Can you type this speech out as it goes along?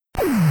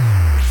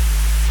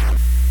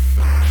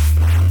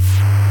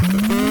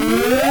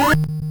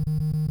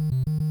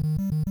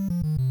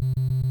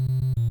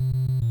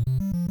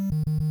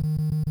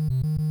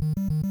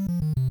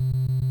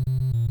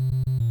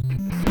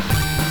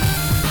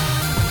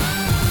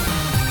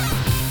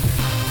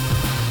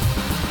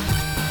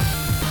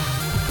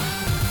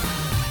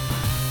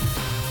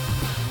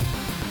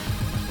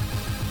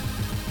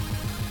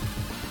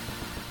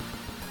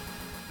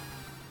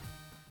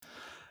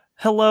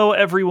Hello,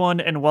 everyone,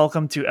 and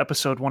welcome to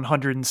episode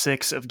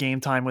 106 of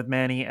Game Time with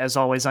Manny. As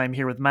always, I'm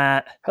here with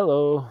Matt.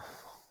 Hello.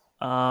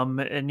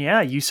 And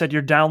yeah, you said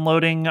you're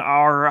downloading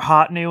our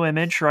hot new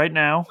image right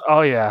now.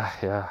 Oh yeah.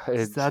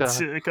 It's, That's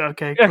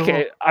okay. Cool.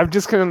 okay. I'm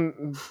just gonna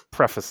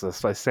preface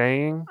this by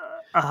saying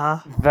Uh huh.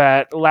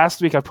 that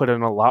last week I put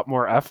in a lot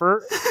more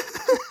effort.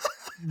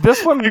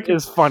 This one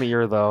is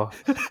funnier though.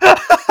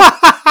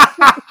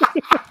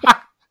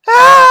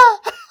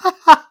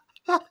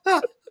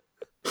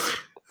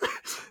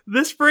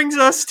 This brings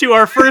us to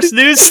our first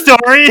news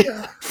story,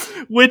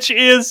 which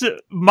is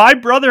my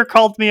brother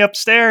called me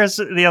upstairs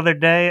the other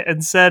day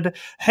and said,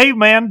 "Hey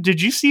man,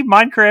 did you see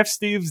Minecraft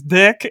Steve's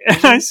dick?"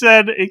 And I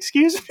said,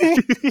 "Excuse me?"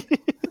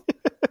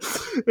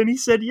 And he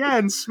said, "Yeah,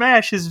 in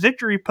Smash, his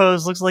victory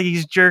pose looks like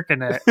he's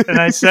jerking it." And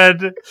I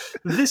said,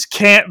 "This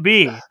can't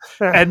be."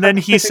 And then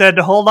he said,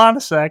 "Hold on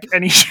a sec."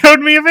 And he showed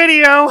me a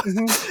video.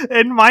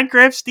 And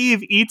Minecraft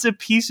Steve eats a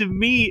piece of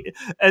meat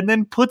and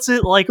then puts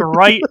it like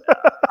right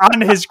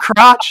on his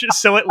crotch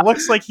so it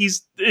looks like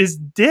he's his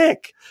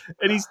dick.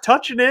 And he's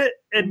touching it.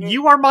 And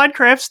you are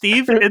Minecraft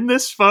Steve in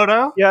this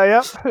photo.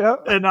 Yeah.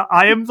 And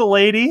I am the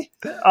lady.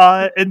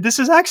 And this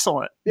is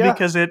excellent Yeah.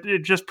 because it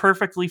just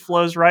perfectly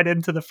flows right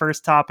into the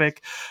first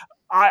topic.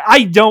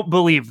 I don't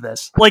believe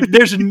this. Like,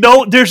 there's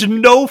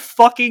no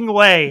fucking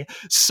way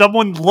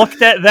someone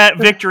looked at that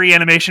victory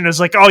animation and was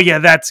like, "Oh yeah,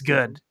 that's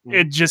good."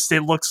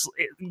 It looks,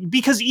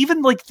 because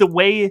even like the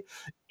way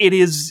it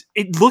is,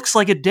 it looks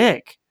like a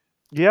dick.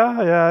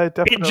 Yeah,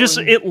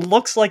 definitely. It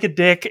looks like a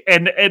dick,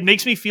 and it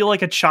makes me feel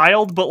like a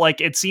child, but like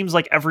it seems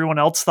like everyone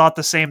else thought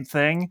the same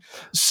thing.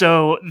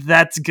 So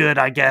that's good,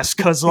 I guess,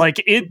 because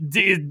like it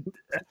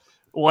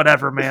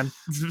whatever, man.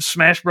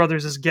 Smash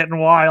Brothers is getting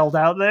wild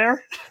out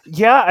there.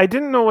 Yeah, I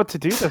didn't know what to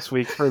do this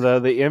week for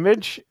the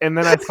image, and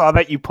then I saw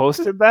that you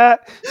posted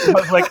that. So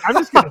I was like, I'm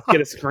just gonna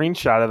get a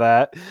screenshot of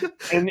that,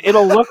 and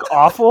it'll look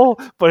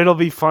awful, but it'll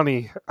be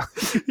funny.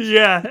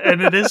 Yeah,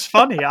 and it is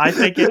funny. I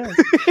think it is.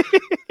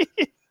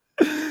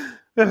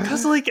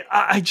 Because, like,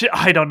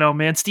 I don't know,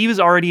 man. Steve is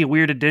already a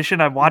weird addition.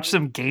 I've watched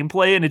some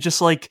gameplay, and it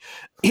just, like,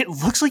 it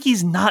looks like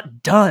he's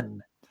not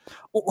done.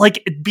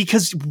 Like,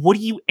 because what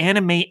do you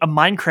animate a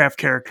Minecraft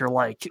character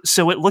like?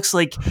 So it looks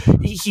like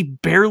he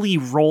barely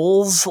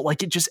rolls.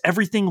 Like, it just,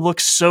 everything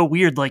looks so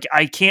weird. Like,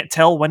 I can't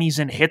tell when he's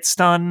in hit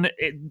stun.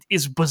 It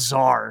is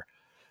bizarre.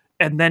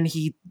 And then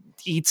he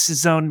eats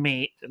his own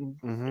meat.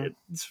 And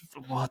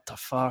what the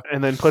fuck?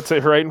 And then puts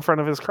it right in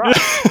front of his crotch.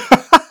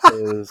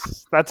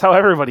 That's how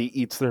everybody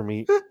eats their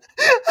meat.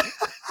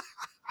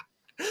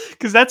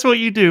 Because that's what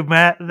you do,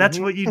 Matt. That's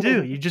what you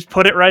do. You just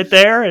put it right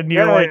there, and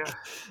you're like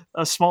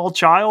a small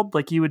child,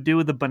 like you would do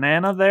with a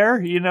banana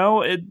there, you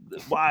know?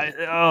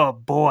 Oh,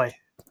 boy.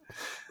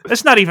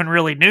 That's not even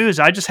really news.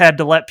 I just had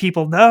to let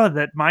people know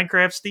that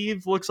Minecraft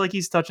Steve looks like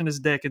he's touching his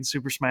dick in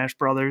Super Smash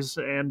Brothers,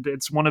 and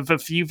it's one of a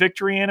few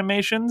victory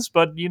animations,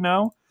 but, you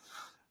know,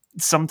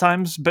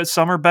 sometimes but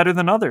some are better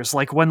than others.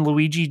 Like when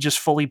Luigi just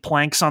fully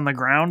planks on the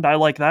ground, I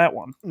like that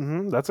one.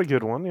 That's a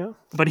good one, yeah.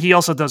 But he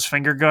also does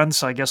finger guns,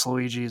 so I guess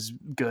Luigi is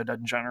good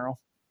in general.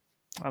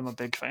 I'm a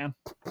big fan.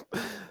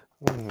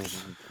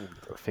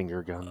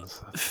 Finger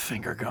guns.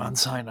 Finger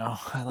guns, I know.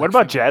 What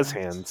about jazz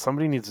hands?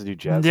 Somebody needs to do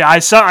jazz. Yeah,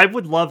 I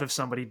would love if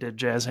somebody did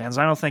jazz hands.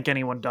 I don't think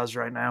anyone does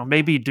right now.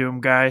 Maybe Doom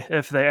Guy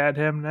if they add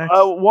him next.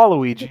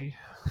 Waluigi.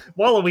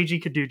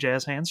 Waluigi could do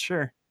jazz hands,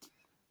 sure.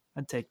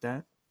 I'd take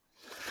that.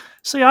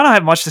 So yeah, I don't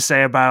have much to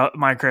say about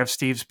Minecraft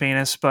Steve's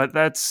penis, but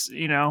that's,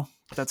 you know,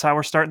 that's how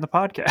we're starting the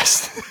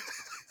podcast.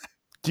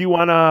 Do you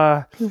want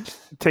to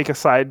take a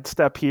side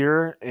step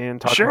here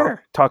and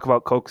talk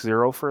about Coke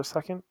Zero for a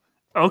second?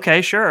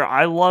 Okay, sure.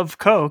 I love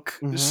Coke.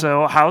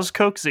 So how's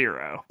Coke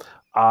Zero?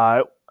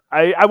 I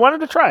wanted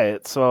to try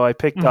it, so I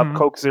picked up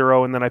Coke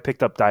Zero, and then I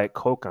picked up Diet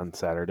Coke on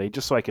Saturday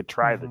just so I could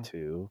try the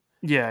two.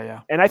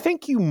 Yeah. And I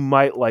think you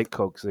might like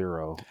Coke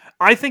Zero.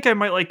 I think I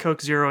might like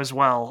Coke Zero as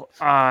well.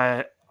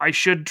 I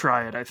should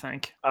try it, I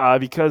think.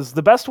 Because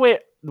the best way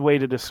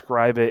to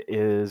describe it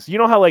is, you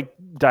know how like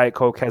Diet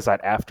Coke has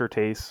that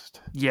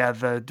aftertaste? Yeah,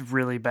 the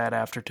really bad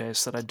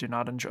aftertaste that I do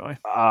not enjoy.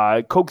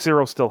 Coke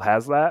Zero still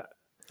has that.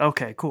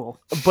 Okay, cool.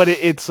 But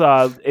it's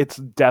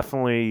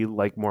definitely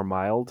like more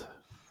mild.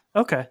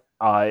 Okay.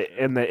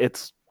 And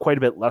it's quite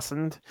a bit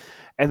lessened.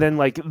 And then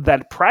like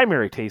that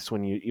primary taste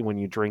when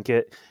you drink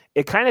it,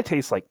 it kind of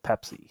tastes like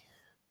Pepsi.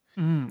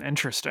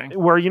 Interesting.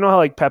 Where you know how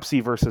like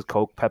Pepsi versus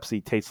Coke,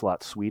 Pepsi tastes a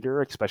lot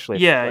sweeter, especially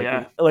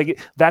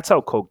like that's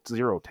how Coke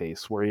Zero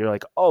tastes. Where you're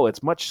like, oh,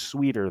 it's much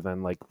sweeter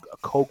than like a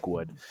Coke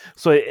would.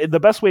 So the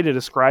best way to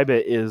describe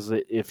it is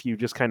if you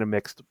just kind of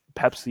mixed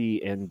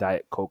Pepsi and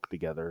Diet Coke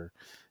together,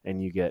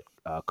 and you get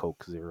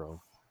Coke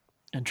Zero.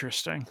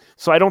 Interesting.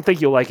 So I don't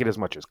think you'll like it as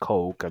much as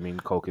Coke. I mean,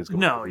 Coke is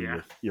going to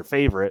be your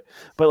favorite,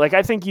 but like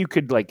I think you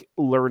could like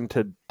learn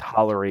to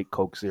tolerate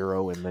Coke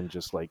Zero and then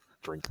just like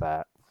drink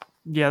that.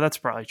 Yeah, that's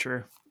probably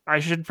true.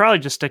 I should probably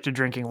just stick to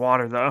drinking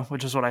water, though,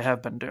 which is what I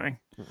have been doing.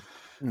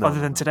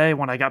 Other than today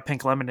when I got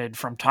pink lemonade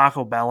from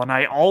Taco Bell, and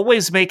I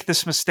always make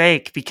this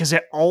mistake because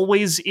it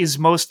always is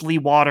mostly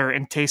water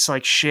and tastes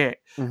like shit,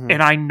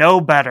 and I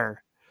know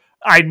better.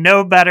 I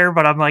know better,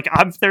 but I'm like,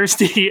 I'm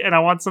thirsty and I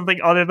want something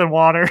other than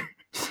water.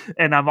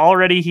 And I'm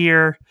already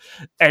here,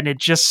 and it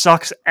just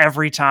sucks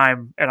every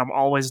time, and I'm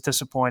always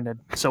disappointed.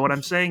 So what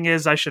I'm saying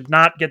is I should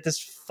not get this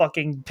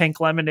fucking pink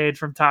lemonade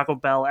from Taco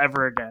Bell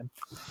ever again.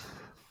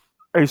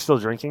 Are you still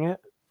drinking it?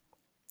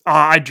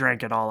 I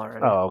drank it all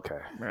already. Oh, okay.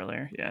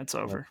 Earlier. Yeah, it's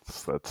over.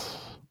 That's...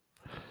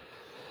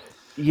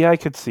 Yeah, I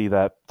could see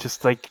that.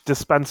 Just like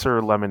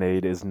dispenser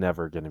lemonade is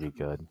never going to be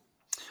good.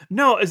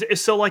 No,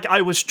 so like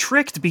I was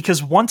tricked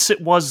because once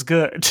it was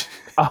good.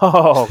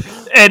 Oh.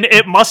 And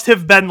it must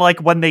have been like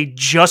when they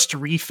just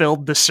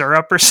refilled the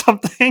syrup or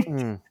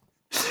something.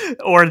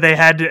 Or they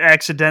had to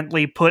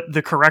accidentally put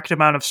the correct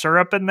amount of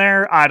syrup in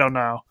there. I don't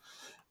know.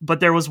 But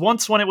there was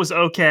once when it was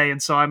okay,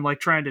 and so I'm like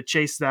trying to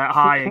chase that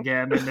high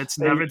again, and it's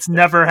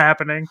never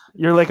happening.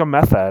 You're like a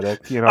meth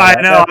addict, you know.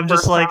 I know. I'm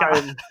just like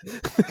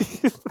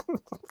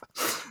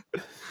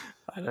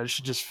I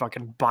should just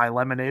fucking buy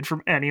lemonade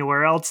from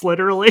anywhere else,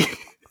 literally.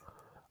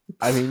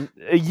 I mean,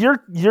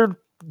 you're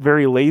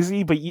very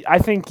lazy, but I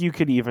think you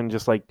could even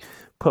just like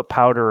put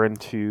powder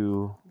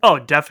into... Oh,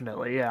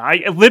 definitely, yeah.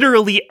 I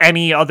literally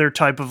any other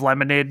type of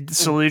lemonade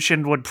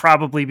solution would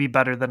probably be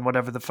better than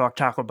whatever the fuck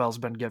Taco Bell's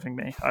been giving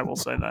me. I will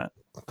say that.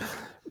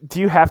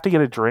 Do you have to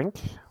get a drink?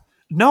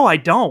 No, I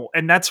don't,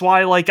 and that's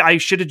why like I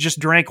should have just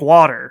drank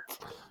water.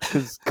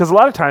 Because a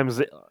lot of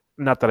times,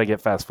 not that I get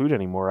fast food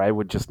anymore, I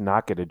would just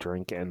not get a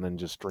drink and then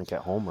just drink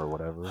at home or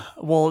whatever.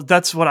 Well,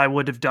 that's what I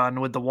would have done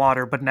with the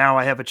water, but now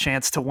I have a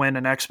chance to win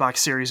an Xbox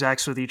Series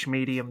X with each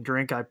medium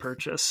drink I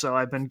purchase, so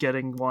I've been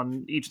getting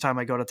one each time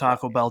I go to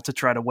Taco Bell to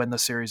try to win the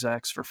Series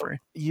X for free.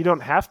 You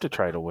don't have to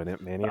try to win it,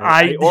 Manny.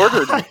 I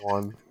ordered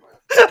one.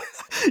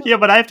 Yeah,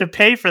 but I have to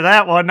pay for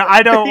that one.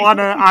 I don't want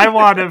to. I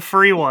want a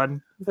free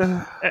one,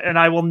 and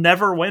I will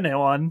never win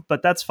one,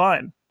 but that's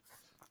fine.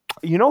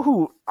 You know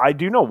who? I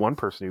do know one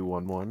person who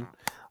won one.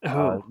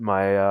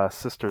 My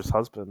sister's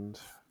husband.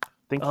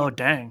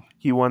 Dang.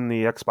 He won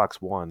the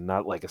Xbox One,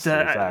 not like a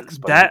Series X.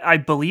 But that, I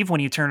believe,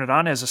 when you turn it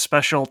on, has a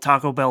special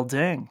Taco Bell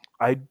ding.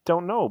 I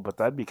don't know, but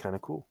that'd be kind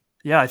of cool.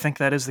 Yeah, I think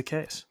that is the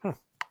case.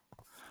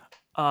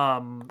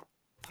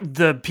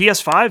 The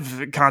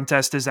PS5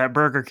 contest is at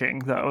Burger King,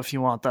 though, if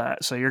you want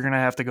that. So you're going to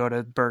have to go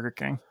to Burger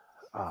King.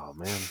 Oh,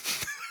 man.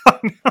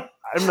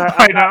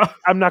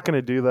 I'm not going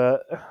to do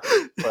that.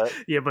 But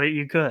yeah, but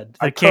you could.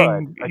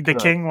 The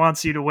King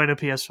wants you to win a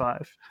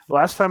PS5.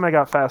 Last time I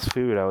got fast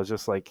food, I was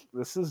just like,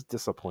 this is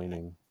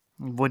disappointing.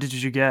 What did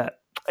you get?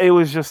 It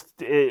was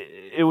just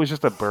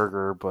a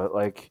burger, but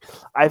like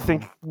I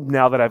think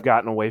now that I've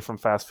gotten away from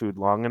fast food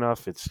long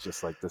enough, it's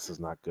just like this is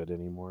not good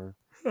anymore.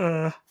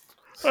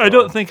 I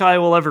don't think I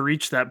will ever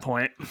reach that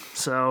point.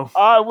 So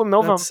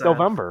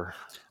November.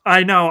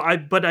 I know,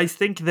 but I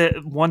think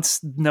that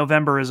once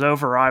November is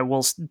over, I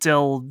will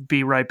still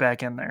be right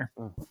back in there.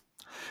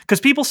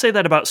 Because people say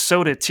that about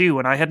soda too,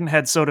 and I hadn't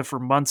had soda for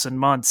months and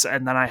months,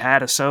 and then I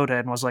had a soda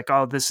and was like,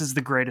 "Oh, this is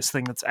the greatest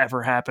thing that's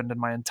ever happened in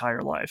my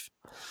entire life."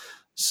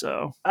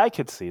 So I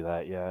could see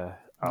that, yeah.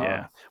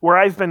 Yeah. Where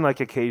I've been like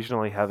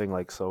occasionally having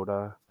like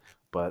soda,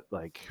 but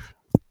like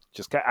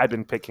I've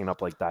been picking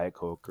up like Diet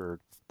Coke or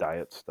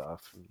diet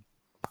stuff.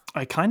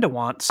 I kind of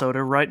want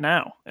soda right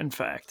now, in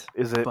fact.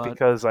 Is it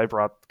because I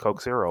brought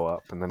Coke Zero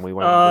up and then we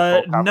went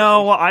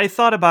no, I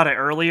thought about it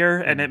earlier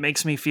and it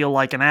makes me feel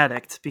like an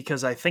addict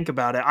because I think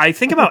about it. I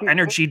think about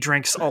energy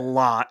drinks a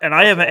lot, and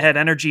I haven't had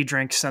energy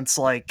drinks since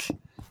like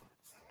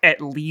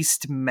at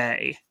least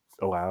May.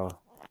 Oh, wow.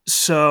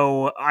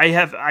 So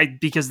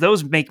because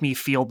those make me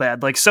feel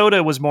bad. Like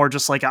soda was more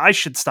just like, I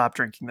should stop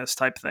drinking this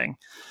type thing.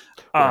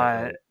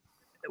 Right.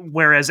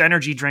 Whereas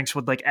energy drinks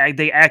would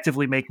they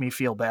actively make me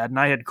feel bad, and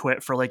I had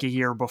quit for like a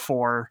year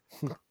before,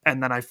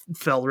 and then I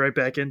fell right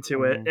back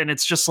into it. And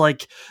it's just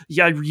like,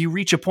 yeah, you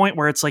reach a point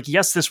where it's like,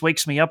 yes, this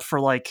wakes me up for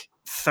like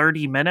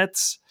 30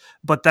 minutes,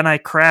 but then I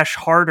crash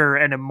harder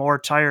and am more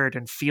tired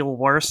and feel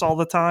worse all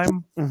the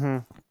time.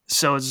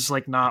 So it's just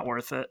like not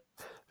worth it.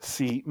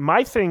 See,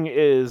 my thing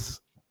is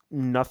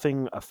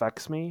nothing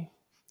affects me.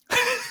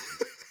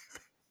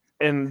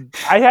 And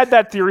I had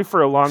that theory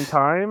for a long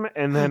time,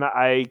 and then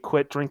I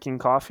quit drinking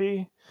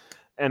coffee,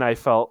 and I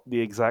felt the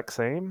exact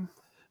same.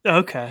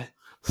 Okay.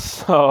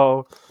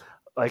 So,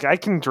 like, I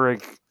can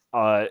drink,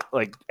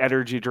 like,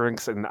 energy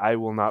drinks, and I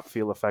will not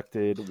feel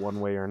affected one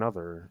way or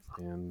another.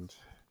 And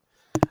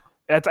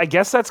I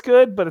guess that's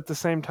good, but at the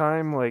same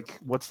time, like,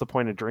 what's the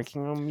point of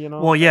drinking them, you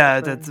know? Well,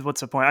 yeah, what's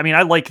the point? I mean,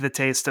 I like the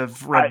taste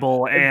of Red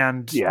Bull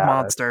and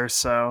Monster,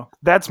 so...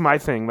 That's my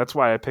thing. That's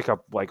why I pick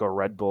up, like, a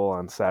Red Bull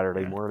on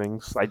Saturday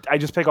mornings. I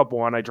just pick up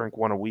one. I drink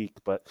one a week,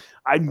 but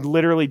I'm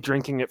literally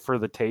drinking it for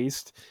the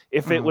taste.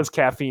 If it was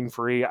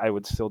caffeine-free, I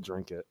would still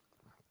drink it.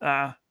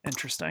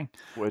 Interesting.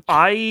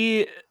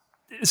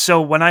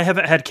 So when I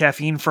haven't had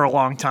caffeine for a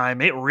long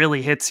time, it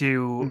really hits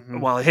you...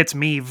 Well, it hits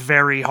me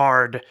very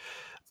hard.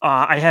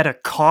 I had a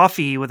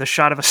coffee with a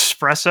shot of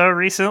espresso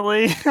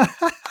recently.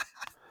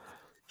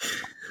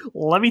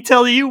 Let me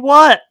tell you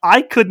what,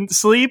 I couldn't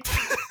sleep.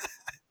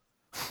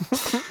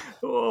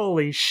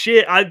 Holy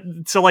shit.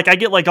 So like I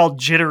get like all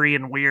jittery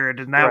and weird,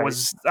 and that Right.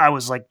 was I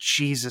was like,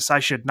 Jesus, I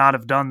should not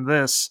have done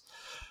this.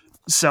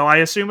 So I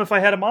assume if I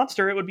had a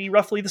monster, it would be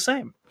roughly the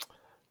same.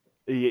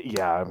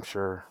 Yeah, I'm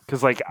sure.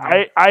 Because like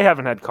Yeah. I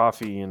haven't had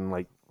coffee in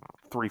like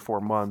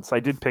 3-4 months. I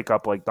did pick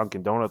up like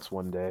Dunkin' Donuts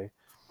one day.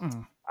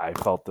 Mm. I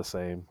felt the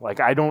same. Like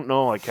I don't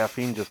know, like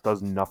caffeine just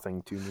does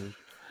nothing to me.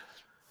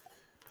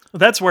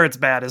 That's where it's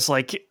bad. Is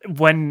like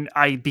when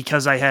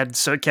because I had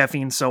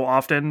caffeine so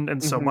often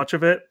and so Mhm. much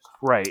of it,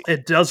 Right.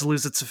 it does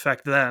lose its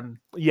effect then.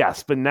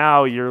 Yes, but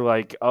now you're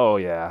like, oh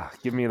yeah,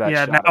 give me that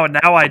Yeah, shot.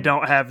 now I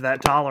don't have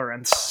that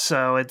tolerance,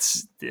 so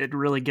it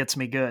really gets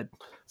me good.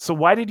 So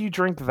why did you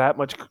drink that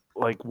much?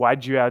 Like, why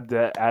did you add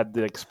the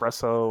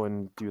espresso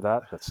and do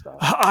that stuff?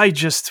 I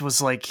just was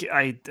like,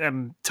 I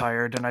am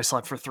tired and I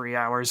slept for 3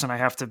 hours and I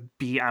have to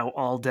be out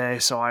all day,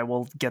 so I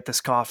will get this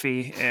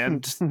coffee.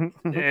 And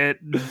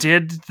it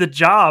did the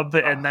job.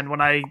 And then when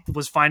I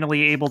was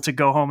finally able to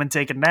go home and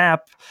take a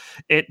nap,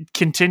 it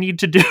continued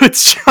to do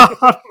its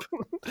job.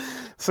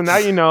 So now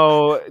you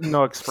know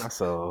no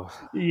espresso.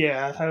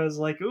 Yeah, I was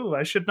like, ooh,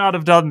 I should not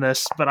have done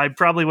this, but I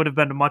probably would have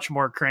been a much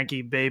more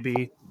cranky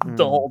baby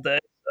the Mm. whole day.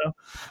 So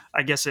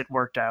I guess it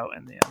worked out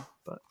in the end.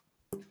 But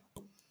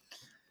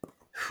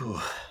whew.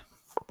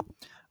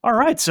 All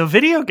right, so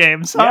video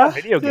games, Yeah, huh?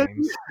 video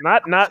games,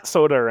 not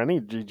soda or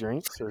energy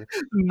drinks or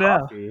No,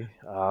 coffee.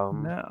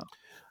 no.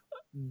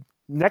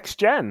 Next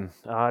gen.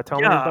 Tell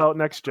me Yeah, about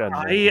next gen.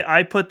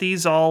 I put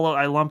these all.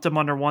 I lumped them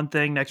under one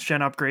thing: next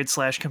gen upgrade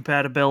 /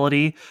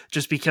 compatibility.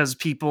 Just because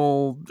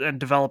people and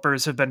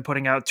developers have been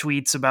putting out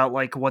tweets about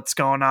like what's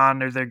going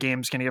on, or their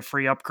game's going to get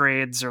free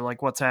upgrades, or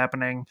like what's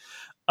happening.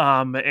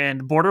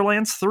 And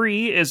Borderlands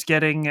 3 is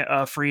getting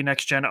a free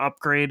next gen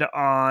upgrade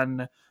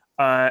on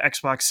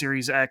Xbox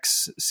Series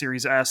X,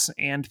 Series S,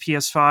 and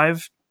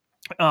PS5.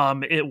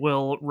 It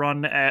will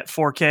run at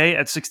 4K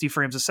at 60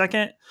 frames a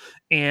second,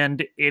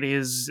 and it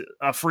is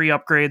a free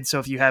upgrade. So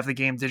if you have the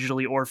game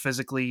digitally or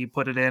physically, you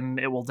put it in,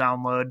 it will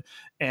download.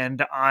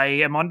 And I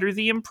am under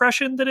the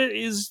impression that it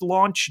is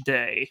launch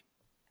day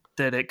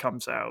that it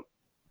comes out.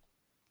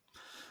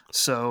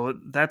 So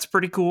that's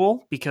pretty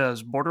cool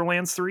because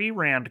Borderlands 3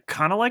 ran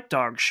kind of like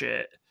dog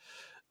shit.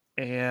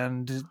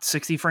 And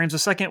 60 frames a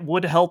second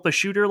would help a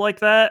shooter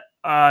like that.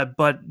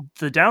 But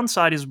the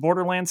downside is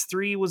Borderlands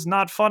 3 was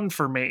not fun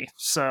for me.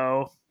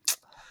 So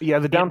Yeah,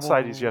 the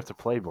downside is you will, have to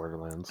play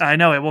Borderlands. I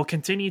know it will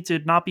continue to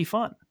not be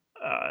fun.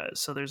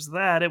 So there's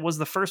that. It was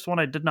the first one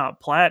I did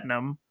not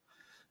platinum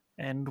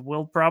and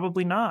will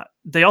probably not.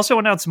 They also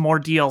announced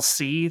more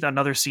DLC,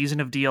 another season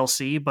of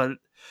DLC, but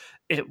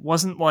it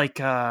wasn't like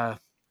the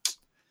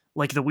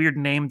weird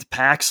named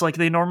packs like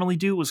they normally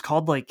do. It was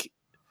called like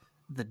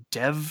the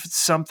Dev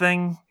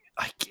something.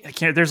 I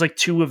can't. There's like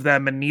two of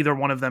them, and neither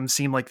one of them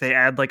seem like they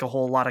add like a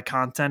whole lot of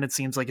content. It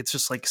seems like it's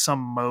just like some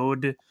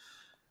mode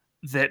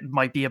that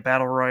might be a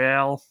battle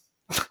royale.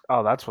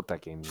 Oh, that's what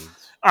that game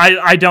means.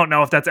 I don't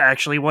know if that's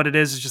actually what it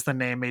is. It's just the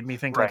name made me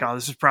think like, Right. oh,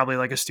 this is probably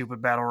like a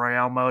stupid battle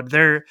royale mode.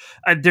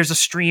 There's a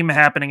stream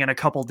happening in a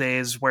couple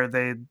days where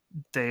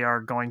they are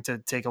going to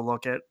take a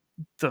look at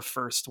the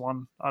first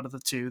one out of the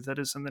two that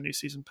is in the new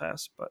season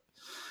pass. But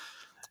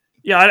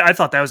yeah, I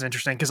thought that was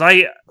interesting because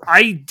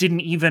I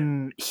didn't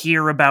even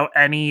hear about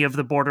any of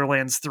the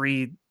Borderlands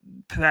 3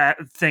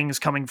 things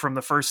coming from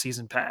the first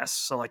season pass.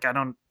 So like I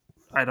don't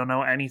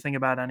know anything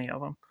about any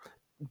of them.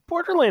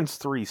 Borderlands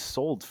 3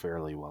 sold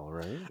fairly well,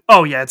 right?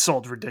 Oh yeah, it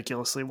sold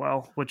ridiculously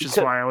well, which is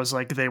Because- why I was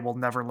like, they will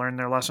never learn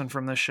their lesson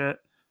from this shit.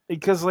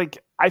 Because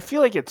like I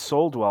feel like it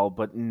sold well,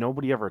 but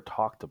nobody ever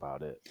talked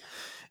about it.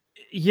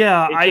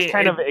 Yeah, It just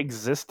kind of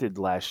existed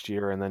last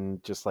year, and then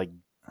just like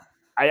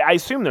I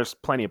assume there's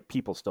plenty of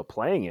people still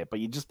playing it, but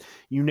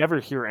you never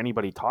hear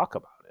anybody talk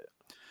about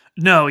it.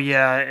 No,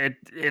 yeah,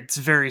 it's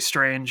very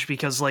strange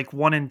because like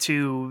 1 and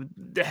 2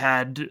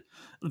 had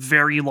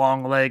very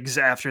long legs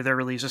after their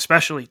release,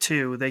 especially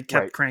 2. They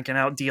kept Right. cranking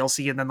out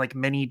DLC and then like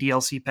mini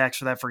DLC packs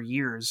for that for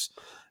years.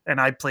 And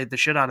I played the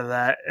shit out of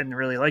that and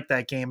really liked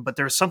that game. But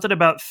there's something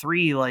about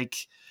 3, like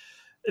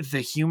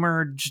the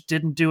humor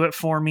didn't do it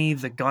for me.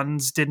 The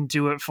guns didn't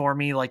do it for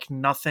me. Like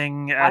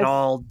nothing at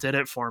all did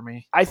it for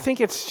me. I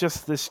think it's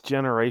just this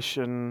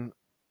generation.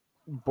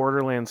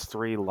 Borderlands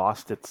 3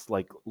 lost its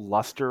like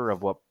luster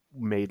of what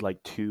made like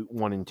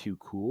 1 and 2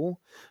 cool,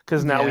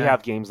 because now we Yeah.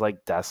 have games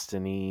like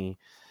Destiny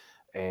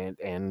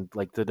and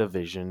like The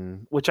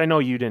Division, which I know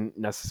you didn't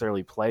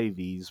necessarily play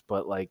these,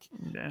 but like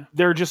Yeah.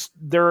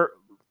 they're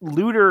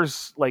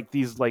looters. Like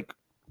these like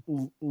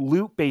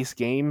loot based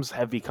games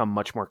have become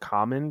much more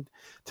common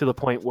to the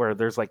point where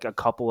there's like a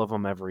couple of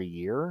them every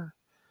year.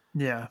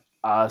 Yeah.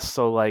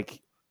 So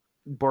like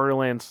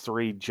Borderlands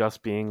 3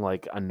 just being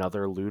like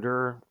another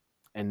looter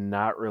and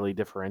not really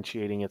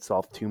differentiating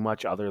itself too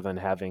much other than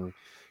having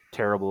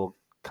terrible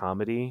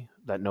comedy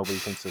that nobody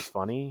thinks is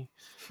funny,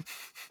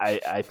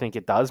 I think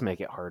it does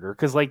make it harder.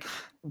 Because, like,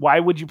 why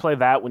would you play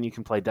that when you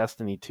can play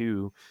Destiny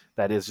 2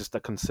 that is just a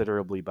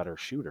considerably better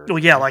shooter? Well,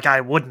 yeah, like I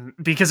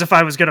wouldn't, because if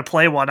I was gonna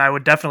play one, I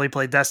would definitely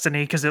play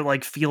Destiny because it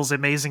like feels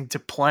amazing to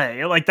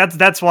play. Like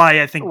that's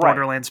why I think Right.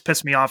 Borderlands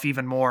pissed me off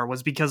even more,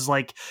 was because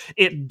like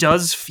it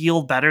does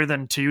feel better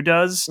than 2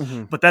 does,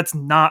 Mhm. but that's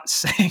not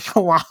saying a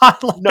lot.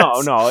 Like,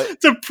 No.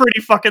 it's a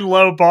pretty fucking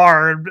low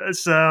bar.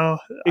 So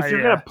If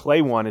you're going to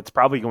play one, it's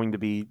probably going to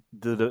be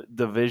the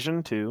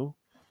Division 2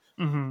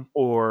 mhm.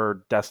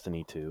 or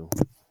Destiny 2.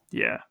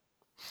 Yeah.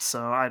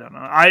 So I don't know.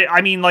 I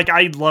mean, like,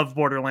 I love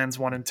Borderlands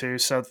 1 and 2,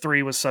 so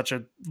 3 was such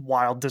a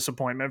wild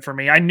disappointment for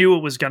me. I knew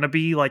it was gonna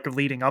be like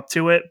leading up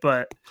to it,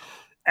 but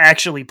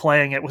actually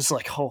playing it was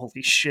like,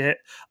 holy shit.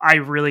 I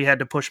really had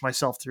to push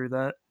myself through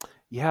that.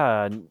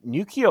 Yeah,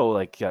 Nukio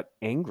like got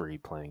angry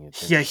playing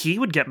it. Yeah, he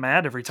would get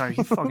mad every time.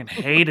 He fucking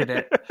hated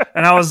it.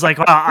 And I was like,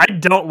 wow, I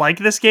don't like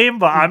this game,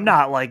 but I'm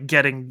not like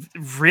getting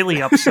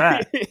really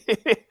upset.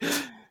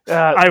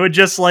 I would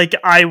just like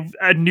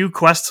new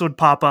quests would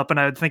pop up and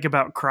I would think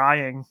about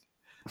crying.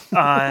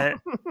 That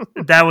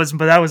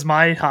was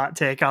my hot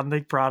take on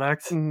the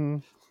product.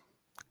 Mhm.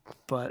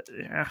 But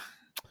yeah.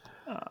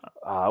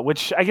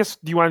 Which I guess,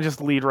 do you want to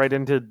just lead right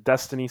into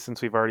Destiny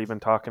since we've already been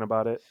talking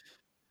about it?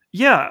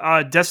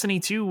 Yeah, Destiny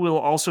 2 will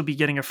also be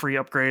getting a free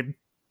upgrade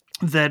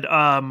that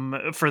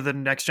for the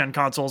next gen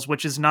consoles,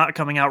 which is not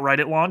coming out right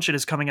at launch. It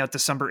is coming out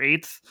December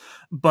 8th,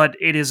 but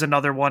it is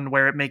another one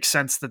where it makes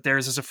sense that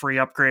theirs is a free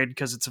upgrade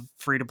because it's a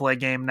free to play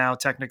game now,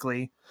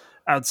 technically,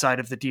 outside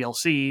of the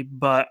DLC.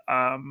 But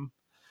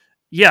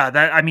yeah,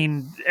 that, I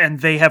mean, and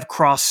they have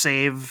cross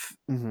save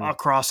Mhm.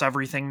 across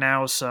everything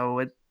now, so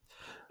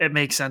it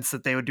makes sense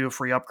that they would do a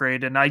free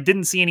upgrade. And I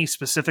didn't see any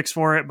specifics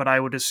for it, but I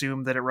would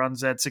assume that it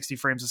runs at 60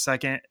 frames a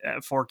second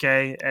at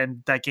 4K,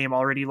 and that game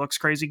already looks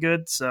crazy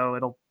good, so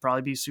it'll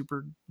probably be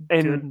super good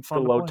And and the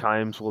fun to load play.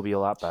 times will be a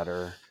lot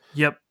better.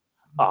 Yep.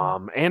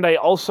 And I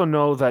also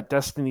know that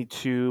Destiny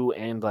 2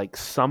 and like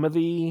some of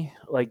the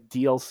like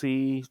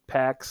DLC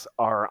packs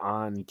are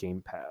on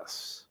Game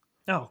Pass.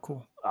 Oh,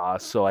 cool.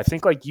 So I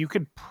think like you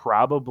could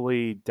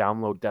probably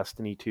download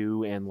Destiny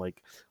 2 and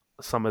like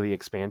some of the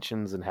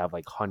expansions and have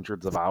like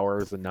hundreds of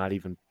hours and not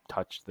even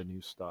touch the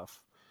new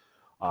stuff.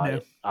 Yeah.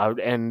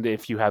 And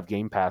if you have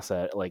Game Pass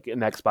at like an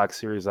Xbox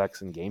Series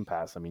X and Game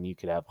Pass, I mean, you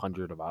could have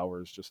hundred of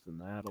hours just in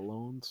that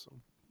alone. So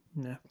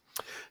Yeah.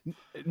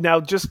 now,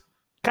 just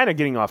kind of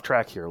getting off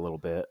track here a little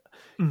bit.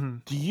 hmm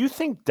Do you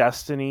think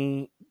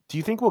Destiny? Do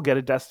you think we'll get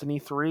a Destiny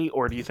 3,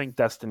 or do you think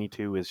Destiny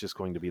 2 is just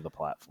going to be the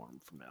platform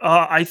from now?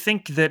 I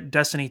think that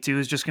Destiny 2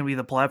 is just going to be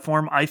the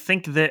platform. I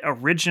think that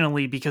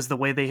originally, because the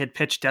way they had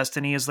pitched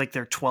Destiny is like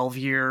their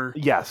 12-year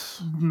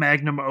Yes,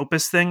 magnum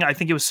opus thing, I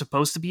think it was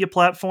supposed to be a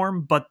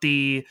platform, but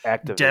the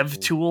dev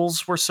Activision.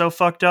 tools were so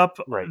fucked up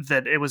Right.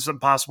 that it was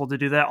impossible to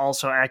do that.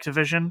 Also,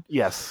 Activision.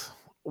 Yes.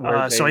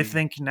 So I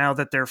think now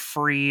that they're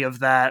free of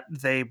that,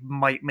 they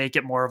might make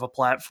it more of a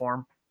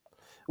platform.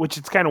 Which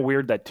it's kind of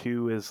weird that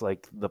 2 is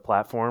like the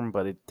platform,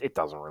 but it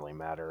doesn't really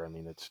matter. I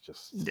mean, it's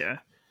just Yeah.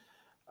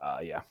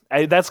 yeah.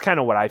 That's kind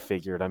of what I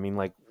figured. I mean,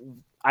 like,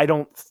 I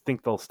don't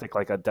think they'll stick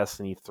like a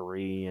Destiny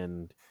 3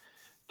 and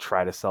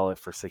try to sell it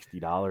for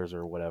 $60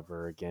 or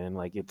whatever again.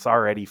 Like, it's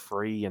already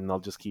free, and they'll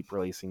just keep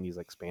releasing these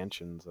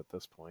expansions at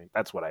this point.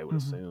 That's what I would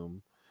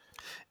assume.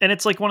 And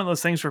it's like one of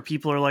those things where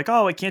people are like,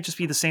 oh, it can't just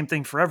be the same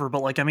thing forever.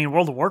 But like, I mean,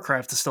 World of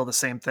Warcraft is still the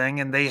same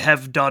thing, and they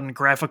have done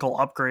graphical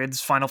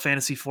upgrades. Final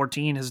Fantasy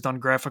 14 has done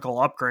graphical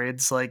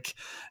upgrades. Like,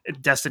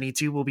 Destiny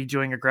 2 will be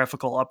doing a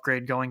graphical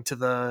upgrade going to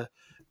the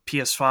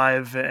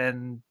PS5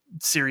 and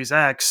Series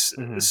X.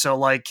 Mhm. So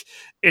like,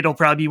 it'll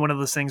probably be one of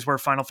those things where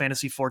Final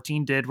Fantasy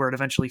 14 did, where it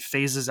eventually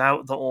phases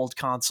out the old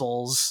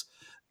consoles.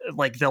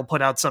 Like, they'll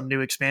put out some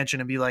new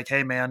expansion and be like,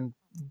 hey man,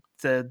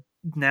 the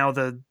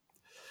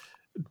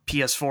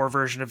PS4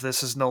 version of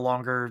this is no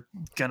longer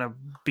gonna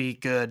be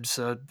good,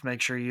 so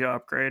make sure you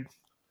upgrade.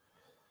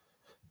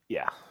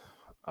 Yeah.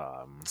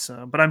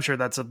 So, but I'm sure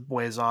that's a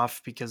ways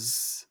off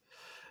because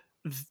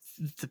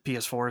the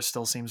PS4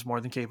 still seems more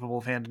than capable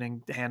of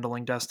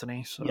handling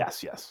Destiny. So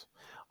Yes.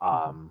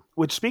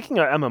 Which, speaking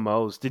of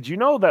MMOs, did you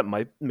know that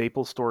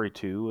Maple Story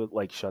 2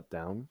 like shut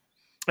down?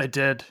 I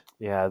did.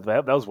 Yeah,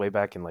 that was way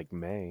back in like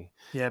May.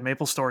 Yeah,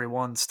 Maple Story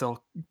 1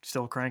 still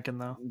cranking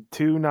though.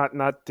 2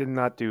 did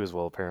not do as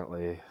well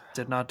apparently.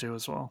 Did not do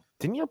as well.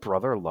 Didn't your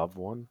brother love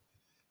 1?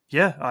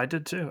 Yeah, I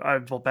did too.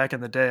 Well, back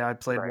in the day, I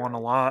played Right. one a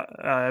lot.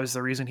 That was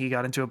the reason he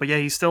got into it. But yeah,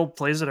 he still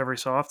plays it every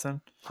so often.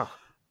 Huh.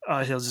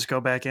 He'll just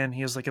go back in.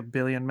 He has like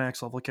 1,000,000,000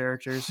 max level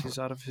characters. He's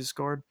out of his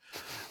gourd.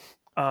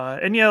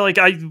 And yeah, like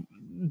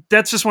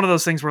that's just one of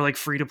those things where like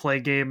free to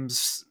play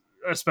games,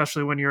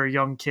 especially when you're a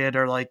young kid,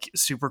 are like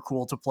super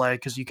cool to play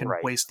because you can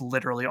Right. waste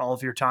literally all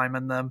of your time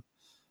in them.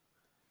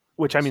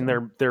 Which, I mean,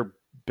 So- they're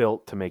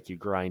built to make you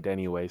grind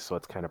anyway, so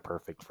it's kind of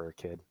perfect for a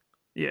kid.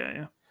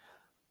 Yeah.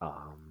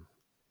 Um,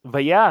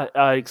 But yeah,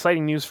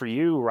 exciting news for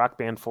you. Rock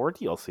Band 4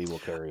 DLC will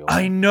carry over.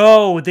 I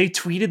know. They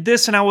tweeted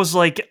this and I was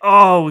like,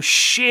 "Oh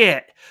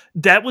shit."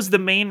 That was the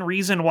main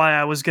reason why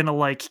I was going to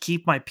like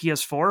keep my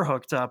PS4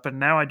 hooked up, and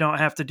now I don't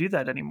have to do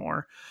that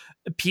anymore.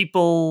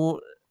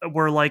 People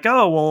were like,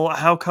 "Oh, well,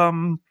 how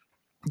come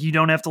you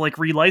don't have to like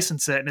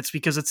relicense it?" And it's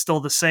because it's still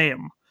the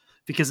same.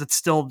 Because it's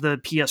still the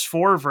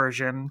PS4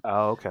 version.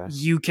 Oh, okay.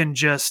 You can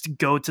just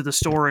go to the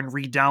store and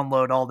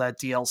re-download all that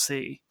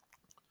DLC.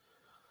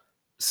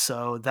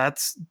 So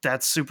that's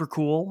super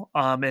cool.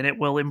 And it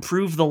will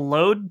improve the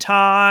load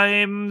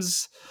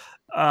times.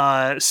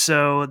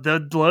 So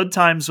the load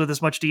times with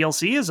as much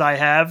DLC as I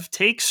have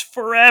takes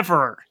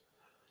forever.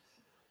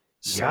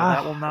 So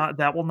Yeah.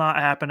 that will not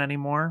happen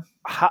anymore.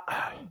 How,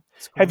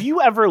 Cool. have you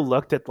ever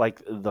looked at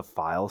like the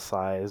file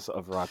size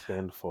of Rock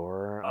Band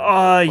 4?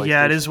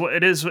 Yeah, it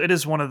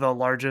is one of the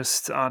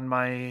largest on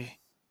my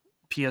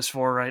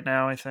PS4 right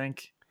now, I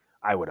think.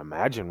 I would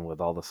imagine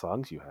with all the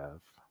songs you have.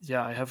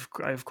 Yeah, I have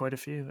quite a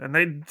few,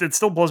 and it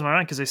still blows my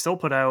mind because they still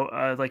put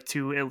out like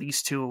at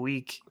least two a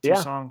week, two Yeah.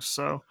 songs.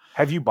 So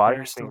Have you bought they're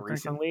anything still cranking.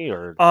 recently,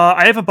 or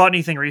I haven't bought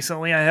anything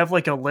recently. I have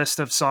like a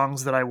list of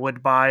songs that I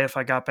would buy if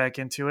I got back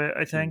into it,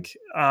 I think.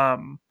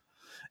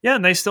 Yeah,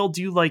 and they still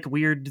do like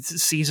weird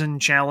season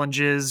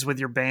challenges with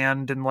your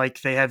band, and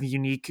like they have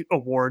unique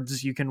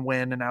awards you can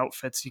win and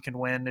outfits you can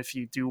win if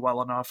you do well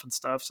enough and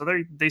stuff. So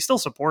they still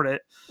support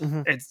it.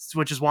 It's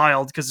which is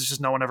wild because it's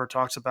just no one ever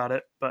talks about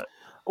it. But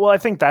well, I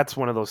think that's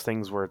one of those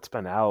things where it's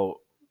been out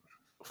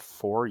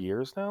 4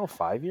 years now,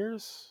 5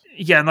 years.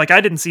 yeah, and like I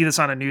didn't see this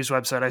on a news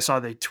website. I saw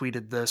they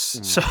tweeted this,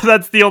 so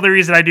that's the only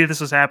reason I knew this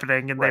was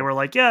happening. And they were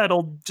like, "Yeah,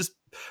 it'll just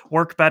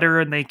work better."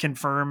 And they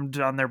confirmed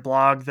on their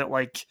blog that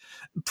like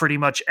pretty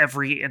much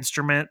every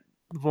instrument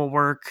will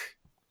work.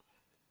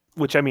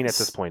 Which I mean, at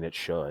this point, it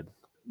should.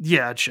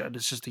 Yeah, it should.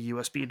 It's just a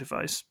USB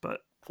device, but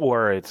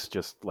or it's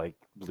just like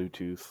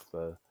Bluetooth.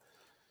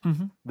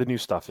 The new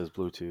stuff is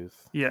Bluetooth.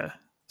 Yeah.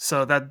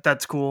 So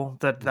that's cool.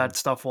 That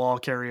stuff will all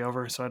carry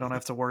over, so I don't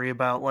have to worry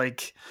about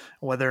like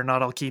whether or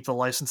not I'll keep the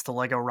license to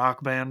Lego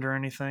Rock Band or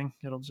anything.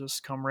 It'll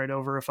just come right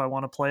over if I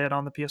want to play it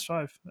on the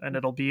PS5, and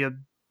it'll be a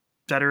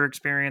better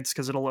experience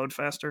because it'll load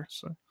faster.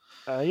 So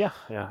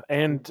yeah,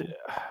 and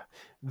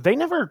they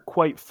never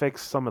quite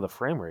fixed some of the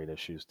frame rate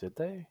issues, did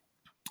they?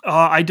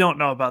 I don't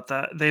know about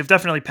that. They've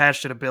definitely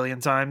patched it a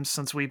billion times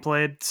since we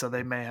played, so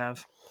they may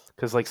have.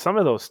 Because like some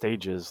of those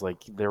stages,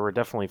 like there were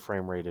definitely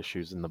frame rate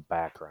issues in the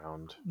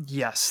background.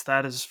 Yes,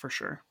 that is for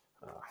sure.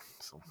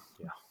 So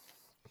yeah,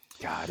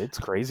 God, it's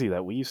crazy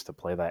that we used to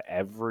play that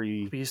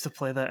We used to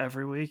play that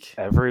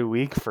every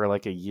week for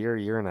like a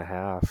year and a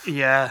half.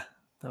 Yeah,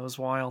 that was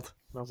wild.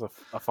 That was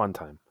a fun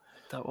time.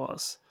 That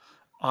was.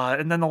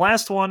 And then the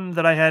last one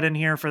that I had in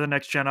here for the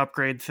next gen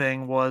upgrade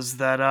thing was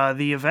that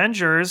the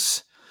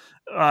Avengers,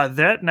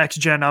 that next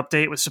gen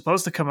update was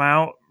supposed to come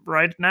out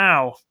right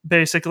now,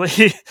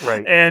 basically.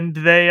 Right. And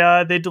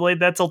they delayed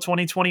that till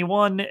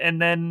 2021,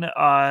 and then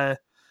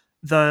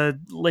the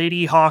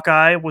Lady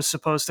Hawkeye was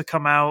supposed to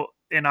come out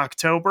in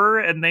October,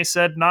 and they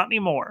said not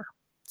anymore.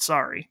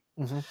 Sorry.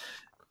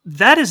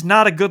 That is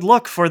not a good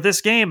look for this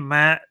game,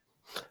 Matt.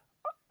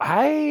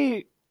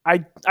 I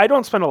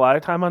don't spend a lot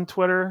of time on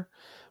Twitter,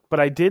 but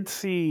I did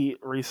see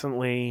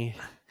recently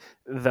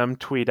them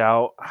tweet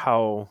out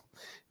how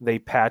they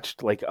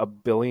patched like a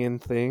billion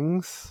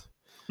things.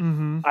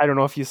 I don't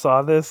know if you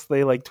saw this.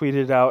 They like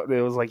tweeted out,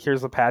 it was like,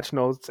 here's the patch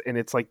notes, and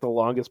it's like the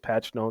longest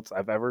patch notes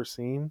I've ever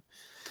seen.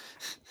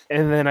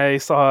 And then I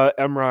saw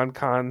Imran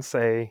Khan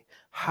say,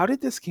 how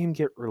did this game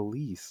get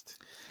released?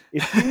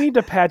 If you need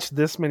to patch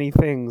this many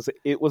things,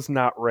 it was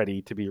not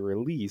ready to be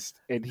released.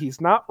 And he's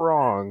not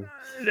wrong.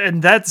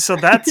 And that's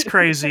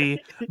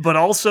crazy. But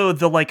also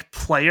the like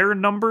player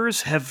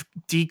numbers have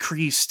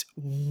decreased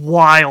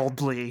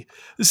wildly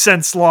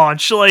since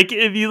launch. Like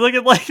if you look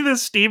at like the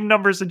Steam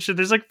numbers and shit,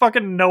 there's like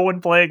fucking no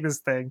one playing this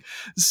thing.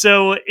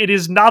 So it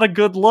is not a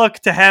good look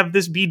to have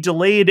this be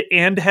delayed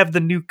and have the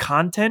new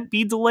content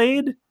be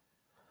delayed.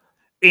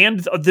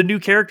 And the new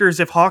characters,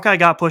 if Hawkeye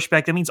got pushed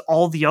back, that means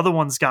all the other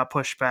ones got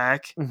pushed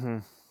back.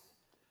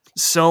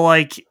 So,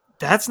 like,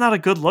 that's not a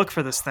good look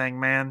for this thing,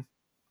 man.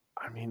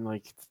 I mean,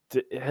 like,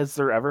 has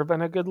there ever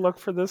been a good look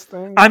for this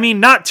thing? I mean,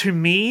 not to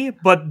me,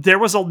 but there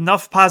was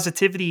enough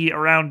positivity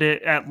around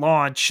it at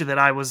launch that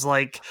I was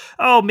like,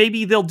 oh,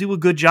 maybe they'll do a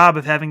good job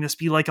of having this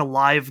be like a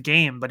live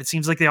game, but it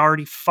seems like they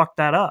already fucked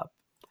that up.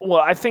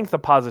 Well, I think the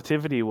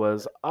positivity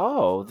was,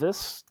 oh,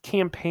 this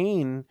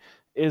campaign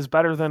is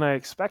better than I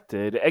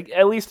expected.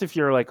 At least if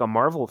you're like a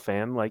Marvel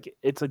fan, like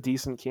it's a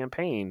decent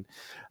campaign.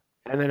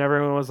 And then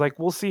everyone was like,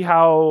 we'll see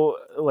how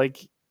like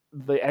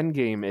the end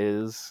game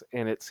is,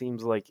 and it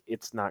seems like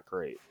it's not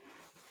great.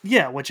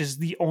 Yeah, which is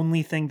the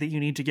only thing that you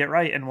need to get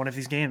right in one of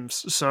these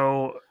games.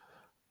 So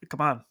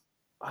come on.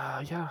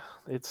 Yeah,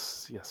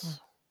 it's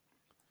yes.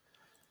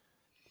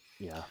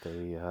 Yeah,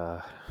 they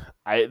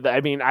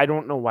I mean, I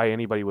don't know why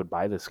anybody would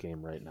buy this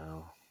game right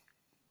now.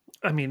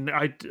 I mean,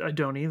 I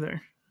don't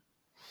either.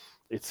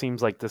 It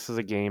seems like this is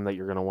a game that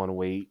you're going to want to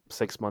wait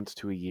 6 months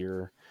to a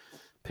year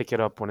pick it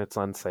up when it's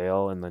on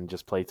sale and then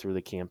just play through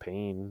the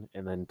campaign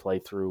and then play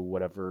through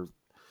whatever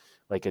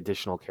like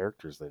additional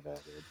characters they've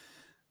added.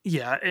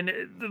 Yeah, and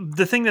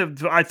the thing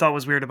that I thought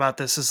was weird about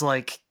this is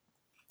like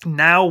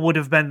now would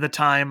have been the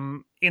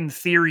time in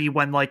theory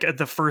when like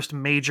the first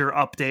major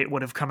update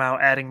would have come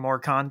out adding more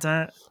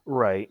content,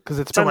 Right, because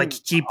it's to been like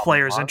keep a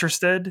players month.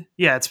 interested.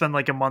 Yeah, it's been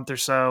like a month or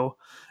so,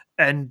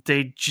 and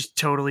they just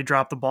totally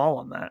dropped the ball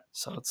on that.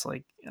 So it's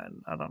like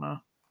I don't know.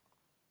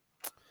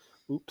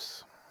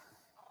 Oops.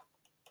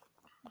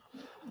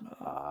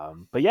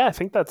 But yeah, I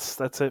think that's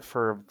it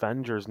for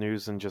Avengers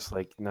news and just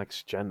like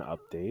next gen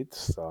updates.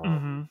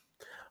 So,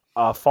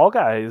 Fall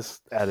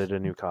Guys added a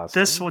new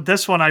costume.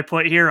 This one I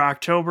put here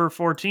October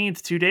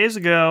 14th, 2 days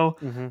ago.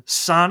 Mm-hmm.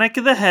 Sonic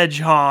the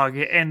Hedgehog,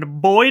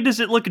 and boy does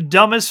it look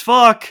dumb as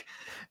fuck.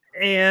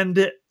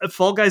 And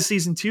Fall Guys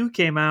Season 2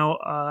 came out,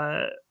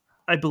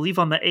 I believe,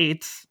 on the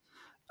 8th,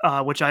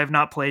 which I have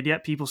not played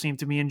yet. People seem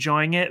to be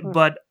enjoying it,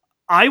 but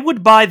I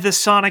would buy the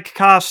Sonic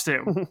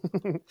costume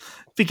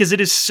because it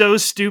is so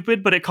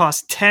stupid, but it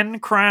costs 10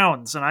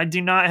 crowns, and I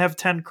do not have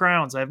 10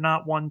 crowns. I have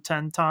not won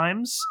 10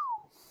 times.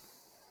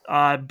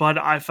 But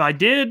if I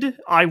did,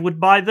 I would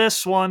buy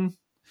this one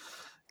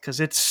because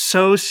it's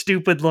so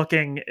stupid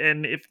looking.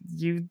 And if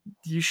you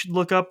should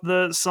look up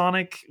the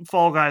Sonic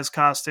Fall Guys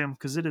costume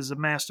because it is a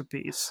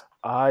masterpiece.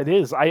 It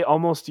is. I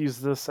almost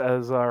used this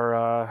as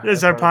our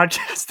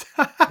podcast.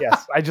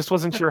 Yes, I just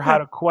wasn't sure how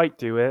to quite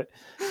do it,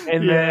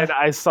 and then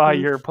I saw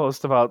your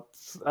post about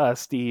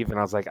Steve, and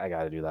I was like, I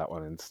got to do that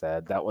one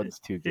instead. That one's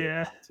too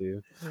good.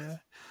 Too. Yeah.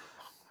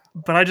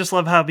 But I just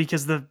love how,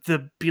 because the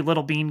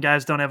little bean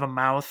guys don't have a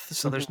mouth,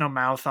 so there's no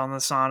mouth on the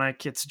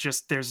Sonic. It's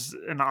just there's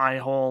an eye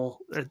hole.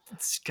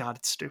 It's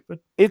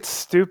stupid. It's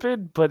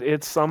stupid, but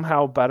it's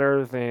somehow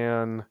better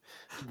than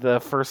the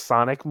first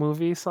Sonic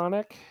movie,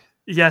 Sonic.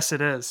 Yes,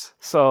 it is.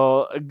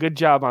 So a good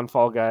job on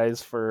Fall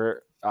Guys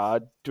for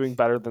doing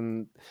better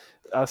than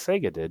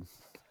Sega did.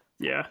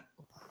 Yeah,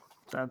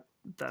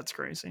 that's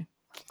crazy.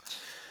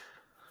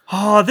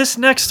 Oh, this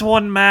next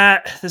one,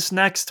 Matt. This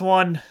next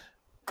one.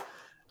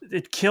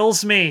 It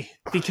kills me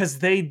because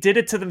they did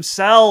it to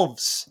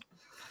themselves.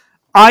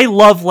 I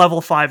love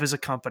Level 5 as a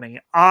company.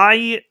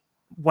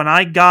 When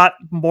I got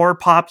more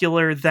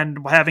popular than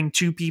having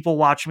two people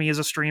watch me as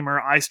a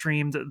streamer, I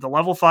streamed the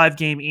Level 5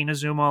 game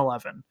Inazuma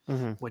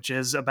 11, which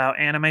is about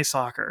anime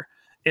soccer.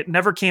 It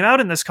never came out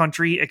in this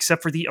country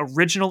except for the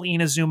original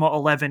Inazuma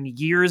 11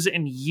 years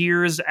and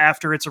years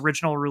after its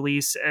original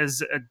release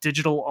as a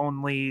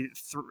digital-only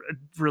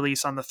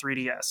release on the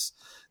 3DS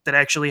that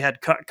actually had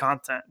cut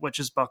content, which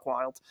is buck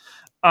wild.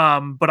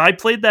 But I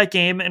played that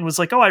game and was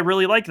like, oh, I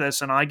really like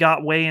this. And I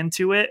got way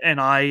into it, and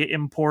I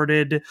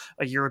imported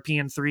a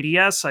European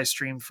 3DS. I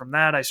streamed from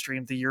that. I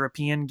streamed the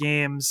European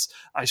games.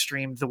 I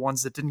streamed the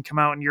ones that didn't come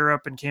out in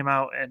Europe and came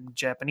out in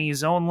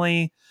Japanese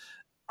only.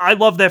 I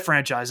love that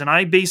franchise, and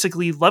I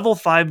basically, Level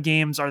 5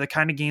 games are the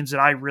kind of games that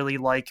I really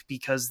like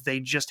because they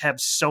just have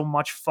so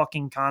much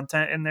fucking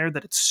content in there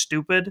that it's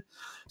stupid.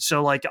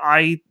 So, like,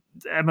 I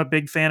am a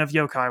big fan of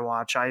Yokai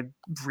Watch. I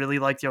really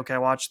liked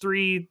Yokai Watch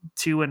 3,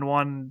 2, and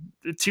 1.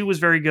 2 was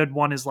very good,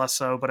 1 is less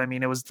so, but I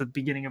mean, it was the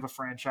beginning of a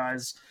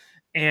franchise.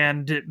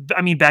 And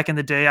I mean, back in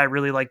the day, I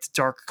really liked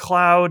Dark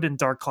Cloud and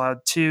Dark Cloud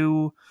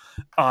 2.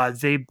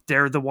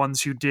 They're the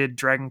ones who did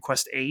Dragon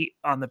Quest 8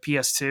 on the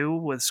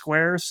PS2 with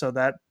Square, so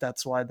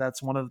that's why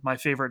that's one of my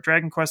favorite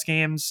Dragon Quest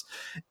games.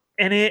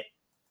 And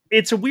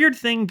it's a weird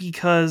thing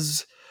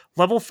because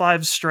Level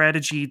 5's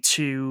strategy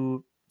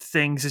to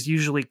things is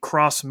usually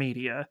cross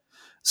media.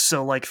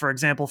 So, like, for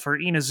example, for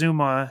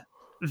Inazuma,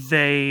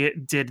 they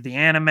did the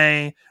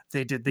anime,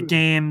 they did the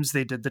games,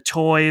 they did the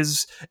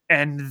toys,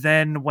 and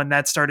then when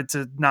that started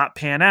to not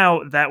pan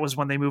out, that was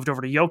when they moved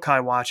over to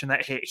Yokai Watch, and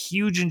that hit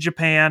huge in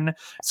Japan,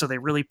 so they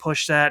really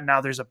pushed that.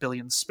 Now there's a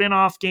billion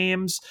spin-off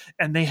games,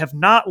 and they have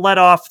not let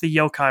off the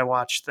Yokai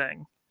Watch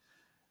thing.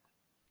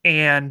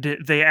 And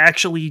they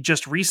actually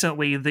just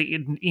recently, the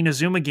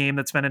Inazuma game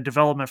that's been in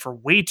development for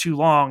way too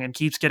long and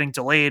keeps getting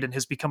delayed and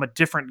has become a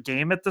different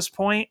game at this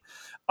point,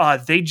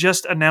 they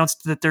just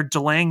announced that they're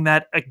delaying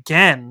that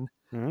again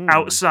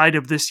outside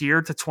of this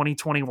year to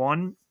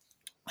 2021.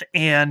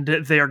 And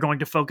they are going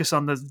to focus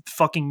on the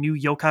fucking new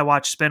Yokai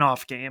Watch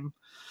spinoff game,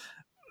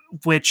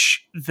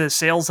 which the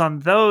sales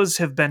on those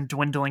have been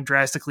dwindling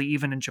drastically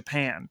even in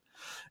Japan.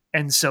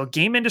 And so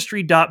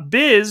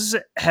GameIndustry.biz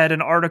had an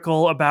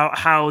article about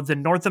how the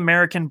North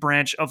American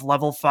branch of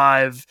Level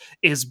 5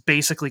 is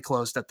basically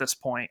closed at this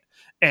point.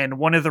 And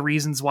one of the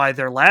reasons why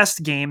their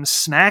last game,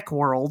 Snack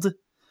World,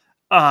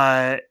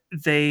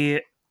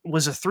 they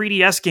was a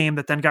 3DS game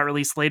that then got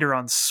released later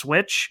on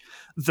Switch.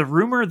 The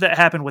rumor that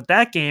happened with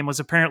that game was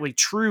apparently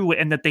true,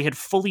 and that they had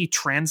fully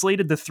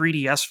translated the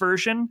 3DS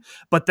version,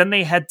 but then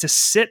they had to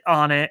sit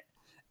on it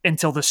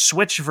until the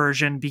Switch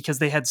version because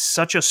they had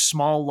such a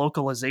small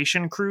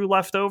localization crew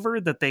left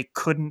over that they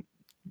couldn't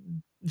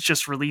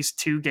just release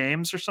two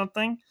games or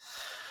something.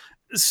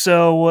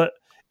 So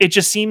it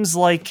just seems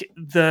like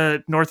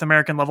the North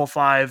American level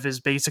 5 is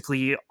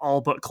basically all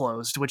but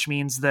closed, which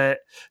means that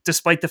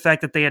despite the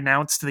fact that they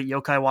announced that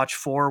Yokai Watch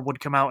 4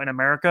 would come out in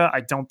America, I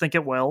don't think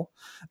it will.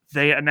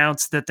 They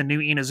announced that the new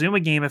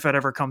Inazuma game, if it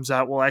ever comes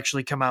out, will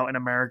actually come out in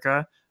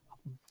America.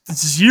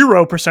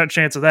 0%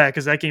 chance of that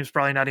because that game's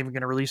probably not even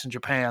going to release in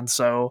Japan.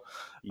 So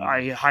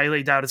I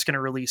highly doubt it's going to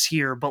release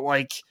here. But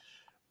like,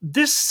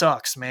 this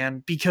sucks,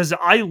 man, because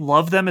I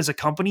love them as a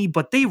company,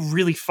 but they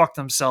really fuck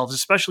themselves,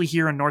 especially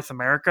here in North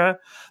America,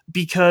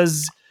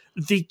 because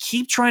they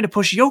keep trying to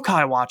push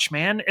Yokai Watch,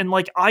 man. And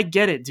like, I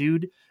get it,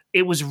 dude.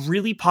 It was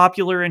really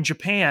popular in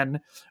Japan,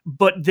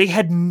 but they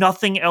had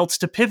nothing else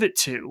to pivot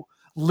to.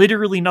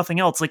 Literally nothing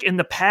else. Like in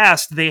the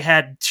past, they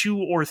had 2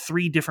 or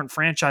 3 different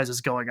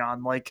franchises going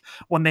on. Like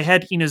when they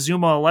had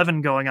Inazuma 11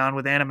 going on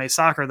with Anime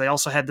Soccer, they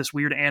also had this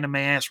weird anime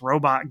ass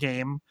robot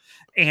game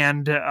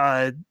and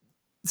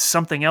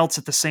something else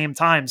at the same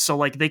time, so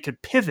like they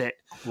could pivot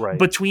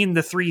between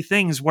the 3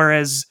 things,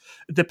 whereas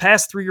the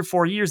past 3 or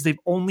 4 years they've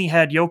only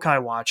had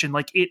Yokai Watch, and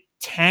like it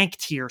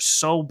tanked here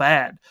so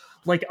bad.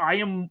 Like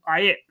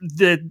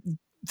the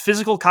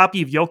physical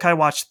copy of Yokai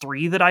Watch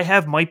 3 that I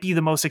have might be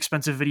the most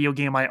expensive video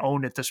game I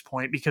own at this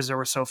point because there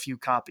were so few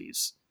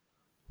copies.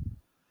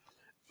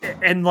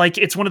 And like,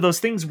 it's one of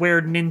those things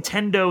where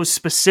Nintendo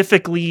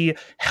specifically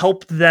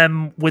helped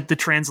them with the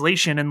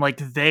translation, and like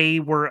they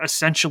were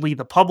essentially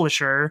the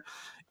publisher,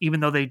 even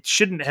though they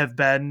shouldn't have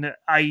been.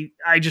 I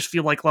just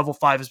feel like Level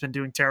 5 has been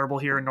doing terrible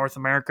here in North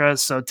America.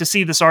 So to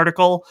see this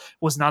article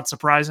was not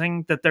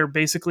surprising that they're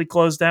basically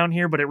closed down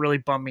here, but it really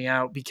bummed me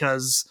out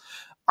because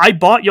I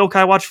bought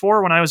Yokai Watch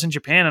 4 when I was in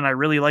Japan and I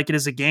really like it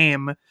as a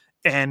game,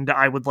 and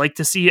I would like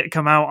to see it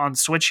come out on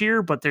Switch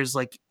here, but there's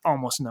like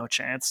almost no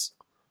chance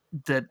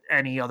that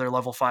any other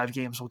Level 5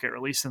 games will get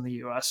released in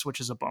the US,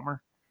 which is a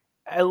bummer.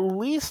 At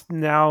least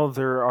now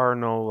there are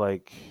no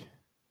like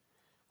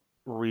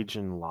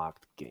region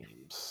locked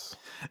games.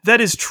 That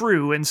is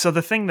true. And so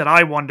the thing that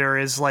I wonder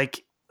is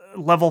like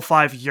Level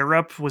 5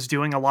 Europe was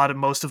doing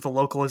most of the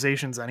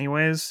localizations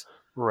anyways.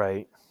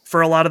 Right.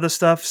 For a lot of the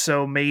stuff,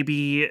 so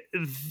maybe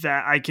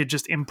that I could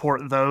just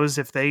import those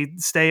if they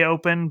stay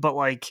open, but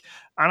like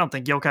I don't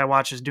think Yokai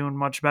Watch is doing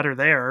much better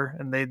there,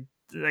 and they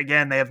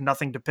have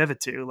nothing to pivot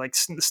to. Like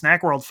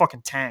Snack World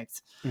fucking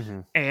tanked.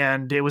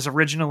 And it was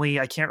originally,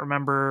 I can't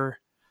remember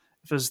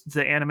if it was,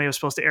 the anime was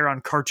supposed to air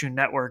on Cartoon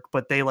Network,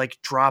 but they like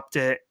dropped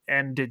it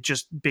and it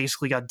just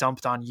basically got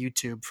dumped on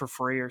YouTube for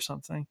free or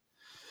something.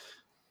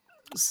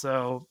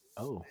 So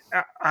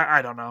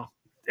I don't know.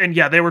 And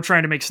yeah, they were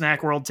trying to make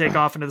Snack World take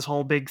off into this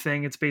whole big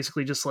thing. It's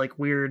basically just like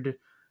weird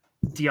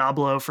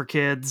Diablo for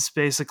kids,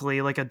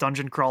 basically like a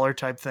dungeon crawler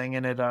type thing,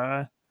 and it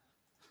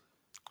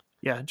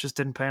it just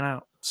didn't pan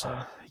out. So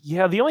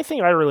yeah, the only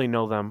thing I really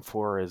know them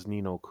for is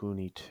Ni no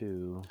Kuni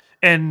 2.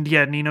 And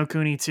yeah, Ni no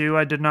Kuni 2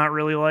 I did not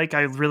really like.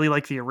 I really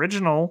like the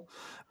original,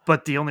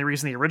 but the only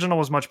reason the original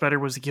was much better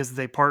was because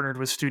they partnered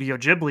with Studio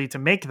Ghibli to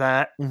make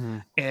that,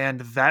 and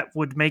that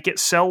would make it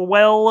sell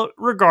well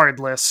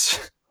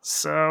regardless.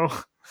 So,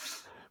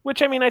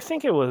 which I mean, I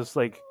think it was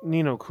like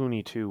Ni no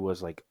Kuni 2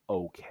 was like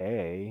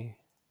okay.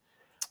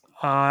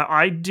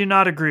 I do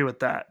not agree with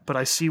that, but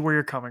I see where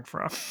you're coming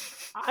from.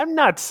 I'm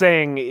not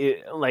saying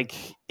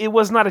it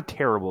was not a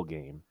terrible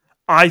game.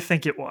 I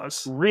think it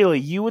was. Really,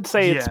 you would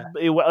say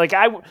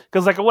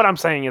because what I'm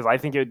saying is I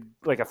think it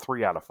like a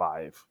 3 out of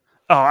 5.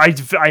 Oh, I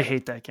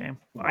hate that game.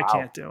 Wow, I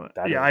can't do it.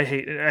 I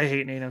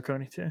hate Ni no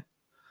Kuni 2.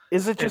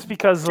 Is it just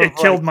because it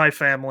killed my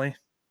family?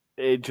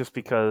 Just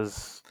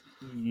because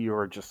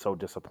you're just so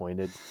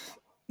disappointed?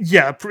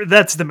 Yeah,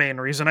 that's the main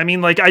reason. I mean,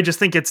 like, I just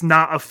think it's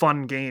not a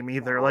fun game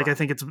either. Like, I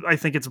think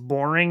it's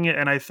boring,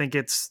 and I think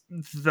it's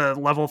the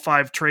Level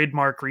 5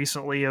 trademark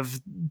recently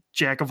of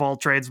Jack of all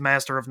trades,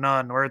 master of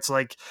none, where it's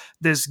like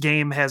this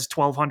game has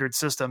 1,200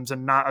 systems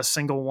and not a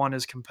single one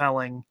is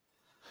compelling.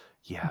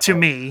 Yeah, to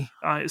me.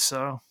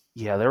 So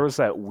yeah, there was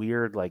that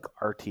weird like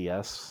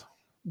RTS.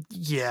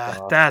 Yeah,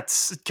 that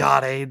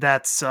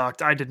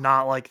sucked. I did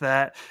not like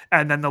that.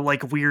 And then the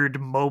like weird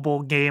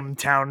mobile game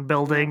town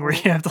building where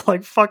you have to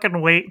like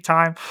fucking wait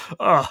time.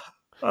 Ugh.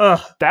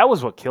 That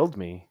was what killed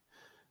me.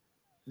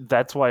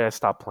 That's why I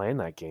stopped playing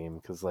that game,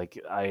 because like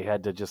I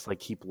had to just like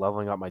keep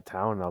leveling up my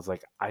town, and I was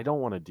like, I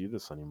don't want to do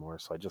this anymore,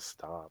 so I just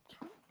stopped.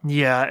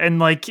 Yeah, and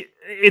like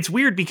it's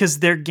weird because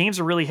their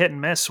games are really hit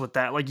and miss with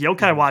that. Like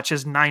Yokai Watch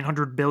has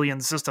 900 billion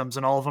systems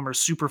and all of them are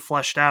super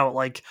fleshed out.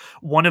 Like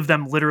one of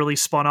them literally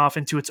spun off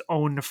into its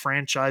own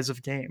franchise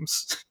of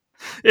games.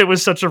 It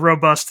was such a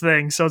robust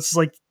thing. So it's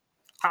like,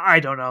 I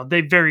don't know. They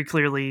very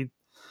clearly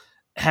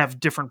have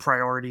different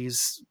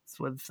priorities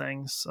with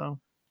things. So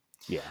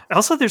yeah.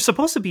 Also, there's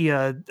supposed to be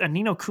a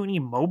Ni no Kuni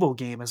mobile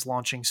game is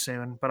launching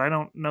soon, but I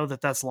don't know that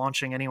that's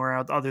launching anywhere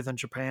other than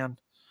Japan.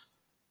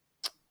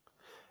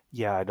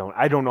 Yeah,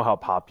 I don't know how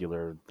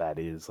popular that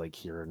is like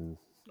here in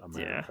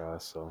America,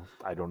 so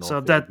I don't know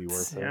if that would be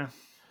worth it.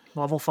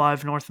 Level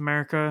 5 North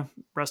America,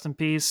 rest in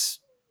peace.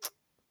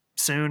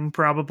 Soon,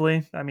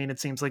 probably. I mean, it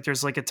seems like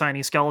there's like a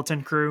tiny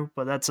skeleton crew,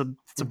 but it's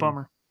a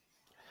bummer.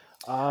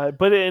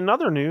 But in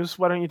other news,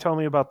 why don't you tell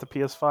me about the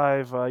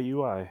PS5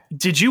 UI?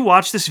 Did you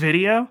watch this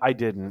video? I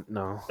didn't.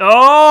 No.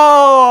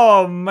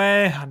 Oh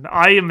man,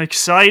 I am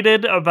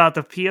excited about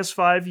the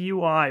PS5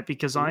 UI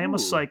because I am a Ooh.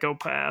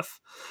 psychopath.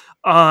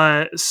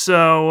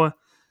 So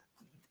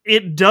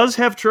it does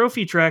have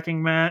trophy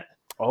tracking, Matt,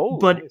 Oh,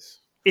 but nice.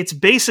 it's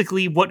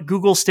basically what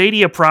Google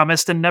Stadia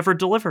promised and never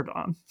delivered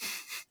on.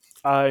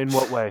 In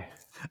what way?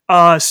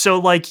 So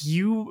like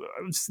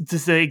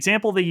the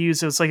example they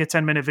use is like a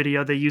 10-minute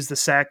video. They use the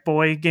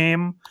Sackboy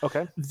game.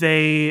 Okay.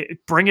 They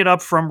bring it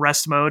up from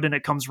rest mode and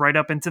it comes right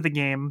up into the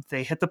game.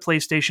 They hit the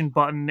PlayStation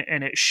button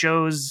and it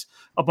shows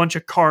a bunch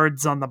of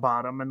cards on the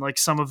bottom. And like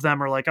some of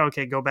them are like,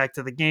 okay, go back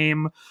to the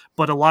game.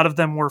 But a lot of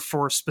them were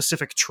for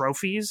specific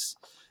trophies.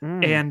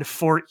 And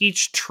for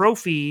each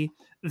trophy,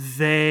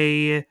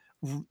 they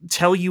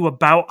tell you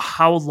about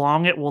how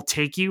long it will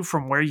take you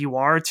from where you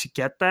are to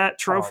get that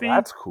trophy. Oh,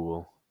 that's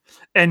cool.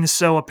 And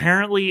so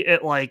apparently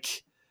it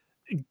like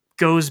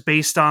goes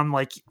based on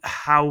like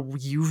how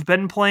you've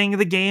been playing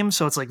the game,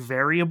 so it's like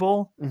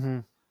variable. Mm-hmm.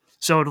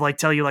 So to like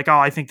tell you like, oh,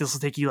 I think this will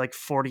take you like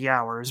 40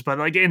 hours, but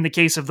like in the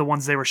case of the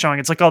ones they were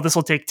showing, it's like, oh, this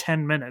will take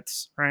 10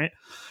 minutes, right?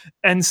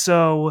 And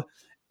so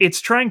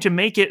it's trying to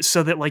make it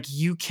so that like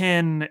you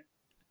can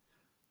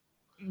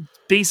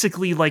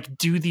basically like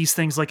do these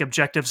things like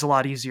objectives a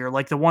lot easier.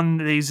 Like the one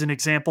they use an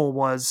example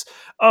was,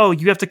 oh,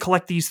 you have to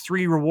collect these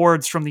 3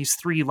 rewards from these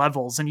 3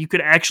 levels, and you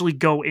could actually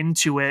go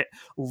into it,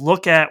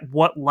 look at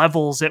what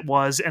levels it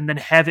was, and then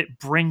have it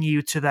bring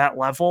you to that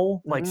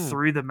level like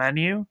through the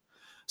menu.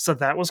 So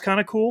that was kind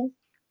of cool.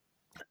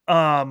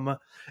 And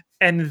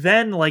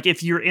then like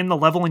if you're in the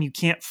level and you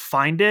can't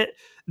find it,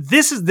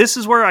 this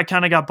is where I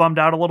kind of got bummed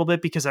out a little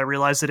bit because I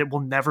realized that it will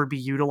never be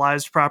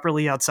utilized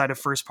properly outside of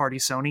first party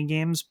Sony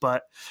games.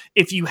 But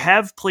if you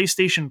have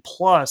PlayStation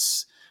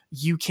Plus,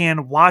 you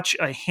can watch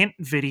a hint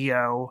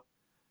video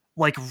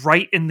like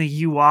right in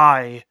the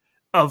UI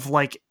of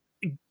like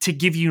to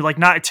give you like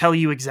not tell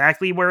you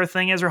exactly where a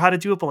thing is or how to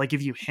do it, but like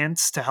give you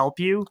hints to help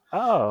you.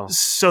 Oh.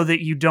 So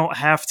that you don't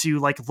have to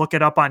like look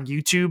it up on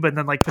YouTube and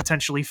then like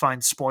potentially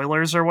find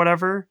spoilers or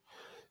whatever.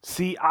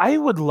 See, I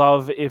would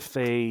love if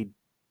they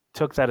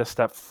took that a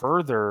step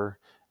further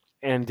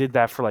and did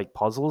that for like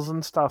puzzles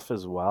and stuff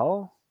as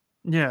well.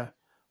 Yeah.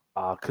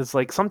 Because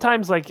like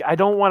sometimes like I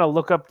don't want to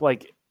look up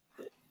like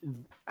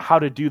how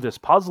to do this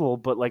puzzle,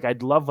 but like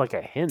I'd love like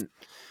a hint.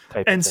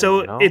 And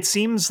so it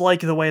seems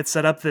like the way it's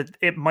set up that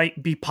it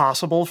might be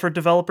possible for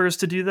developers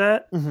to do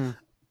that. Mm-hmm.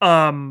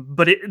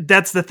 But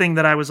that's the thing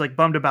that I was like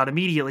bummed about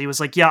immediately. It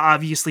was like, yeah,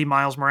 obviously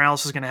Miles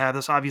Morales is going to have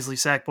this. Obviously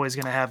Sackboy is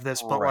going to have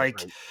this,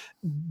 but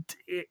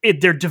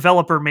they're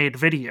developer made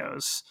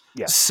videos.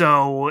 Yeah.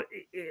 So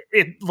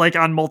it like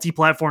on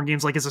multi-platform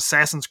games, like is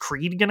Assassin's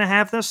Creed going to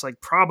have this?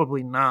 Like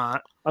probably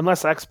not.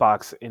 Unless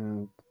Xbox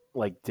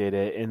did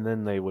it, and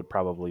then they would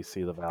probably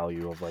see the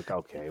value of like,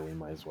 okay, we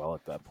might as well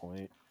at that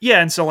point.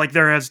 Yeah, and so like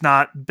there has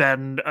not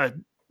been a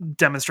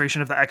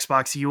demonstration of the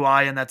Xbox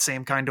UI in that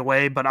same kind of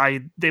way, but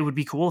they would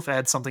be cool if it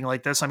had something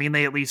like this. I mean,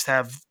 they at least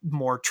have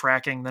more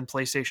tracking than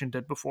PlayStation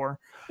did before.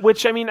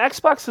 Which, I mean,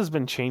 Xbox has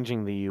been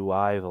changing the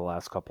UI the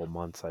last couple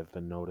months, I've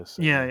been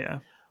noticing. Yeah.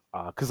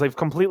 Because they've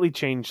completely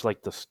changed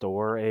like the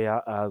store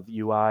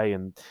UI,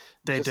 and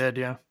they did,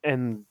 yeah.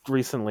 And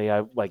recently,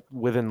 I like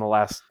within the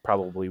last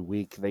probably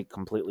week, they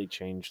completely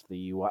changed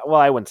the UI. Well,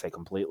 I wouldn't say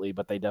completely,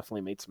 but they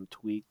definitely made some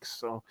tweaks.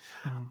 So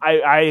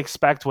I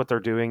expect what they're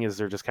doing is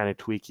they're just kind of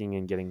tweaking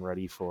and getting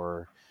ready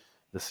for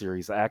the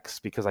Series X,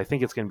 because I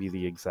think it's going to be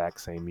the exact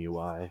same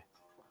UI.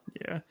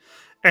 Yeah,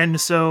 and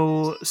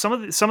so some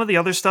of the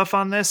other stuff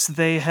on this,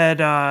 they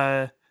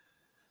had.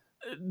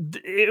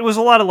 It was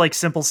a lot of like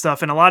simple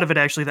stuff, and a lot of it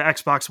actually the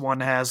Xbox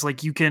One has.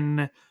 Like you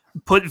can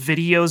put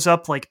videos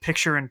up like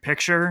picture in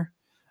picture,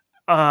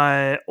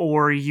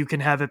 or you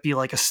can have it be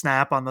like a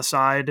snap on the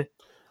side.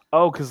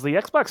 Oh, because the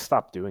Xbox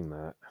stopped doing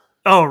that.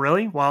 Oh,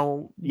 really?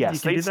 Well, yes, you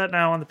can do that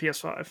now on the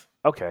PS5.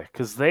 Okay,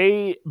 because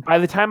by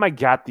the time I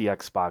got the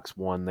Xbox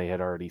One, they had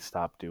already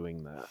stopped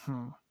doing that.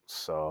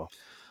 So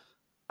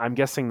I'm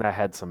guessing that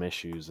had some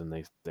issues,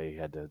 and they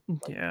had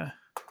to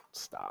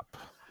stop.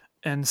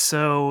 And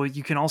so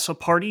you can also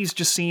parties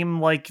just seem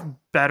like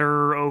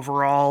better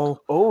overall.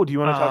 Oh, do you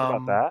want to talk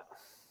about that?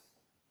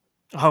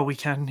 Oh, we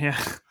can,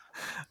 yeah.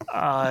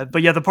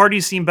 But yeah, the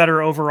parties seem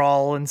better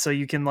overall, and so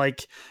you can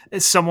like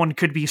someone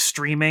could be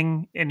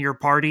streaming in your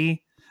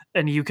party,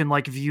 and you can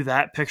like view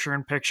that picture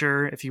in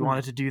picture if you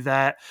wanted to do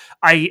that.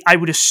 I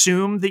would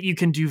assume that you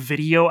can do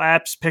video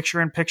apps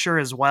picture in picture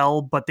as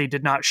well, but they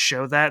did not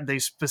show that. They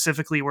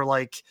specifically were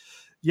like,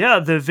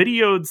 yeah, the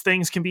video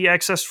things can be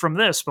accessed from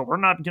this, but we're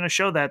not going to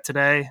show that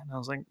today. And I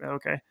was like,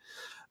 okay.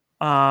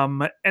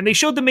 And they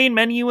showed the main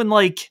menu, and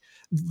like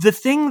the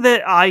thing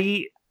that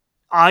I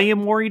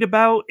am worried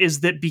about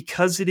is that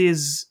because it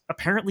is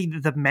apparently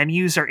the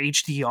menus are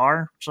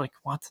HDR, which like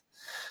what?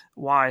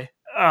 Why?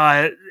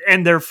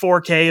 And they're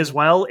 4K as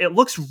well. It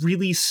looks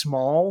really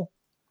small.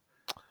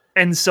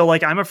 And so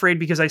like I'm afraid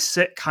because I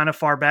sit kind of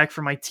far back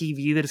from my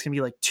TV that it's going to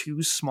be like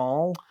too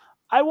small.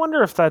 I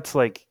wonder if that's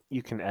like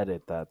you can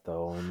edit that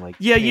though, and like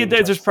Yeah, change,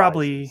 there's like,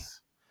 probably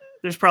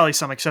sizes.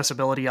 some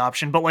accessibility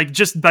option, but like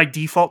just by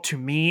default to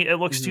me, it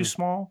looks too Mhm.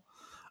 small.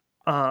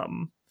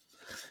 Um,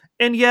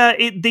 and yeah,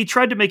 they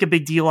tried to make a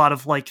big deal out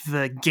of like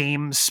the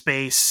game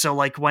space. So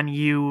like when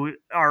you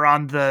are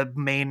on the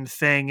main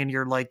thing and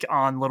you're like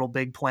on Little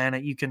Big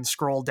Planet, you can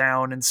scroll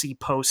down and see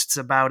posts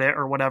about it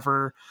or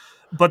whatever.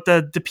 But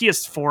the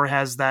PS4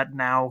 has that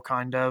now,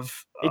 kind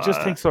of. It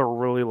just takes a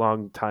really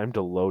long time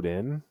to load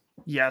in.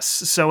 Yes,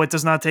 so it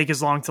does not take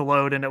as long to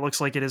load, and it looks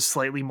like it is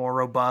slightly more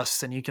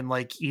robust, and you can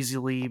like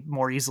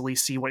more easily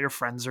see what your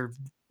friends are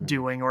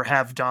doing or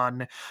have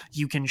done.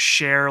 You can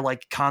share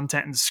like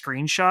content and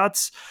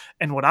screenshots,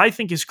 and what I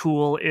think is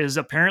cool is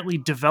apparently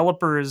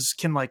developers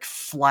can like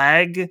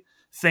flag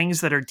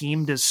things that are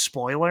deemed as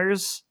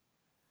spoilers.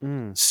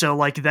 Mm. So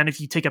like then if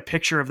you take a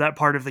picture of that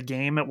part of the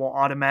game, it will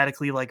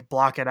automatically like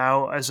block it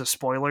out as a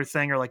spoiler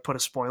thing or like put a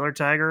spoiler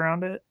tag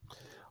around it.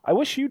 I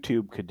wish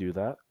YouTube could do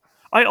that.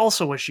 I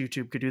also wish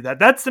YouTube could do that.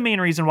 That's the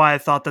main reason why I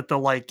thought that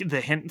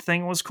the hint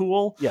thing was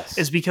cool. Yes.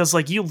 Is because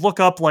like you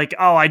look up like,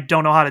 oh, I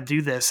don't know how to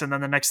do this, and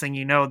then the next thing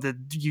you know, the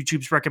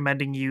YouTube's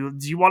recommending you.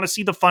 Do you want to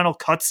see the final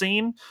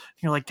cutscene?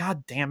 You're like,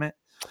 God damn it.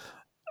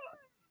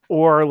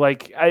 Or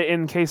like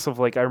in case of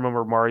like I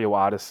remember Mario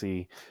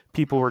Odyssey,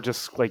 people were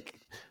just like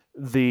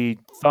the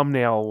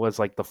thumbnail was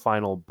like the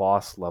final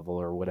boss level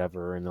or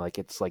whatever, and like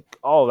it's like,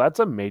 oh, that's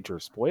a major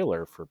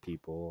spoiler for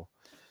people.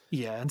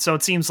 Yeah, and so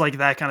it seems like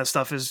that kind of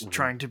stuff is Mhm.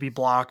 trying to be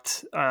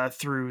blocked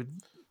through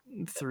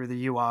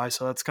the UI,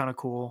 so that's kind of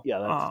cool.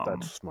 Yeah,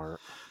 that's smart.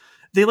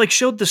 They like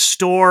showed the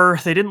store.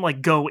 They didn't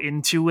like go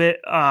into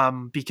it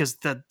because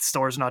the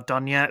store's not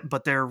done yet,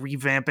 but they're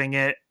revamping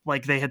it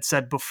like they had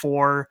said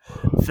before.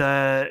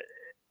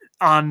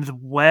 On the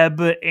web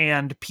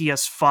and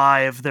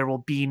PS5 there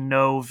will be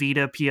no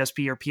Vita,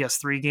 PSP, or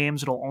PS3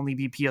 games. It'll only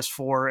be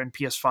PS4 and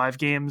PS5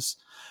 games.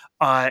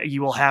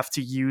 You will have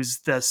to use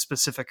the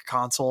specific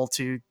console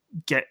to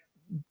get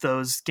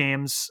those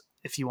games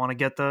if you want to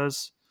get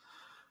those.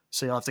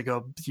 So you'll have to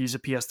go use a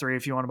PS3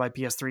 if you want to buy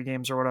PS3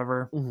 games or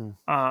whatever. Mm-hmm.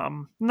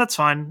 And that's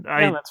fine.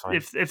 That's fine.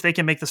 If they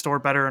can make the store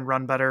better and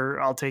run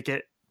better, I'll take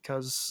it,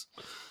 because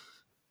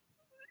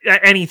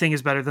anything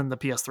is better than the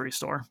PS3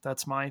 store.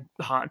 That's my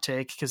hot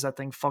take, because that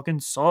thing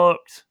fucking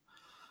sucked.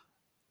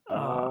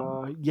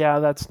 Yeah,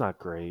 that's not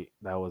great.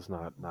 That was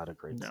not a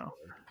great store.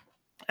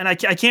 And I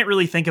can't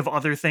really think of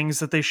other things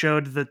that they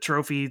showed. The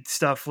trophy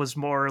stuff was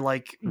more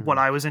like what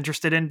I was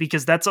interested in,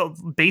 because that's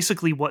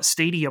basically what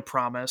Stadia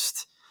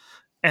promised.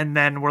 And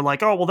then we're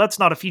like, oh, well, that's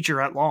not a feature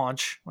at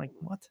launch. Like,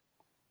 what?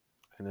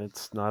 And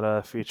it's not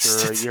a feature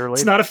a year later.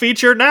 It's not a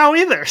feature now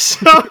either.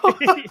 So,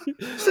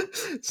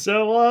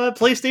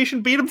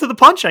 PlayStation beat them to the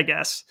punch, I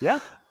guess.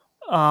 Yeah.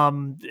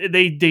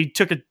 They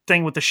took a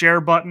thing with the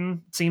share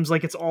button. It seems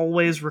like it's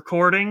always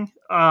recording.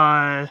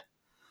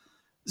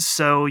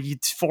 So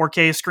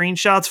 4K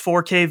screenshots,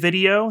 4K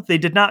video. They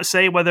did not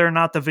say whether or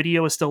not the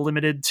video is still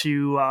limited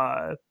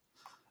to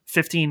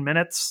 15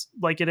 minutes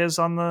like it is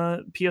on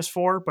the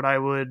PS4, but I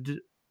would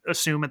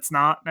assume it's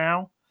not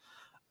now.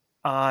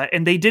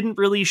 And they didn't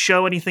really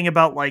show anything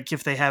about like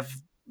if they have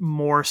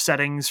more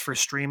settings for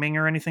streaming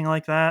or anything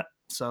like that.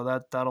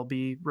 So that'll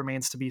be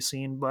remains to be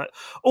seen. But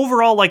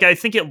overall, like I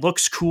think it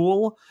looks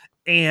cool,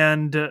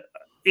 and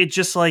it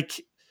just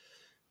like,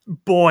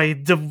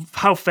 boy,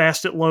 how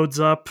fast it loads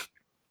up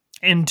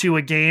into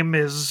a game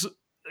is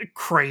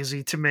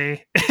crazy to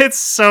me. It's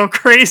so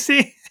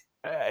crazy.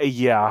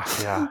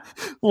 Yeah.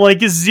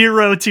 Like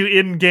 0 to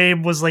in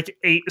game was like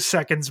 8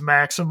 seconds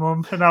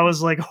maximum, and I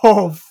was like,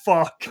 oh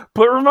fuck.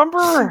 But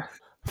remember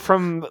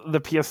from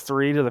the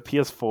PS3 to the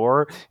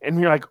PS4,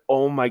 and you're like,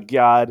 oh my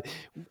god,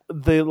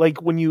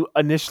 when you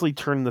initially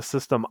turn the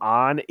system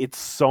on, it's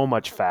so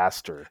much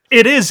faster.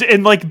 It is,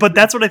 and like, but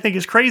that's what I think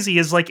is crazy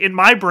is like in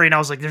my brain I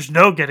was like, there's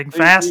no getting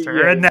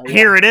faster, and then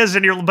here it is,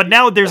 and but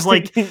now there's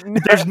like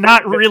there's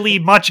not really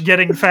much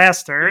getting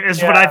faster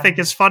is what I think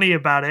is funny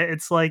about it.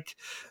 It's like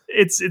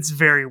it's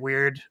very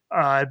weird,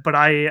 but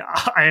I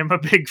am a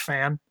big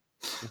fan.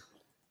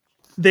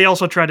 They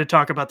also tried to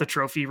talk about the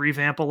trophy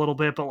revamp a little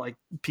bit, but like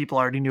people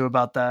already knew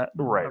about that.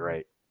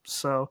 Right.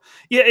 So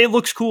yeah, it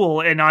looks cool,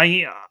 and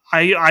I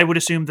would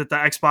assume that the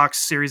Xbox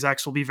Series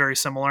X will be very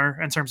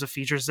similar in terms of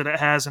features that it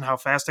has and how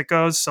fast it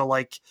goes. So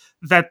like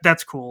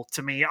that's cool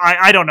to me.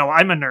 I don't know.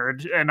 I'm a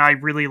nerd, and I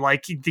really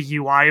like the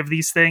UI of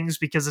these things,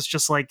 because it's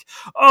just like,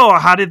 oh,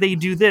 how did they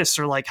do this,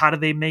 or like how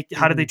did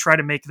they try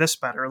to make this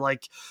better?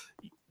 Like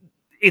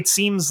it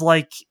seems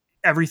like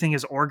everything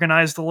is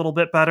organized a little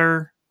bit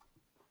better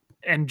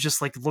and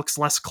just like looks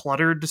less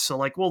cluttered. So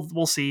like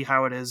we'll see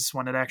how it is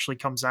when it actually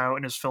comes out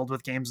and is filled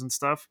with games and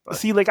stuff. But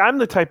see, like I'm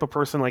the type of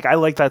person, like I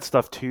like that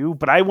stuff too,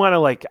 but I want to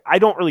like, I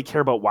don't really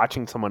care about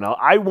watching someone else.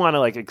 I want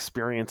to like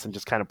experience and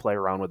just kind of play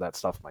around with that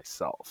stuff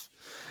myself.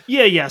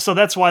 Yeah. So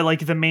that's why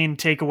like the main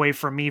takeaway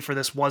for me for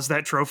this was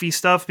that trophy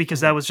stuff,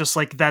 because that was just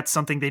like, that's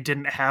something they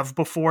didn't have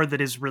before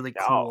that is really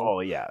cool. Oh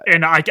yeah.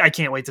 And I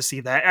can't wait to see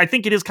that. I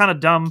think it is kind of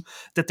dumb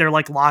that they're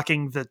like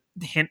locking the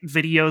hint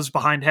videos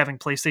behind having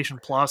PlayStation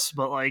Plus,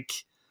 but like,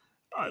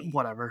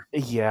 Whatever.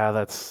 Yeah,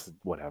 that's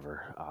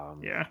whatever.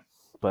 Yeah.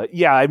 But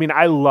yeah, I mean,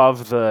 I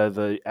love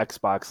the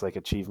Xbox like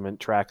achievement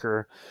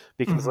tracker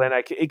because Mhm.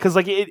 then because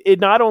like it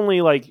not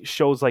only like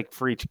shows like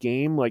for each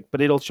game like,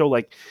 but it'll show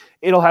like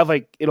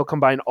it'll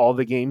combine all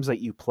the games that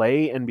you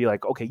play and be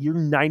like, okay, you're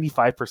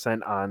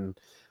 95% on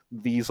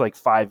these like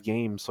 5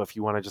 games. So if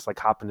you want to just like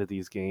hop into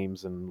these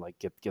games and like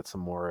get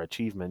some more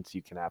achievements,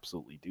 you can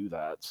absolutely do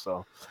that.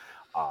 So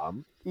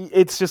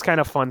it's just kind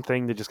of fun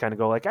thing to just kind of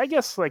go like, I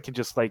guess I could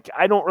just like,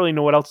 I don't really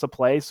know what else to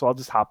play, so I'll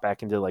just hop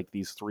back into like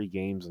these 3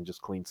 games and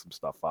just clean some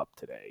stuff up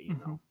today, you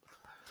know. Mhm.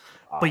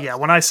 But yeah,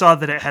 when I saw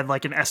that it had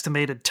like an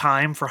estimated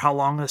time for how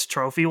long this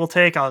trophy will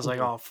take, I was like,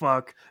 "Oh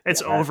fuck,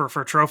 it's Yeah. over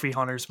for trophy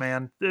hunters,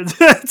 man.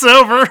 It's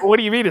over." What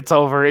do you mean it's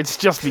over? It's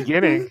just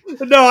beginning.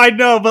 No, I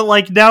know, but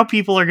like now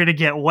people are gonna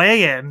get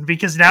way in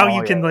because now Oh,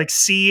 you can yeah. like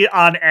see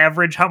on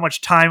average how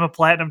much time a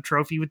platinum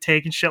trophy would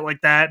take and shit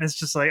like that, and it's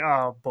just like,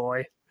 oh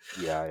boy.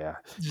 Yeah.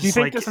 Do you Just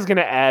think like this is going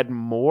to add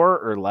more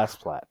or less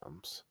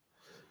platinums?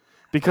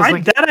 Because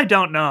like that I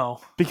don't know.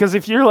 because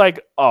if you're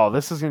like, oh,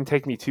 this is going to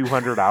take me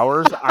 200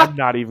 hours, I'm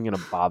not even going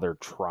to bother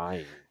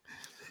trying.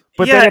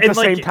 But Yeah, then at the and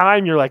same like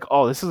time, you're like,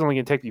 oh, this is only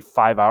going to take me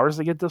 5 hours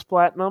to get this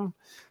platinum.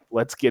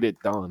 Let's get it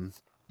done.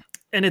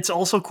 and it's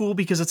also cool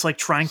because it's like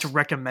trying to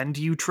recommend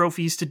you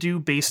trophies to do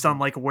based on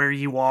like where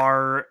you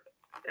are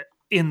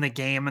in the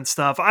game and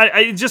stuff.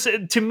 I just,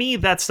 to me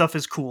that stuff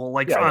is cool,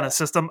 like Yeah, on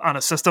yeah.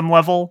 a system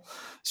level.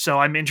 So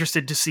I'm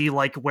interested to see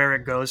like where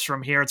it goes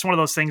from here. It's one of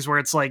those things where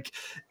it's like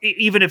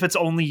even if it's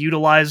only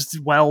utilized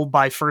well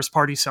by first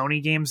party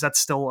Sony games, that's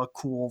still a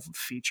cool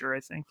feature, I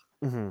think.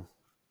 Mm-hmm.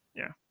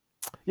 Yeah.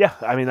 Yeah,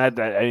 I mean, I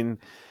mean,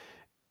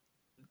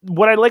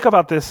 what I like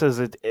about this is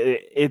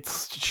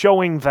it's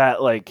showing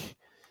that like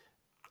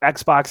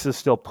Xbox is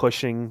still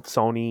pushing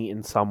Sony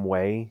in some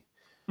way,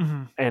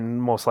 Mm-hmm.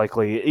 and most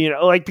likely, you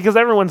know, like because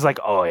everyone's like,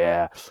 oh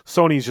yeah,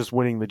 Sony's just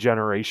winning the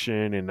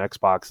generation and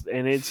Xbox,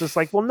 and it's just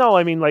like, well, no,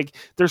 I mean, like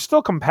they're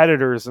still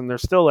competitors and they're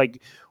still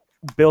like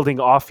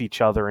building off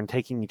each other and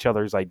taking each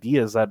other's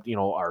ideas that you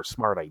know are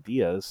smart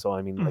ideas. So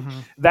I mean, like Mm-hmm.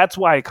 that's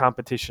why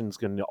competition's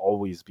going to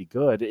always be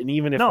good, and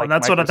even if No, like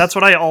and that's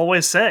what I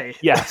always say.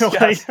 yes,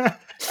 Like, yes.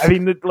 I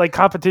mean, like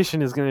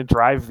competition is going to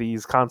drive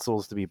these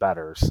consoles to be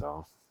better.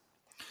 So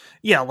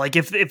yeah, like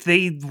if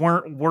they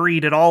weren't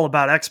worried at all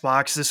about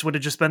Xbox, this would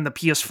have just been the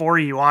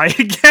PS4 UI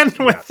again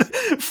with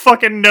yes,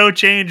 fucking no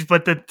change,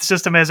 but the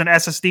system has an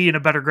SSD and a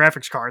better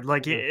graphics card.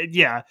 Like,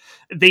 yeah,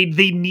 they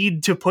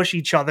need to push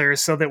each other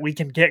so that we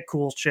can get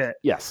cool shit,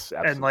 yes,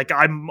 and like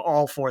absolutely, I'm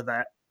all for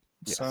that.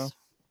 So yes.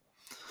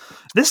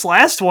 this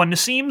last one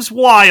seems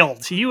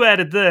wild. You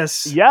added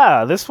this.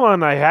 Yeah, this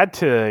one I had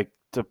to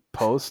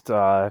post.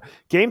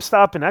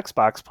 GameStop and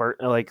Xbox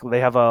like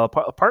they have a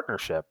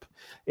partnership.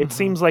 It Mhm.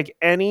 seems like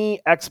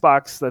any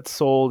Xbox that's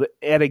sold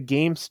at a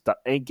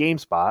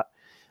GameSpot,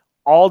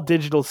 all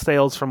digital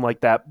sales from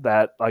like that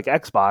like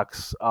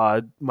Xbox,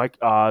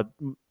 God,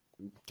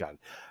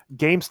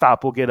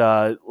 GameStop will get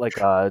a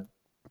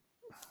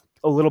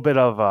little bit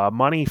of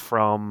money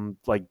from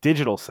like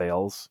digital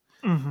sales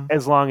Mhm.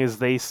 as long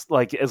as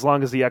as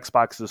long as the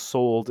Xbox is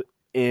sold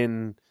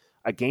in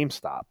a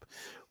GameStop,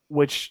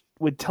 which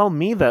would tell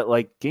me that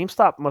like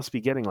GameStop must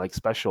be getting like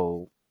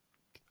special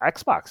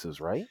Xboxes,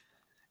 right?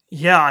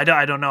 Yeah,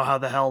 I don't know how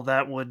the hell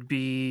that would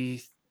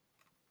be,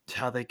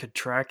 how they could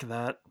track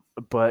that.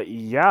 But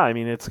yeah, I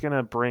mean it's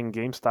gonna bring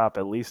GameStop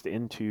at least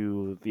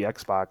into the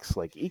Xbox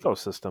like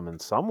ecosystem in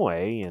some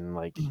way, and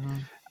like Mhm.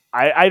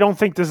 I don't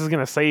think this is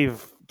gonna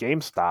save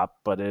GameStop,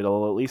 but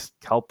it'll at least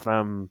help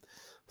them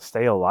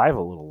stay alive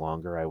a little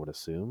longer, I would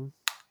assume.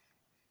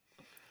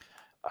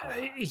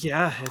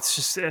 Yeah, it's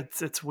just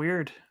it's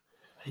weird.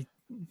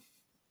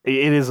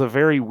 It is a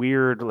very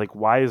weird like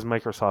why is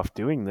Microsoft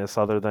doing this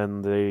other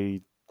than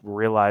they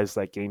realize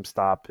that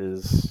GameStop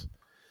has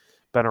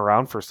been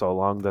around for so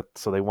long that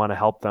so they want to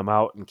help them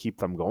out and keep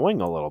them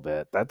going a little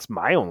bit. That's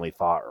my only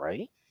thought,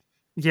 right?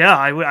 Yeah,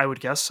 I would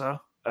guess so.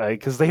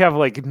 Because they have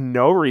like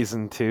no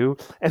reason to,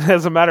 and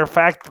as a matter of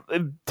fact,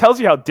 it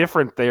tells you how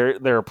different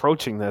they're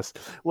approaching this.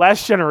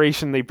 Last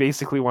generation, they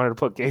basically wanted to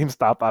put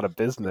GameStop out of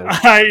business,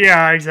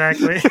 Yeah,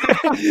 exactly.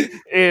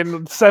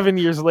 and 7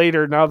 years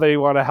later, now they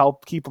want to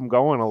help keep them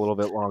going a little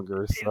bit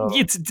longer. So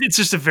It's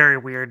just a very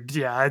weird,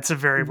 yeah, it's a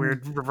very Mhm.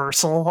 weird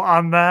reversal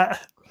on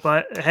that.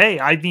 But hey,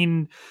 I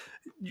mean,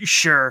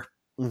 sure.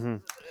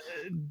 Mhm.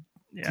 Do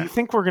Yeah. you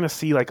think we're gonna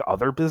see like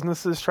other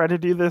businesses try to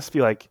do this?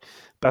 Be like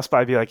Best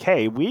Buy, be like,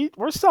 hey,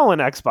 we're selling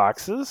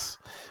Xboxes.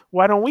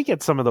 Why don't we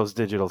get some of those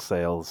digital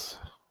sales?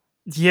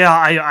 Yeah,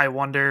 I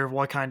wonder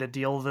what kind of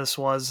deal this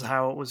was,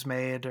 how it was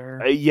made,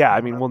 or Yeah,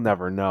 I mean, we'll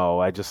whatever. never know.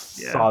 I just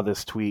Yeah. saw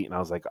this tweet and I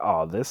was like,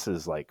 oh, this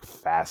is like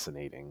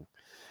fascinating,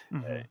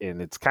 Hmm.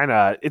 and it's kind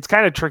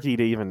of tricky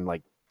to even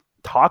like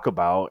talk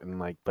about and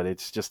like, but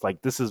it's just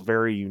like this is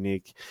very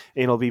unique.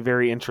 And it'll be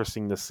very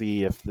interesting to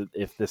see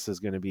if this is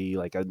going to be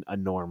like a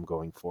norm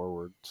going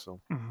forward. So,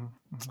 Hmm.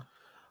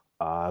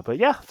 Hmm. but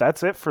yeah,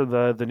 that's it for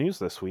the news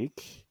this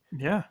week.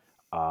 Yeah.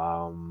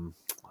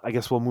 I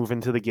guess we'll move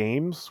into the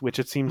games, which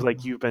it seems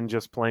like you've been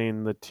just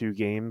playing the 2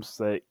 games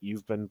that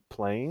you've been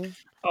playing.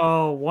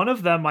 Oh, one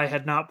of them I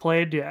had not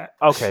played yet.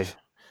 Okay.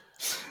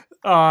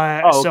 So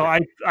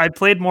Okay. I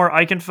played more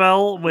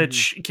Eichenfell, Mhm.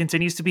 which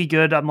continues to be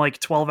good. I'm like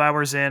 12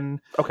 hours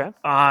in. Okay.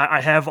 I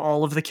have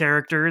all of the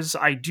characters.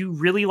 I do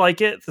really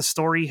like it. The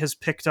story has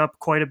picked up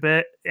quite a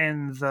bit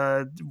in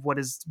what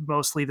is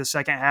mostly the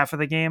second half of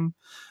the game.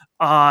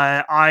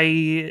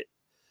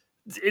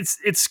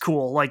 It's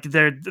cool. Like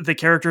the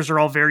characters are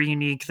all very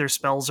unique. Their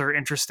spells are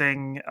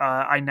interesting.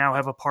 I now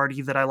have a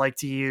party that I like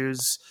to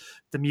use.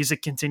 The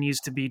music continues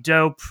to be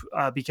dope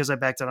because I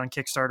backed it on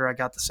Kickstarter. I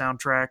got the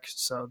soundtrack,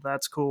 so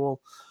that's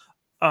cool.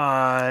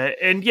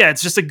 And yeah,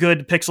 it's just a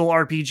good pixel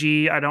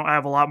RPG. I don't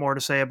have a lot more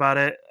to say about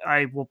it.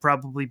 I will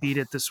probably beat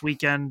it this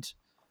weekend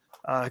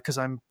because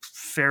I'm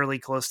fairly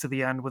close to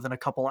the end within a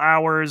couple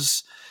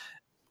hours.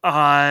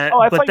 I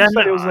But thought you then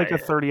said it was like a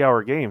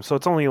 30-hour game, so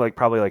it's only like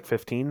probably like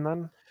 15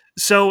 then.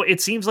 So it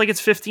seems like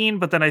it's 15,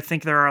 but then I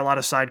think there are a lot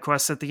of side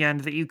quests at the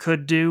end that you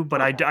could do, but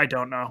Okay. I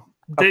don't know.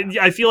 Okay.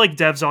 I feel like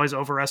devs always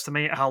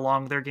overestimate how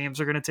long their games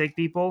are going to take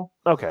people.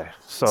 Okay.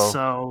 So,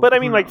 So, but I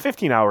who mean, like knows?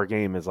 15-hour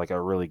game is like a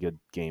really good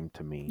game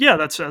to me. Yeah,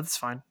 that's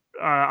fine.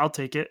 I'll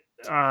take it.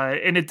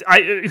 And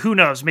who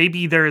knows?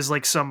 Maybe there is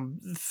like some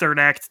third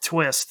act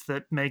twist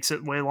that makes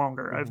it way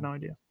longer. I have Mhm. no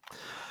idea.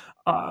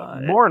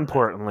 More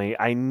importantly,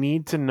 I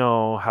need to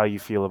know how you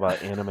feel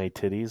about anime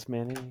titties,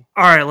 Manny.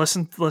 All right,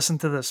 listen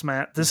to this,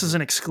 Matt. This is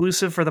an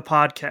exclusive for the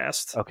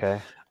podcast. Okay.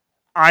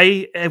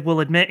 I will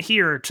admit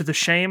here, to the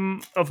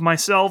shame of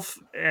myself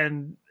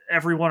and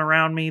everyone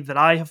around me, that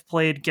I have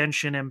played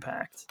Genshin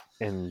Impact,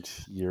 And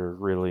you're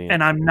really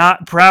and I'm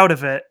not proud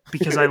of it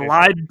because I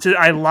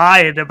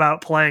lied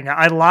about playing it.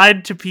 I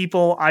lied to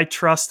people I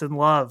trust and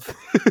love,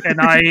 and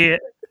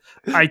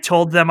I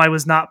told them I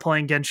was not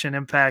playing Genshin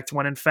Impact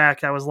when in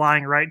fact I was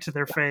lying right to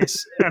their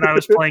face and I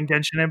was playing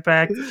Genshin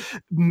Impact.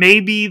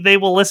 Maybe they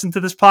will listen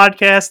to this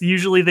podcast.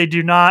 Usually they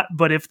do not,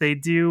 but if they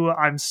do,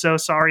 I'm so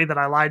sorry that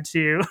I lied to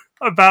you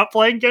about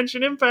playing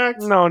Genshin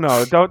Impact. No,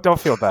 don't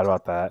feel bad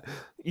about that.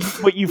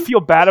 What you feel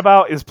bad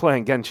about is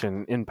playing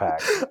Genshin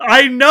Impact.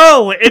 I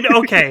know. And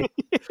okay.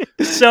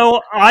 So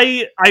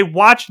I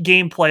watched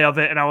gameplay of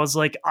it and I was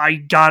like, I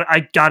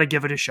gotta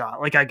give it a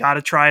shot. Like I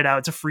gotta try it out.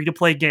 It's a free to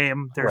play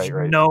game. There's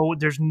Right.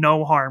 there's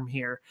no harm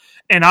here.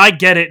 And I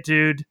get it,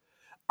 dude.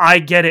 I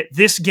get it.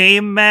 This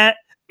game, Matt,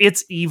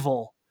 it's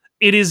evil.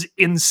 It is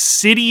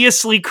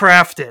insidiously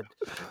crafted.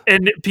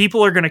 And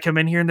people are going to come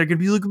in here and they're going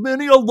to be like,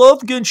 Manny, I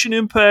love Genshin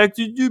Impact.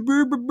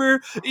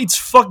 It's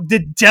fuck. The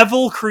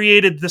devil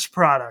created this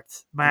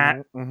product,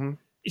 Matt. Mm-hmm.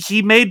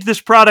 He made this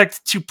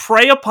product to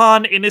prey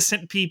upon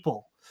innocent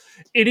people.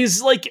 It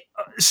is like,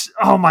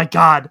 oh my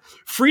god,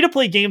 free to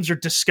play games are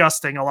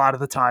disgusting a lot of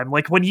the time.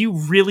 Like when you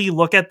really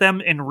look at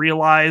them and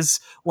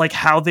realize like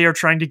how they are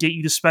trying to get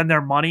you to spend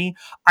their money,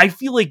 I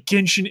feel like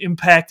Genshin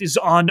Impact is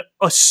on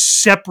a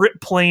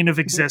separate plane of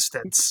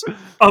existence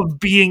of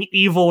being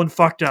evil and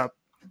fucked up.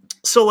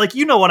 So, like,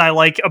 you know what I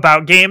like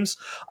about games?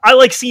 I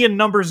like seeing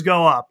numbers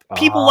go up.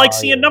 People like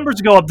seeing numbers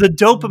go up. The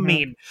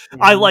dopamine.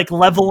 I like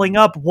leveling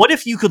up. What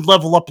if you could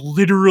level up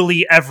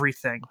literally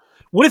everything?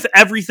 What if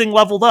everything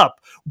leveled up?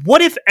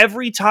 What if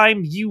every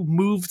time you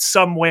moved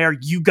somewhere,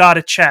 you got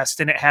a chest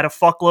and it had a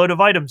fuckload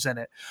of items in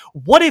it?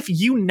 What if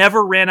you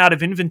never ran out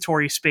of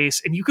inventory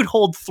space and you could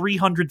hold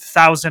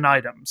 300,000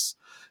 items?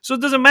 So it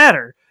doesn't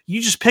matter.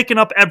 You just picking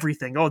up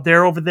everything. Oh,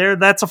 there over there,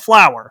 that's a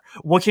flower.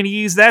 What can you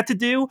use that to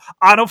do?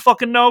 I don't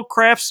fucking know.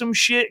 Craft some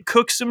shit,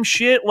 cook some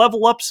shit,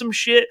 level up some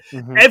shit.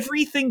 Mm-hmm.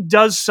 Everything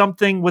does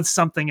something with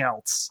something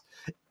else.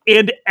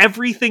 And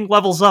everything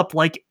levels up.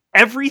 Like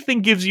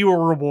everything gives you a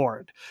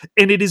reward.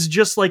 And it is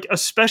just like,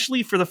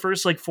 especially for the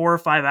first like 4 or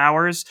 5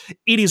 hours,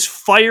 it is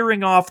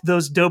firing off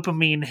those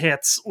dopamine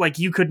hits like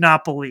you could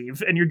not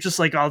believe. And you're just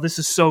like, oh, this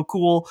is so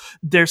cool.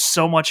 There's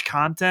so much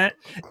content.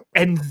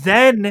 And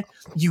then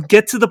you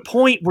get to the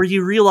point where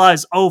you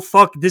realize, oh,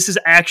 fuck, this is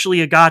actually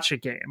a gacha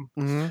game.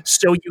 Mm-hmm.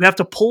 So you have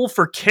to pull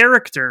for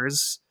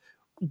characters,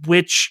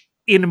 which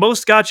in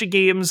most gacha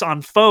games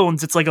on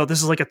phones, it's like, oh,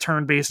 this is like a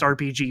turn-based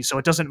RPG, so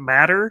it doesn't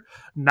matter.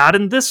 Not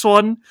in this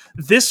one.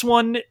 This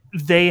one,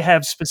 they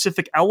have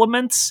specific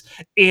elements,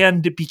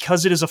 and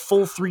because it is a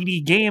full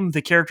 3D game,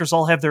 the characters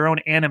all have their own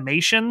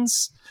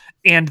animations,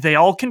 and they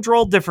all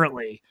control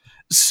differently.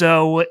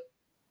 So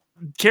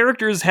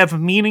characters have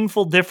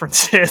meaningful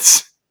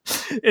differences.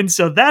 And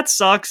so that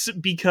sucks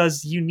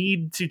because you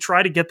need to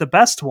try to get the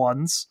best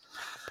ones.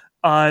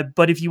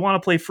 But if you want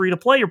to play free to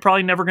play, you're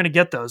probably never going to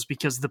get those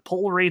because the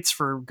pull rates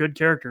for good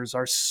characters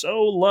are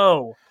so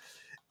low.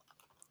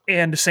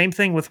 And same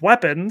thing with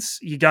weapons.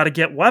 You got to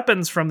get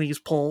weapons from these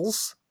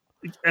pulls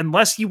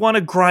unless you want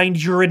to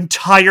grind your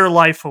entire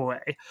life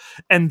away.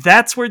 And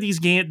that's where this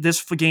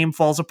game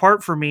falls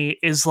apart for me,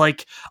 is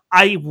like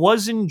I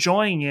was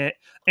enjoying it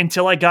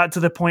until I got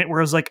to the point where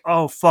I was like,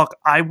 oh fuck,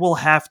 I will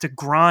have to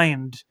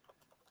grind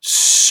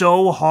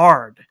so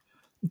hard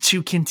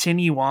to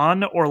continue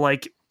on or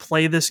like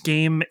play this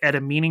game at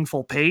a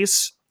meaningful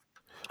pace.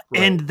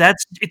 Right. And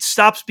it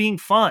stops being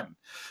fun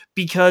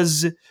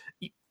because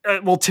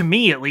well, to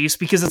me at least,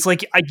 because it's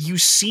like you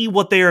see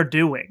what they are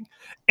doing.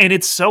 And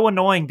it's so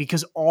annoying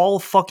because all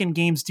fucking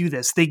games do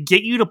this. They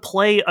get you to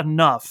play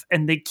enough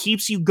and it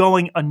keeps you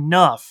going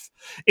enough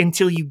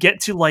until you get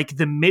to like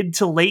the mid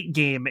to late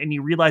game and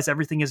you realize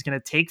everything is going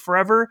to take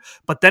forever.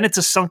 But then it's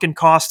a sunken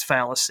cost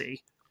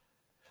fallacy.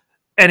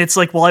 And it's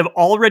like, well, I've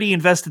already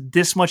invested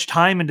this much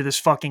time into this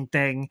fucking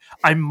thing.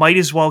 I might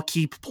as well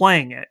keep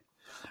playing it.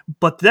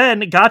 But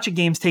then gacha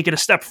games take it a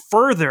step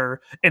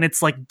further and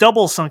it's like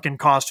double sunken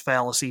cost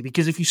fallacy,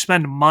 because if you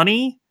spend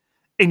money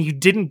and you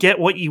didn't get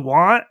what you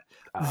want,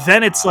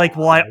 then it's like,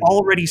 well, I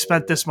already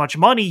spent this much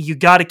money. You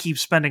got to keep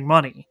spending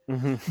money.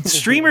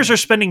 Streamers are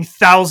spending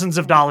thousands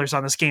of dollars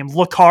on this game.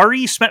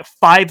 Lucari spent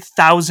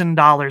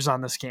 $5,000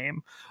 on this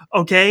game.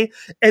 Okay.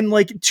 And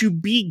like, to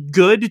be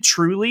good,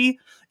 truly,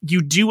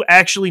 you do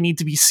actually need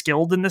to be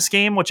skilled in this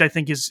game, which I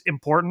think is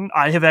important.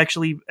 I have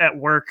actually, at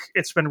work,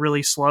 it's been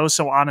really slow.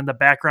 So on in the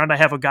background, I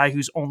have a guy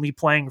who's only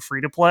playing free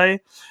to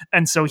play.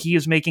 And so he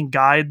is making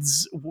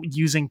guides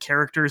using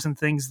characters and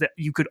things that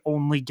you could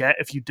only get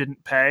if you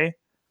didn't pay.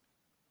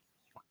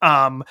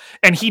 And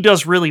he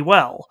does really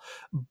well.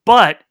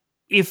 But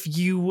if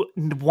you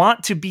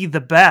want to be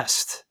the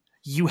best,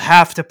 you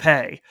have to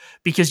pay,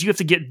 because you have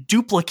to get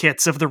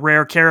duplicates of the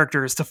rare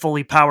characters to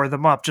fully power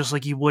them up, just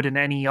like you would in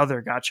any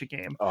other gacha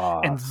game.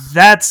 And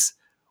that's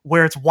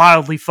where it's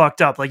wildly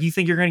fucked up. Like, you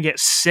think you're going to get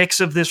 6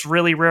 of this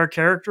really rare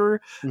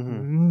character?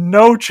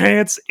 No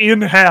chance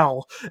in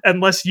hell,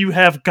 unless you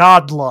have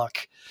god luck.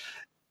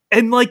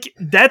 And like,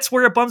 that's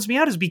where it bums me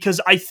out, is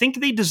because I think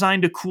they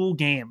designed a cool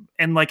game.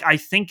 And like, I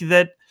think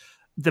that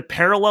the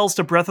parallels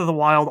to Breath of the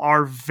Wild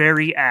are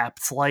very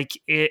apt. Like,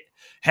 it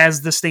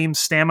has the same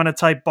stamina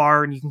type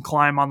bar and you can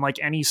climb on like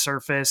any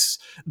surface.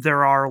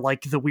 There are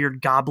like the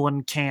weird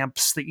goblin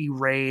camps that you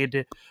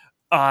raid.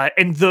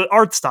 And the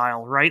art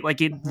style, right?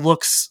 Like, it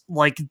looks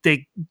like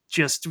they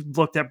just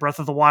looked at Breath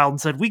of the Wild and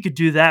said, we could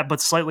do that,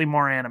 but slightly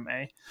more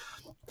anime.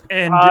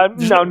 And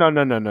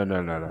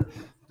no.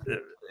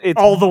 It's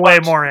all the way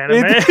more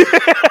anime.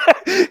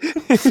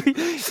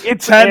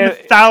 It's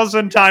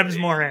 10,000 times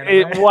more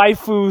anime.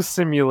 Waifu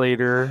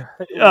simulator.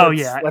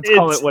 Let's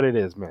call it what it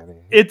is, man.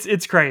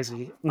 It's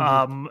crazy.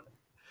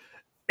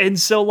 And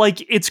so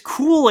like, it's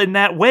cool in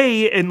that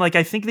way, and like,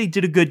 I think they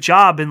did a good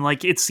job, and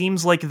like, it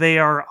seems like they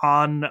are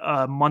on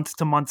a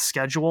month-to-month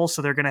schedule,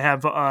 so they're going to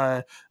have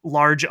a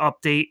large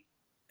update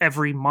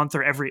every month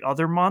or every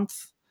other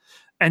month.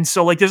 And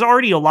so like, there's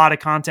already a lot of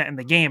content in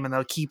the game, and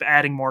they'll keep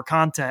adding more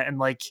content, and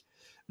like,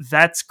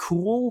 that's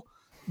cool.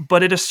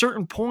 But at a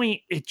certain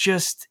point, it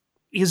just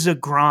is a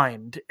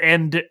grind.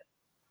 And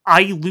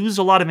I lose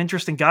a lot of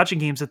interest in gacha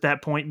games at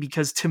that point,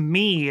 because to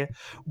me,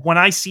 when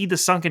I see the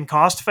sunken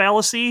cost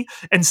fallacy,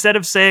 instead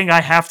of saying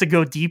I have to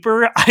go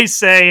deeper, I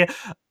say,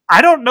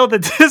 I don't know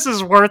that this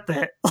is worth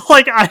it.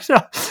 Like,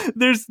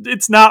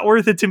 it's not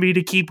worth it to me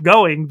to keep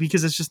going,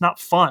 because it's just not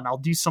fun. I'll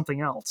do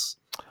something else.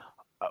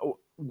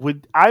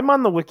 I'm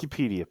on the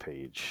Wikipedia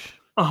page.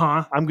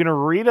 I'm going to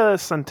read a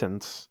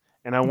sentence.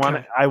 And I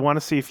want to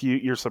see if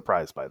you're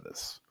surprised by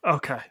this.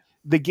 Okay.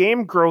 The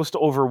game grossed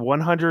over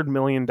 $100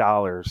 million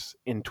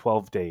in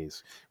 12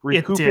 days,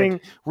 recouping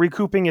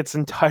its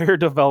entire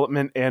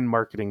development and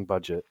marketing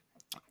budget.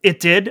 It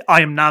did.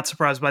 I am not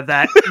surprised by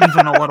that,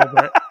 even a little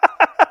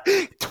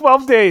bit.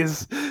 12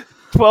 days.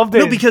 12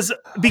 days. No,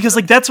 because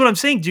like, that's what I'm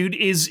saying, dude,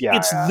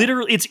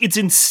 literally, it's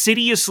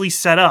insidiously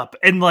set up.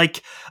 And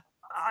like,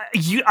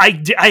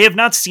 I have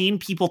not seen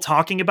people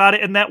talking about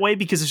it in that way,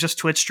 because it's just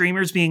Twitch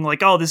streamers being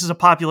like, oh, this is a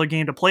popular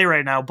game to play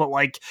right now. But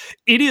like,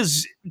 it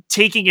is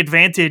taking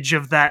advantage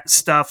of that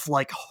stuff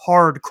like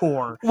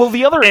hardcore. Well,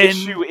 the other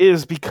issue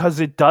is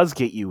because it does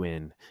get you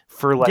in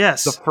for like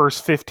the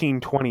first 15,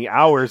 20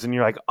 hours. And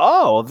you're like,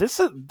 oh, this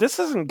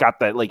hasn't got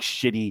that like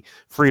shitty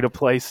free to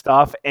play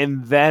stuff.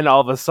 And then all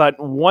of a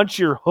sudden, once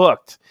you're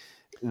hooked,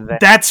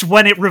 that's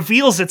when it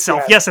reveals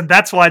itself. Yes, and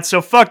that's why it's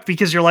so fucked,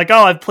 because you're like,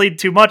 oh, I've played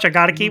too much, I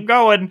gotta keep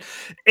going.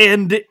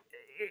 And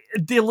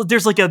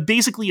there's like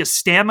basically a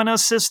stamina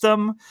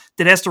system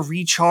that has to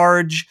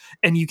recharge,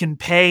 and you can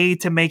pay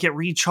to make it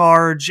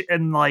recharge.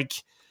 And like,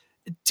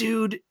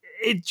 dude,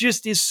 it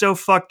just is so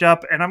fucked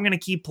up, and I'm gonna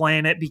keep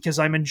playing it because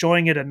I'm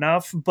enjoying it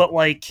enough. But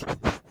like,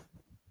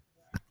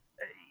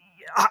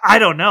 I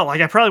don't know,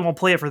 like, I probably won't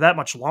play it for that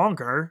much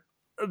longer.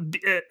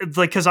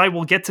 Like, because I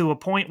will get to a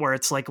point where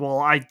it's like, well,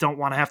 I don't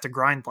want to have to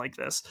grind like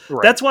this.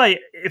 Right. That's why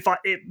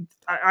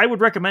I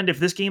would recommend, if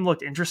this game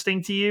looked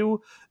interesting to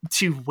you,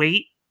 to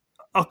wait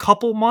a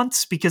couple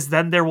months, because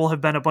then there will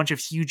have been a bunch of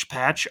huge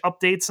patch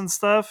updates and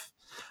stuff.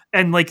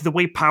 And like, the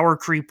way power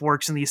creep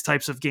works in these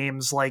types of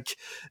games, like,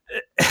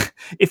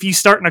 if you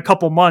start in a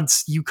couple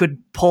months, you could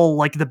pull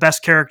like the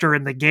best character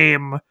in the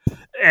game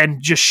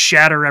and just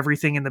shatter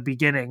everything in the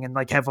beginning and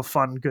like have a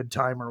fun, good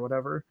time or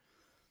whatever.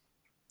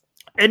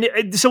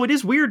 And so it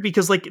is weird,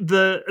 because like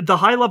the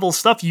high level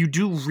stuff, you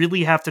do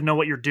really have to know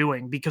what you're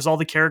doing, because all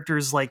the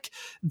characters, like,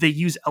 they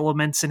use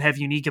elements and have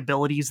unique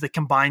abilities that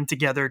combine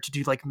together to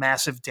do like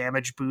massive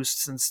damage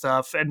boosts and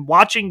stuff. And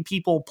watching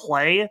people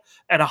play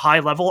at a high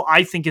level,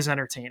 I think, is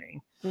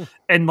entertaining.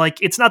 And like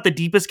it's not the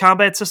deepest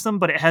combat system,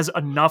 but it has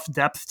enough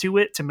depth to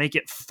it to make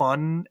it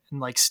fun and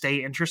like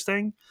stay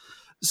interesting.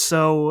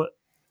 So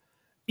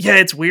yeah,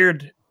 it's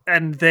weird.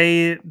 And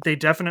they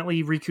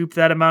definitely recoup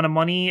that amount of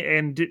money.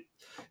 And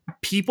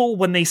people,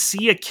 when they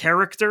see a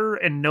character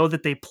and know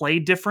that they play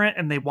different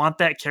and they want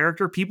that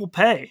character, people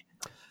pay.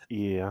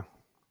 Yeah.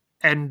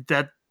 And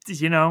that,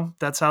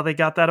 that's how they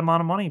got that amount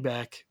of money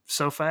back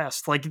so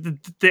fast. Like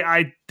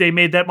they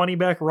made that money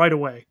back right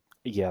away.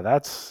 Yeah,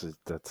 that's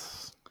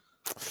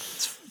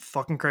It's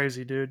fucking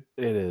crazy, dude.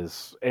 it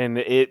is. And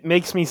it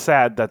makes me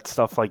sad that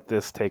stuff like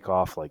this take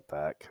off like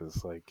that,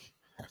 cuz like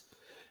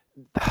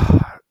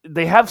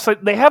they have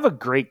a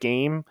great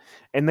game,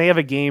 and they have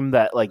a game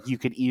that like you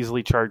could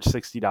easily charge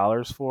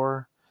 $60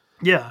 for.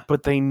 Yeah.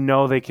 But they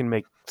know they can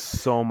make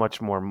so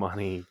much more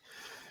money,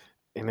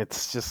 and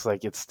it's just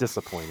like it's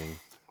disappointing.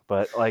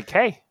 But like,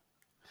 hey,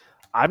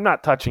 I'm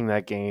not touching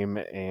that game,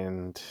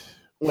 and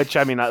which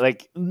I mean, I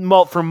like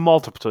from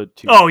multiple.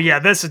 Oh yeah,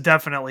 this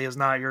definitely is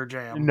not your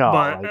jam. No,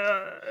 but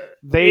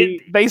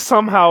like, they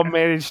somehow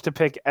managed to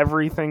pick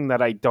everything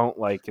that I don't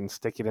like and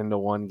stick it into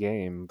one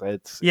game.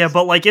 But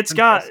like it's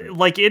impressive. Got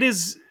like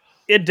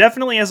it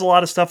definitely has a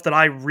lot of stuff that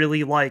I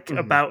really like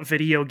about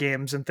video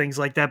games and things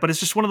like that. But it's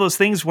just one of those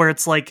things where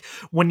it's like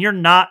when you're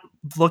not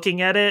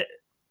looking at it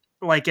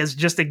like as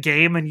just a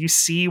game and you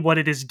see what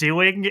it is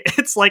doing,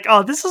 it's like,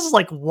 oh, this is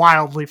like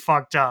wildly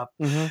fucked up.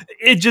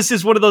 It just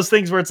is one of those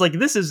things where it's like,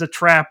 this is a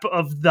trap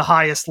of the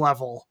highest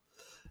level.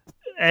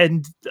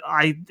 And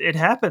it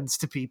happens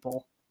to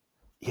people.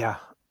 Yeah.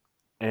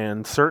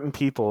 And certain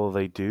people,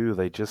 they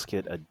just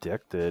get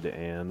addicted,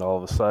 and all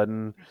of a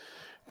sudden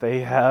they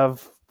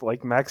have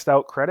like maxed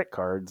out credit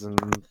cards and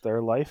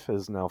their life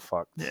is now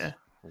fucked. Yeah.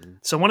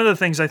 So one of the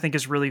things I think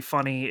is really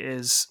funny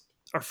is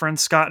our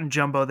friends Scott and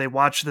Jumbo, they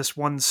watch this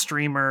one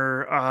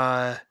streamer,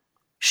 I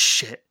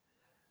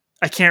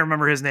can't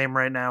remember his name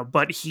right now,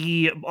 but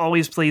he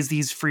always plays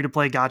these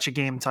free-to-play gacha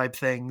game type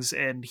things,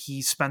 and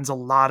he spends a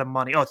lot of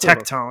money. Oh,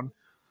 Tectone.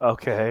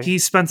 Okay. He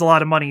spends a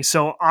lot of money.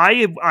 So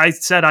I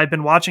said I've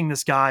been watching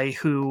this guy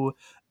who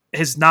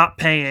is not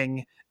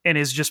paying and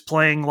is just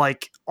playing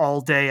like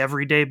all day,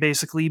 every day,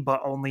 basically, but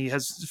only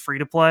has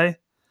free-to-play.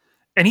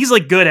 And he's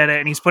like good at it,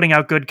 and he's putting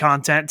out good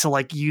content to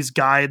like use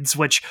guides,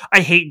 which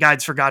I hate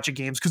guides for gacha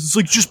games because it's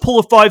like just pull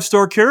a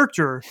 5-star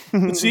character.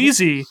 It's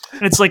easy,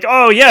 and it's like,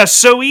 oh yeah,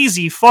 so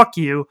easy. Fuck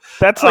you.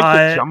 That's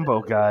like the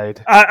Jumbo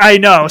guide. I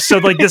know. So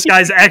like this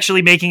guy's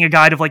actually making a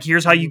guide of like,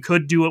 here's how you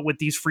could do it with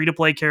these free to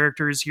play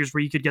characters. Here's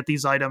where you could get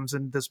these items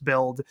and this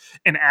build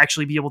and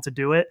actually be able to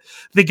do it.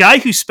 The guy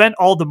who spent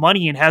all the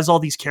money and has all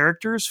these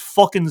characters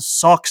fucking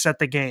sucks at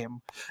the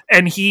game,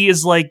 and he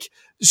is like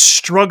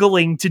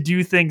struggling to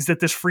do things that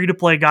this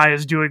free-to-play guy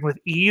is doing with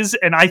ease,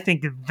 and I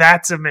think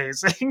that's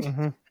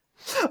amazing.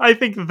 I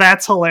think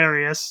that's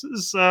hilarious.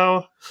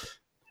 So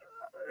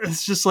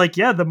it's just like,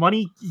 yeah, the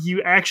money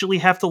you actually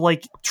have to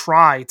like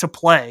try to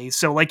play.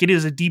 So like it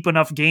is a deep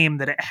enough game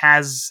that it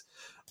has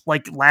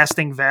like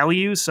lasting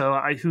value. So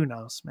who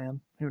knows,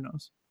 man? Who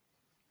knows?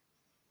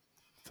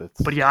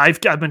 But yeah,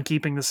 I've been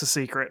keeping this a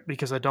secret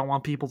because I don't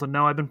want people to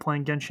know I've been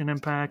playing Genshin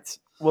Impact.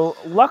 Well,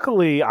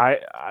 luckily, I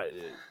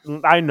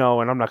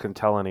know, and I'm not going to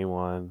tell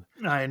anyone.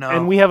 I know,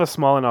 and we have a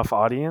small enough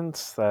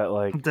audience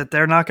that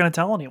they're not going to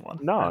tell anyone.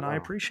 No, I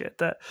appreciate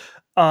that.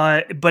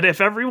 But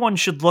if everyone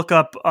should look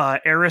up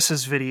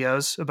Eris's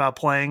videos about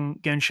playing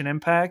Genshin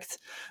Impact,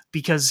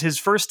 because his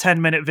first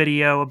 10-minute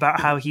video about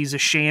how he's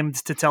ashamed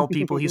to tell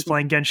people he's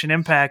playing Genshin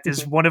Impact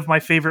is one of my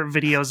favorite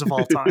videos of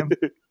all time.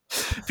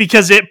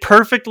 Because it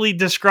perfectly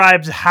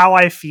describes how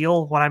I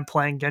feel when I'm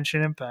playing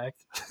Genshin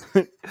Impact.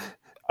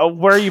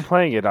 Where are you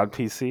playing it? On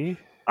PC?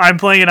 I'm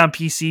playing it on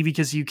PC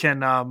because you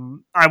can...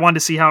 I wanted to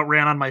see how it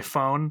ran on my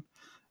phone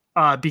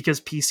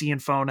because PC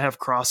and phone have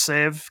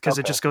cross-save because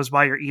it just goes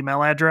by your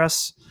email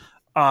address.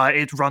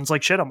 It runs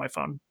like shit on my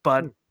phone,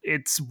 but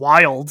it's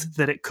wild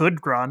that it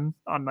could run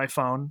on my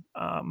phone.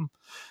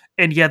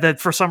 And yeah, that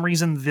for some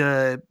reason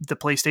the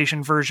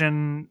PlayStation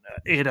version,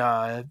 it...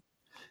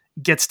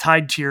 gets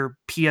tied to your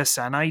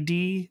PSN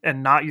ID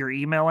and not your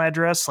email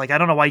address. Like, I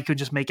don't know why you could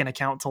just make an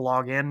account to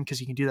log in because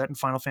you can do that in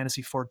Final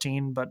Fantasy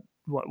 14, but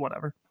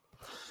whatever.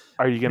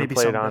 Are you going to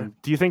play it on?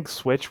 Do you think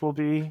Switch will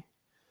be?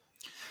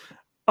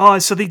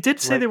 So they did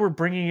say they were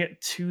bringing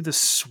it to the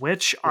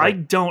Switch. Right. I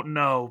don't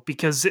know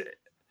because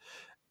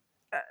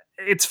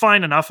it's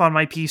fine enough on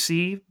my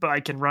PC, but I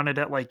can run it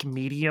at like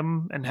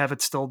medium and have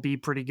it still be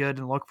pretty good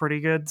and look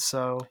pretty good.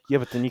 So yeah,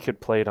 but then you could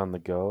play it on the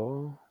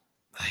go.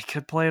 I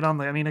could play it on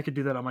I could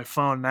do that on my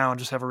phone now and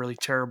just have a really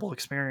terrible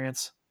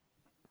experience.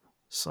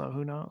 So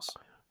who knows?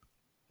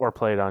 Or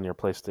play it on your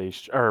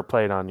PlayStation, or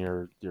play it on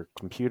your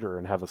computer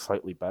and have a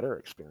slightly better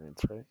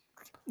experience, right?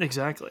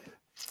 Exactly.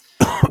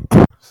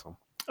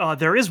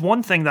 There is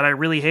one thing that I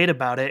really hate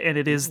about it, and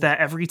it is that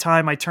every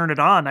time I turn it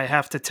on, I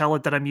have to tell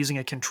it that I'm using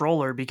a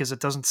controller because it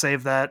doesn't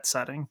save that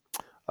setting.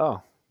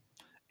 Oh.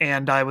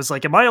 And I was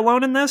like, am I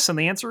alone in this? And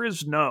the answer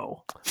is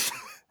no.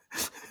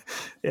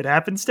 It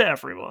happens to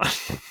everyone.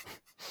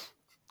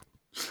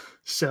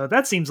 So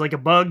that seems like a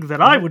bug that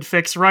I would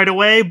fix right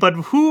away, but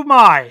who am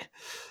I?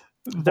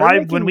 Why,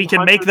 when making we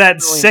can make hundreds that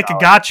of million sick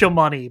dollars. gotcha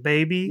money,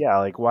 baby? Yeah,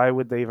 like why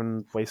would they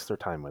even waste their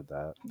time with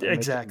that? They're making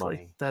Exactly.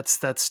 money.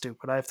 That's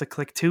stupid. I have to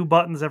click 2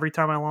 buttons every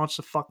time I launch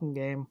the fucking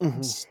game. Mhm.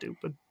 It's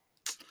stupid.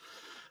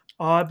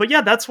 But yeah,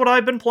 that's what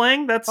I've been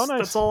playing. That's Oh, nice.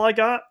 that's all I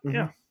got. Mhm.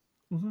 Yeah.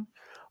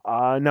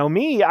 Mhm. Now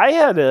me, I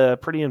had a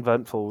pretty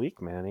eventful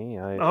week, Manny.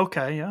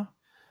 Okay. Yeah.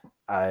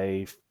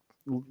 I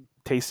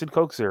tasted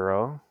Coke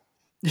Zero.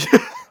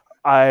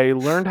 I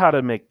learned how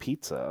to make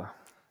pizza.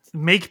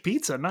 Make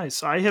pizza,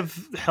 nice. I have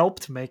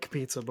helped make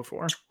pizza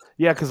before.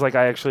 Yeah, because like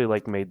I actually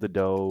like made the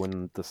dough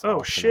and the sauce. Oh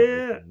and shit!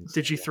 everything, so,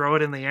 Did you yeah. throw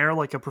it in the air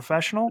like a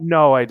professional?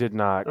 No, I did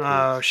not. 'cause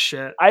Oh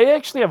shit! I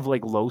actually have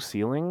like low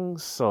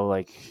ceilings, so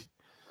like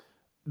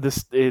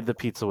the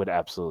pizza would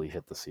absolutely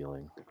hit the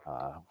ceiling,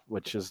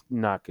 which is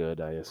not good,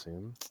 I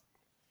assume.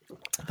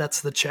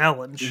 That's the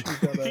challenge. You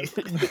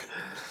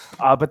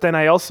gotta... But then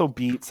I also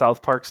beat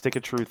South Park: Stick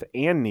of Truth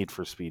and Need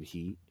for Speed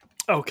Heat.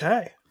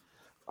 Okay.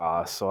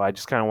 So I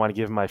just kind of want to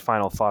give my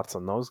final thoughts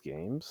on those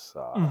games.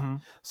 Mhm.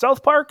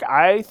 South Park,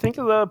 I think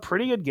is a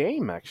pretty good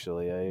game,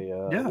 actually.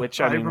 Yeah, which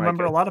I mean,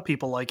 remember like, a lot of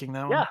people liking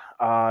that one.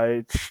 yeah,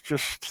 it's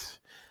just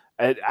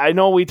I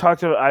know we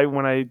talked about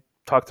when I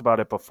talked about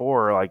it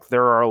before. Like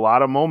there are a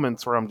lot of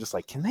moments where I'm just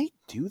like, can they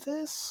do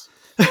this?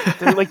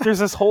 Like there's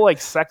this whole like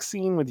sex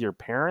scene with your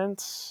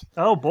parents,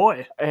 Oh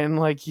boy. and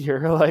like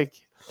you're like,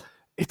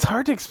 it's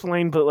hard to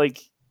explain, but like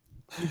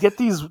you get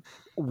these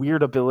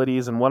weird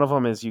abilities, and one of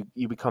them is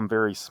you become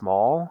very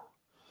small.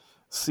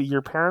 So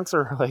your parents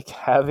are like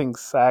having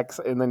sex,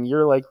 and then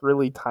you're like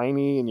really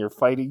tiny, and you're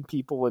fighting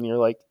people, and you're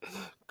like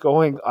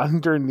going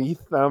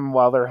underneath them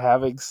while they're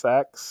having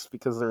sex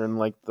because they're in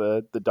like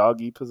the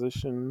doggy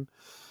position.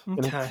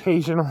 And Okay.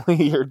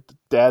 occasionally your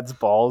dad's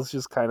balls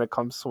just kind of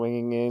come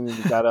swinging in, and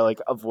you gotta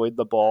like avoid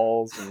the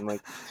balls. And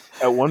like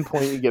at one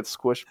point you get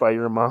squished by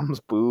your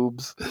mom's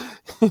boobs.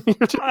 You're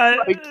just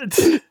like,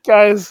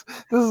 guys,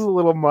 this is a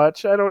little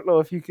much. I don't know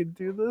if you can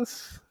do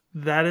this.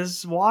 That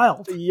is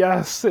wild.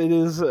 Yes, it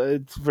is.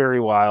 It's very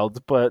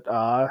wild, but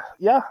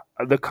yeah,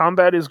 the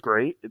combat is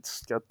great.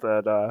 It's got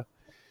that.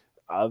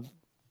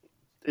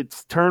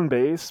 It's turn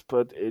based,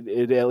 but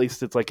it at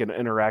least it's like an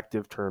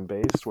interactive turn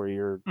based where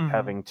you're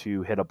having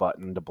to hit a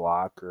button to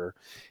block or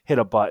hit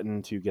a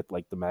button to get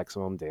like the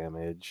maximum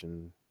damage,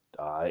 and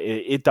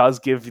it does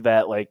give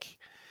that like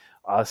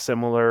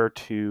similar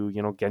to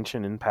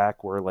Genshin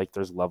Impact, where like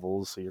there's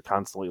levels, so you're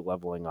constantly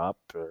leveling up,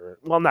 or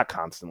well, not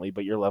constantly,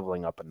 but you're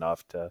leveling up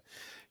enough to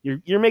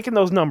you're making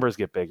those numbers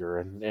get bigger,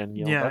 and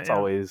that's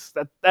always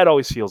that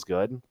always feels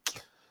good.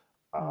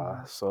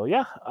 So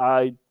yeah,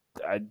 I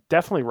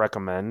definitely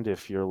recommend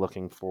if you're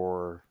looking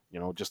for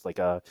just like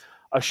a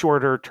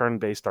shorter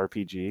turn-based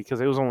RPG, because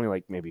it was only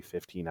like maybe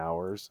 15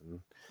 hours and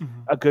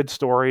a good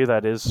story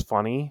that is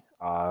funny.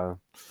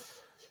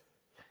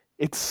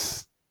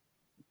 It's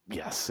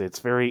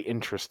very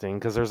interesting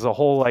because there's a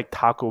whole like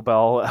Taco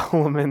Bell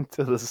element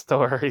to the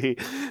story.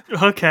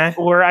 Okay.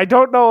 Where I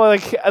don't know,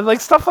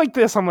 like stuff like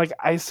this, I'm like,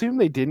 I assume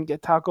they didn't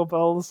get Taco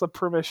Bell's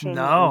permission.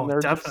 No,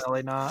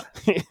 definitely not.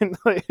 And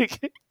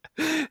like,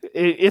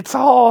 it's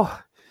all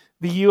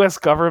the U.S.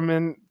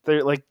 government.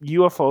 They're like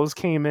UFOs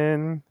came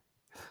in.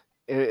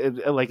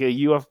 Like a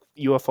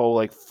UFO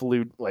like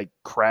flew, like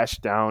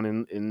crashed down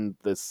in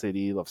the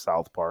city of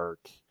South Park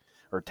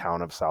or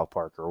town of South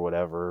Park or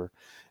whatever.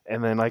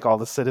 And then like all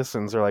the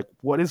citizens are like,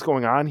 what is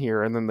going on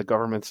here? And then the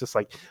government's just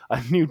like, a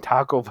new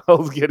Taco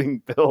Bell's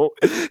getting built.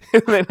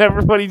 And then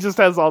everybody just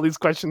has all these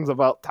questions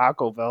about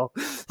Taco Bell.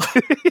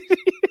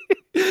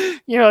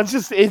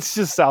 It's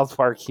just South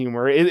Park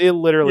humor. It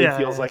literally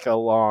feels like a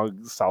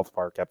long South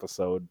Park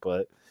episode,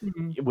 but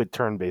with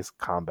turn-based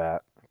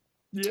combat.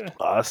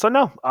 Yeah. So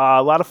no,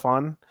 a lot of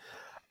fun.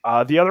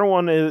 The other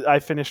one I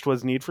finished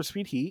was Need for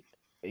Speed Heat,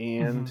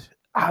 and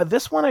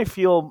this one I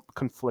feel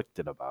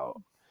conflicted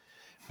about,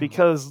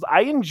 because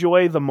I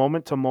enjoy the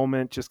moment to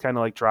moment, just kind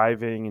of like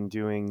driving and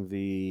doing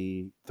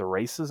the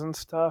races and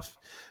stuff,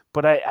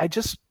 but I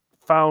just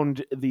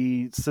found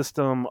the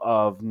system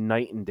of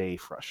night and day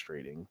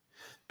frustrating,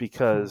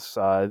 because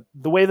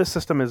the way the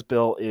system is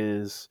built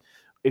is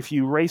if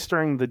you race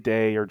during the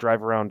day or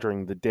drive around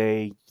during the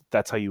day,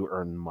 that's how you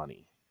earn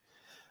money.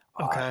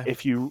 Okay.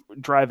 If you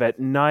drive at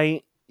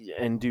night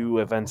and do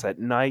events at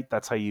night,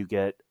 that's how you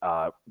get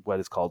what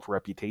is called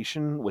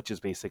reputation, which is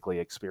basically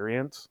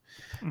experience.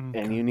 Okay.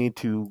 And you need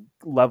to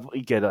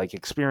get like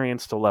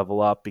experience to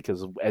level up,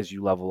 because as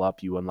you level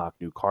up, you unlock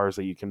new cars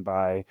that you can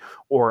buy,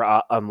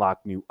 or unlock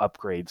new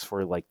upgrades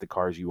for like the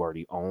cars you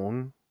already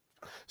own.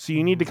 So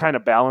you need to kind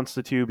of balance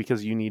the two,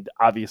 because you need,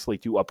 obviously,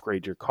 to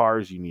upgrade your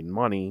cars, you need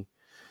money.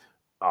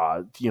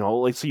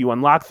 Like, so you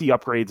unlock the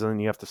upgrades, and then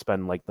you have to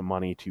spend like the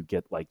money to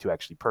get like to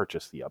actually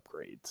purchase the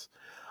upgrades.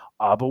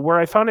 But where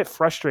I found it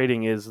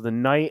frustrating is the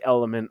night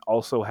element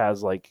also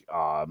has like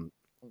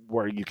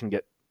where you can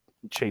get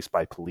chased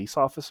by police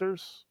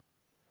officers.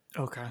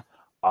 Okay.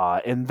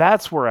 And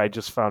that's where I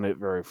just found it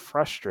very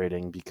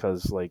frustrating,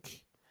 because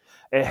like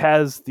it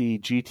has the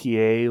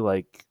GTA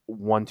like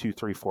 1, 2,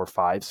 3, 4,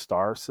 5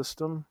 star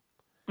system.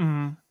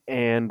 Mhm.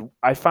 And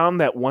I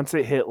found that once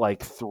it hit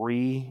like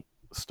 3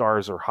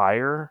 stars or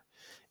higher,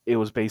 it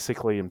was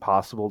basically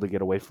impossible to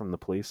get away from the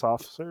police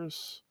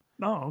officers.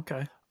 Oh,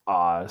 okay.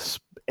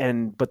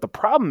 But the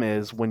problem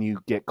is when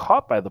you get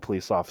caught by the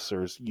police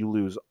officers, you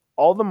lose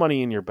all the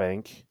money in your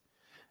bank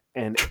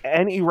and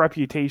any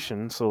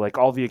reputation, so like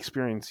all the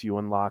experience you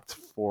unlocked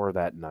for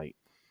that night.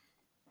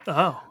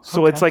 Oh,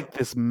 So okay. it's like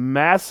this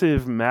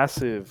massive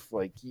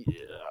like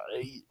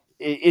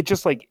it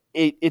just like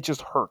it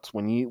just hurts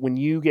when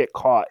you get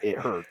caught. It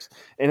hurts,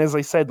 and as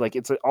I said, like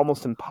it's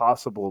almost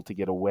impossible to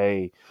get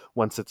away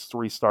once it's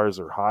 3 stars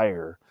or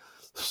higher.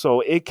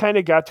 So it kind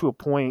of got to a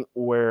point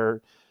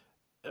where,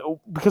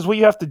 because what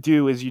you have to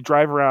do is you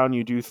drive around,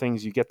 you do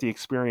things, you get the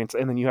experience,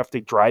 and then you have to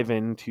drive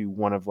into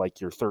one of like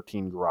your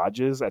 13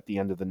 garages at the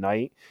end of the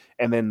night,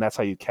 and then that's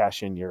how you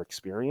cash in your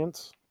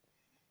experience.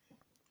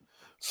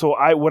 So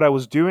what I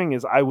was doing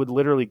is I would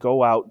literally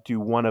go out, do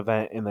one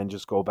event, and then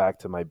just go back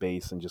to my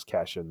base and just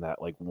cash in that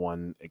like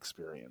one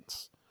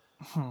experience.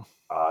 Hmm.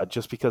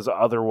 Just because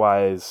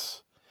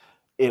otherwise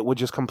it would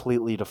just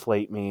completely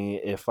deflate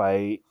me if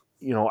I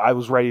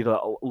was ready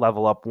to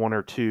level up 1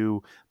 or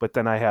 2, but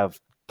then I have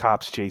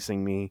cops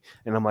chasing me,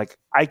 and I'm like,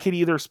 I could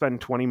either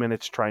spend 20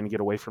 minutes trying to get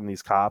away from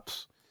these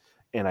cops,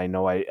 and I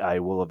know I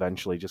will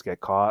eventually just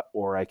get caught,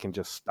 or I can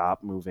just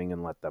stop moving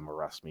and let them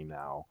arrest me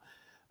now.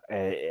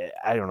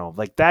 I don't know,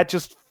 like that I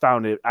just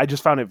found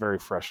it very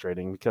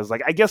frustrating, because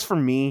like I guess for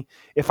me,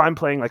 if I'm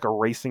playing like a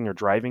racing or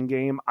driving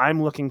game,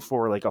 I'm looking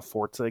for like a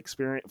Forza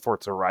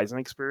Horizon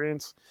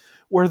experience,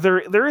 where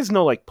there is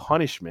no like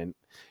punishment.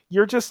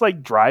 You're just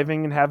like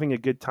driving and having a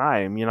good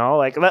time,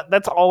 like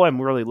that's all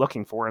I'm really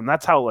looking for, and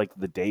that's how like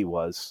the day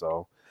was.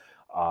 So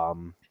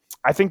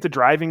I think the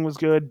driving was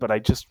good, but I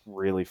just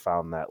really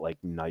found that like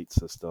night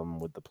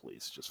system with the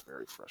police just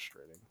very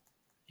frustrating.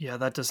 Yeah,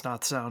 that does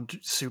not sound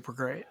super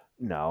great.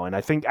 No, and I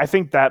think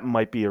that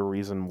might be a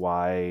reason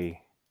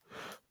why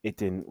it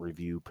didn't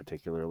review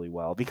particularly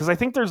well, because I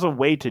think there's a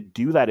way to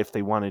do that if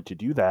they wanted to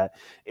do that,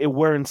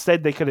 where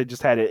instead they could have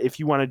just had it. If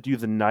you want to do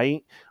the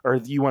night or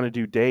if you want to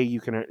do day, you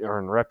can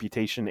earn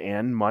reputation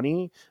and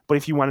money. But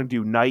if you want to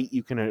do night,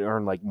 you can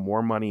earn like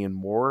more money and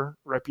more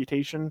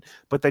reputation.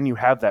 But then you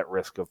have that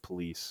risk of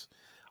police.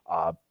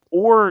 Uh,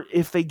 or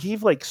if they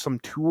gave like some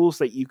tools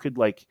that you could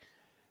like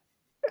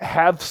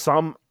have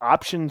some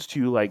options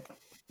to like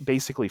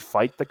basically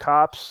fight the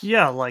cops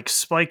Yeah, like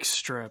spike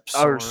strips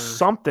or or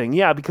something.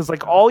 Yeah, because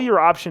like all your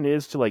option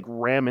is to like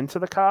ram into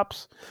the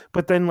cops,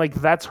 but then like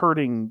that's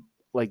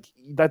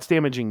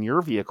damaging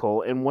your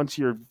vehicle, and once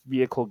your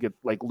vehicle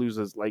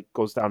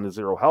goes down to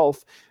 0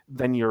 health,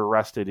 then you're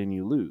arrested and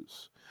you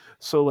lose.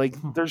 So like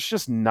there's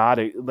just not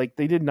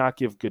they did not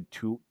give good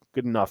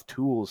enough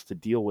tools to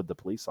deal with the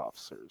police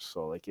officers.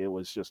 So like it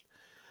was just,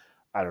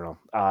 I don't know.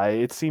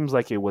 It seems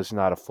like it was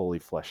not a fully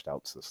fleshed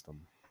out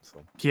system.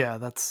 So, yeah,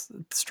 that's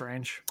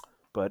strange.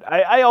 but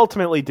I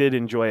ultimately did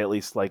enjoy, at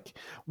least like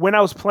when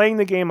I was playing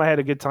the game, I had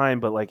a good time.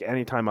 But like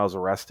anytime I was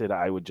arrested,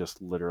 I would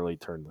just literally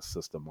turn the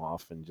system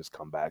off and just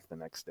come back the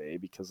next day,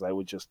 because I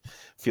would just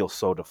feel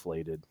so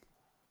deflated.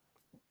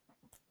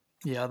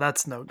 Yeah,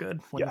 that's no good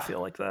when you Yeah.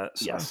 feel like that.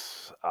 So.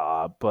 Yes.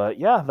 But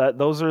yeah,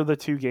 those are the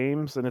 2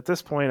 games, and at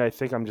this point, I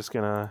think I'm just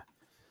gonna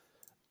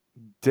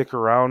dick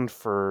around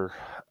for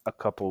a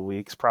couple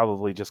weeks,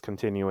 probably just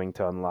continuing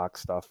to unlock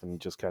stuff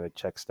and just kind of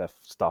check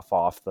stuff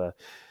off the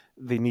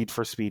Need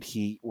for Speed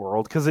Heat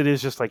world, because it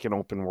is just like an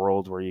open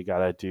world where you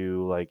gotta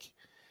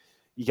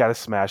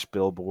smash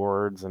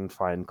billboards and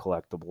find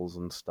collectibles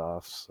and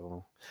stuff.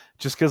 So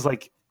just because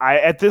like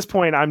at this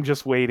point I'm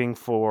just waiting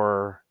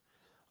for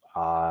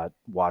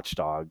Watch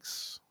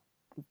Dogs.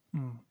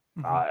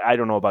 Mm-hmm. I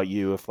don't know about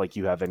you, if like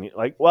you have any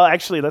well,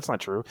 actually that's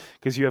not true,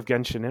 because you have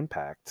Genshin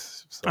Impact.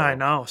 So I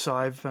know. So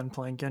I've been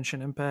playing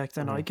Genshin Impact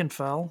and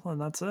Ikenfell, and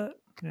that's it.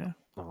 Yeah.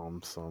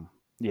 So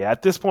yeah,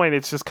 at this point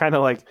it's just kind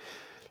of like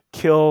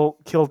kill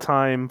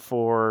time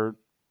for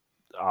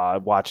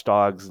Watch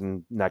Dogs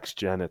and next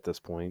gen at this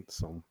point.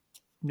 So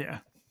Yeah.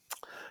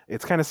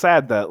 it's kind of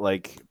sad that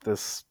like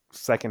this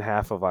second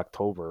half of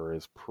October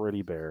is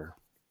pretty bare.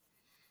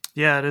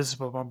 Yeah, it is a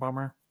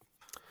bummer.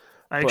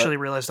 I actually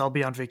realized I'll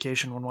be on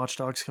vacation when Watch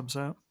Dogs comes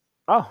out.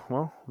 Oh,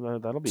 well,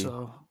 that'll be.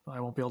 So I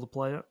won't be able to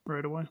play it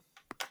right away.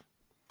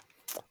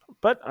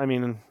 But I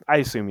mean, I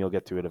assume you'll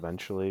get to it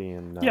eventually,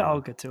 and yeah, I'll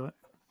get to it.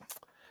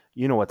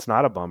 You know what's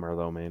not a bummer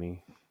though,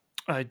 Manny?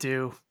 I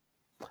do.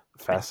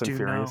 Fast and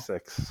Furious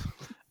 6.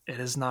 It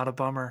is not a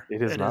bummer.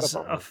 It is not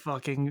a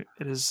bummer.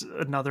 It is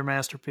another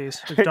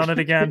masterpiece. We've done it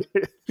again.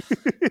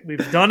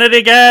 We've done it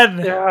again.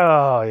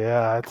 Oh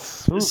yeah,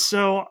 it's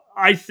so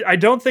I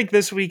don't think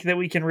this week that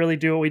we can really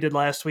do what we did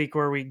last week,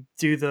 where we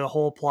do the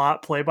whole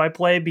plot play by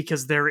play,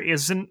 because there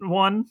isn't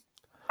one.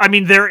 I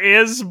mean, there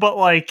is, but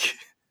like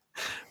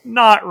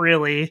not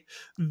really.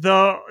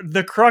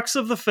 The crux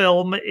of the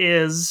film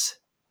is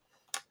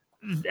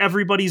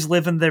everybody's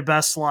living their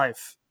best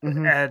life.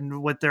 Mm-hmm.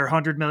 And with their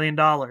 $100 million,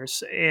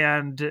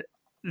 and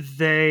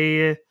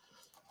they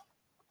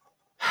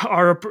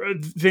are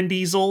Vin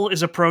Diesel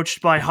is approached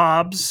by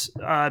Hobbs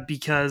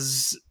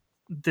because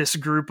this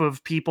group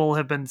of people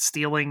have been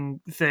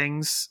stealing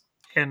things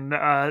in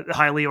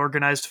highly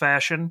organized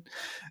fashion,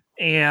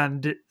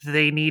 and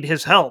they need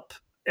his help.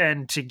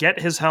 And to get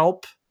his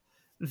help,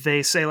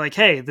 they say like,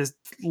 "Hey, this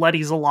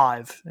Letty's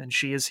alive, and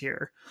she is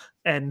here."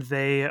 And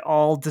they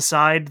all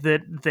decide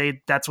that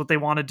that's what they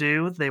want to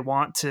do. They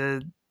want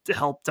to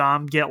help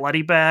Dom get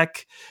Letty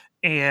back,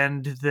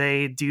 and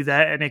they do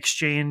that in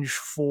exchange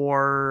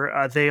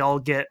for they all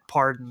get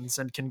pardons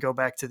and can go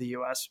back to the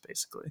U.S.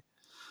 basically.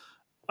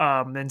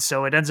 And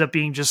so it ends up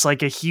being just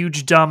like a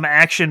huge dumb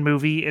action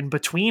movie in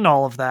between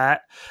all of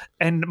that.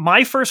 And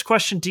my first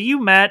question to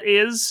you, Matt,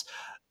 is: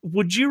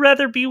 would you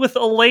rather be with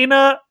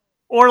Elena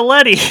or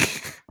Letty?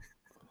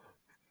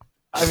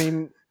 I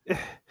mean,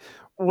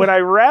 would I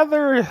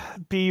rather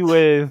be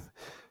with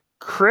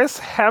Chris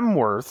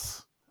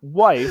Hemsworth's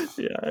wife?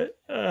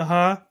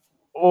 Yeah.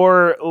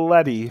 Or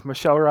Letty,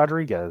 Michelle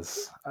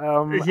Rodriguez.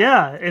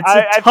 Yeah, it's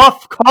a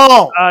tough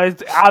call.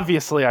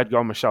 Obviously, I'd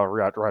go Michelle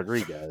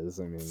Rodriguez.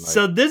 I mean,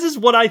 so this is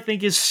what I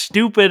think is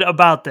stupid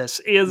about this: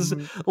 is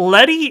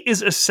Letty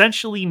is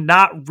essentially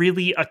not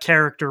really a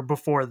character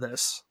before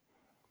this.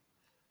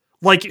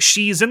 Like,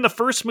 she's in the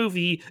first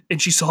movie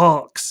and she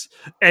sucks,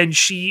 and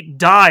she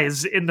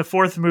dies in the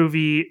fourth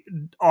movie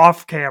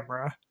off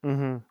camera.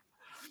 Mm-hmm.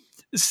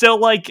 So,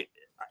 like,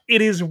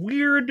 it is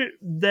weird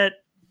that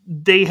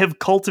they have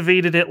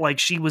cultivated it like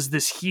she was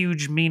this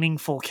huge,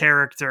 meaningful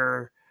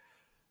character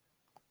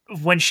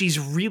when she's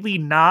really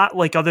not,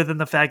 like, other than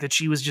the fact that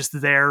she was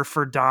just there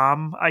for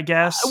Dom, I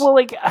guess. Well,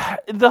 like,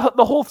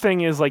 the whole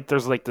thing is, like,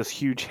 there's, like, this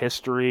huge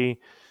history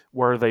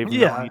where they've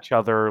known each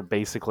other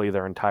basically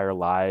their entire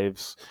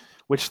lives,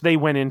 which they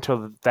went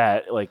into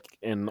that, like,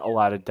 in a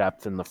lot of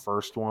depth in the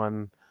first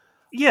one.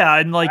 Yeah,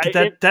 and like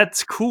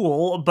that's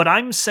cool, but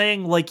I'm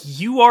saying, like,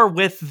 you are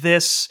with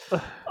this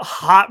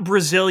hot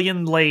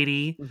Brazilian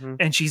lady,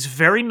 and she's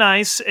very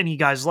nice, and you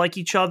guys like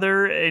each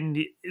other, and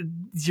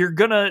you're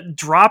gonna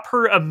drop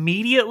her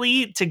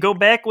immediately to go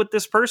back with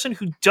this person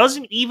who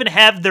doesn't even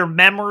have their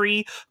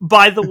memory.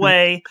 By the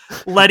way,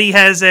 Letty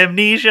has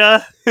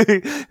amnesia.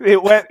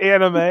 It went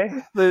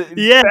anime.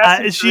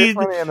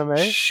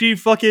 She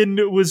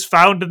fucking was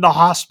found in the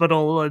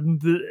hospital,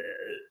 and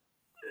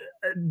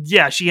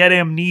she had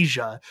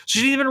amnesia. She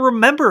didn't even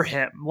remember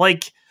him.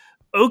 Like,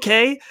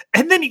 okay.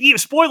 And then,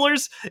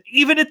 spoilers,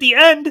 even at the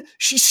end,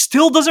 she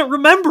still doesn't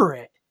remember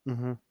it.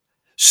 Mm-hmm.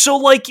 So,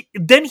 like,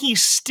 then he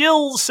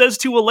still says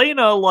to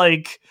Elena,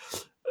 like,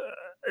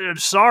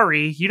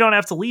 sorry, you don't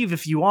have to leave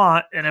if you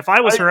want. And if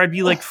I was her, I'd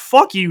be like,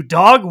 fuck you,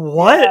 dog.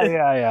 What?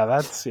 Yeah,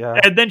 that's, yeah.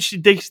 And then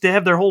they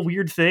have their whole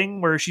weird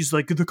thing where she's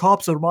like, the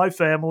cops are my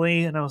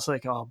family. And I was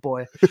like, oh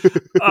boy.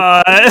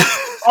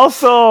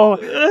 Also,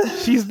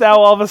 she's now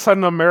all of a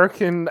sudden an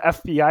American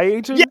FBI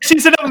agent. Yeah,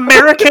 she's an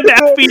American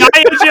FBI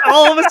agent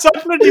all of a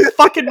sudden. She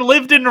fucking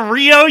lived in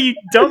Rio, you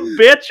dumb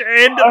bitch.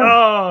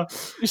 And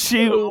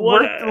she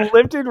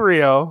worked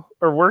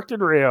in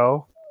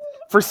Rio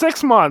for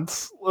 6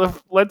 months.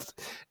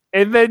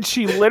 And then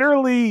she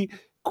literally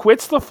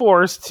quits the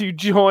force to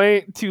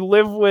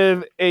live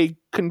with a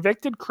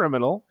convicted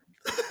criminal.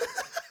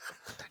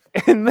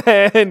 And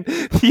then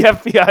the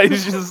FBI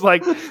is just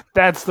like,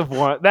 that's the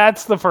one.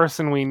 That's the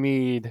person we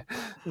need.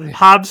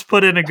 Hobbs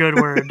put in a good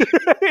word.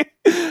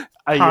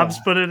 Hobbs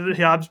put in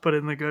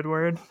the good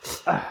word.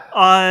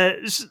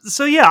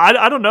 So yeah,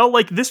 I don't know.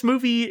 Like, this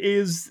movie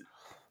is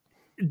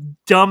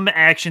dumb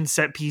action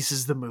set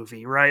pieces. The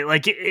movie, right?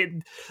 Like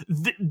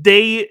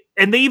they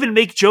even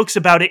make jokes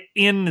about it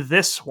in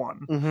this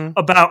one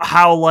about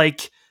how,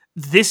 like,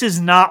 this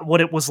is not what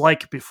it was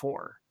like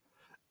before,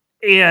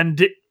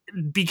 and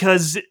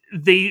because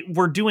they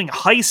were doing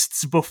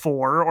heists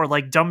before or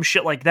like dumb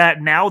shit like that.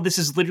 Now this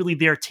is literally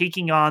they're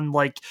taking on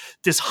like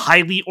this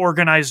highly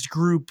organized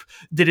group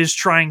that is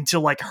trying to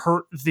like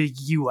hurt the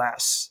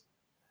US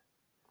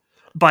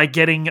by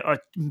getting a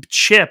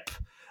chip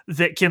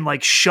that can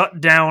like shut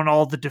down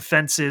all the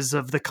defenses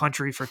of the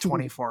country for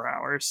 24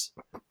 hours.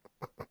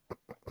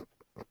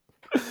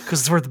 Because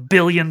it's worth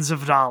billions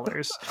of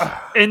dollars.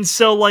 And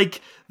so, like,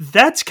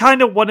 that's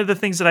kind of one of the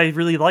things that I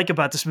really like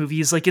about this movie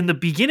is, like, in the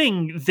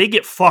beginning, they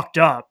get fucked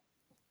up.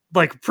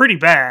 Like, pretty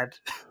bad.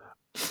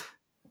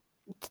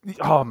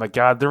 Oh my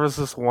god, there was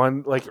this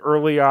one, like,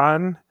 early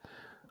on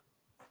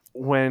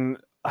when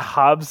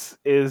Hobbs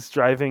is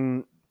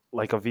driving,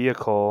 like, a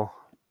vehicle,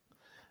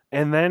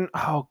 and then,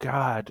 oh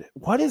god,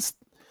 what is...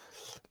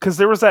 Because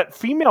there was that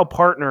female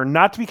partner,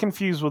 not to be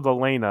confused with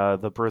Elena,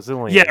 the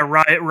Brazilian. Yeah,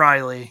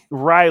 Riley.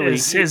 Riley.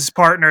 Is his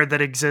partner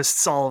that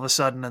exists all of a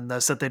sudden in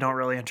this that they don't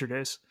really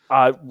introduce.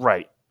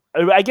 Right.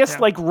 I guess,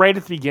 like, right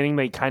at the beginning,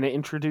 they kind of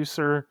introduce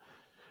her.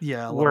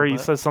 Yeah, where he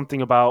says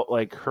something about,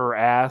 like, her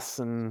ass,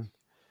 and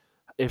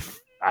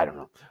I don't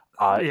know.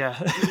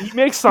 He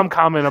makes some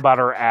comment about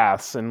her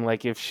ass, and,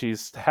 like, if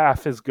she's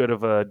half as good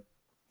of a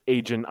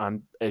agent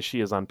as she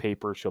is on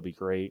paper, she'll be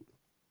great.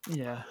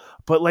 Yeah.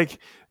 But, like,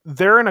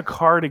 they're in a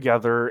car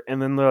together,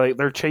 and then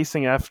they're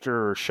chasing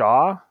after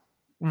Shaw.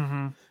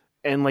 Mm-hmm.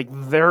 And, like,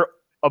 they're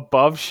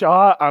above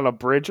Shaw on a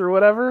bridge or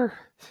whatever.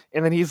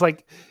 And then he's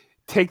like,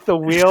 take the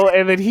wheel,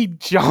 and then he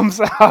jumps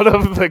out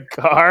of the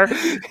car. And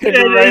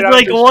it's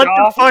like, what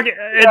the fuck?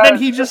 And then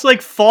he just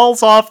like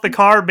falls off the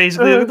car,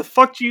 basically. What the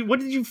fuck what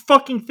did you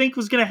fucking think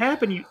was gonna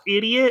happen, you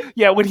idiot?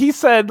 Yeah, when he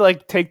said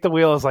like take the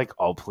wheel, I was like,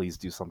 oh, please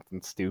do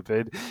something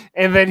stupid.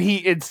 And then he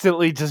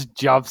instantly just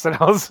jumps, and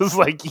I was just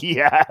like,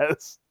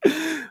 yes.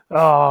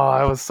 Oh,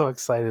 I was so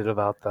excited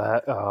about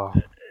that. Oh.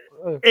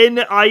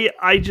 And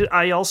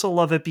I also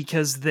love it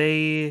because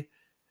they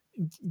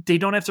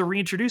don't have to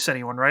reintroduce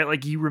anyone, right?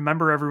 Like you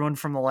remember everyone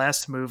from the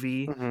last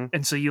movie,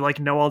 and so you like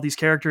know all these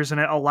characters,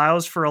 and it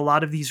allows for a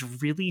lot of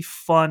these really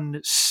fun,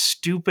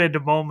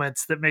 stupid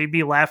moments that made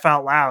me laugh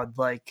out loud.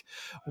 Like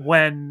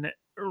when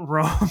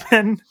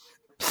Roman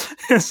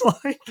is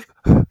like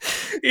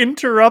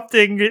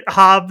interrupting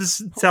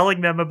Hobbs,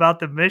 telling them about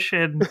the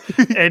mission,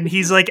 and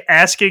he's like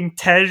asking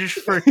Tej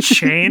for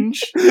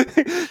change,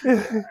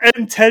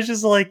 and Tej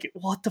is like,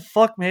 what the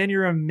fuck, man,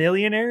 you're a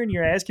millionaire and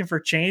you're asking for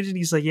change? And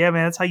he's like, yeah,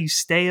 man, that's how you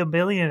stay a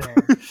millionaire.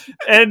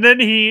 And then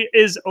he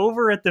is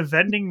over at the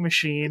vending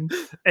machine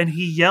and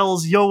he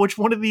yells, yo, which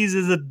one of these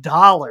is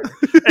 $1?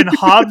 And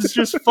Hobbs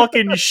just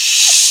fucking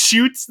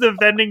shoots the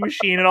vending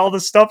machine and all the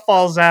stuff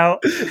falls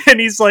out,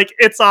 and he's like,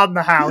 it's on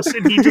the house.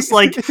 And he just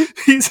like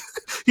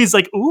he's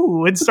like,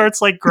 ooh, and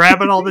starts like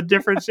grabbing all the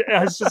different shit.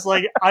 It's just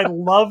like, I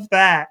love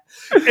that.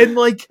 And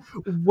like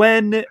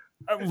when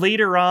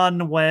later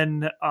on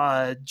when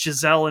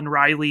Giselle and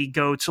Riley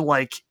go to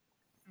like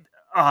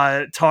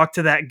talk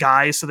to that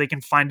guy so they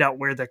can find out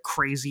where the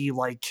crazy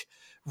like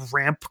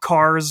ramp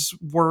cars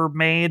were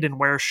made and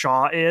where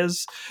Shaw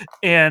is,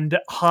 and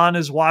Han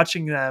is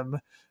watching them,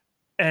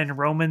 and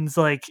Roman's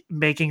like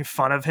making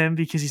fun of him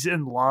because he's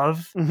in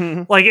love.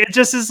 Like it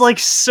just is like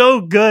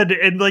so good,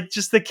 and like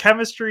just the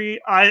chemistry,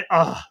 I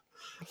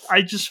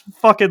just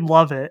fucking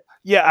love it.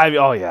 Yeah,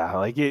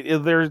 like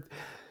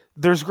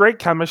there's great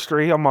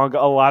chemistry among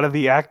a lot of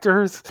the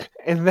actors,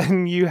 and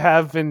then you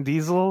have Vin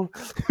Diesel,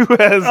 who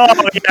has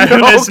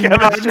no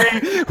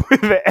chemistry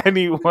with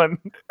anyone.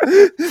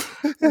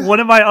 One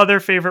of my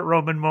other favorite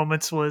Roman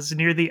moments was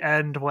near the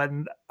end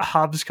when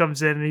Hobbs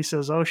comes in and he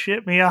says, oh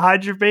shit, Mia,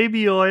 hide your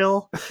baby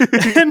oil.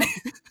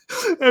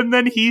 and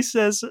then he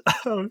says,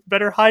 oh,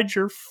 better hide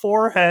your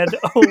forehead.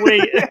 Oh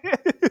wait.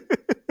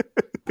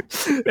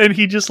 And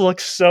he just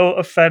looks so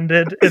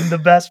offended in the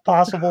best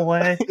possible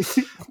way.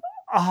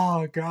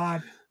 Oh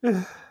God.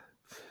 There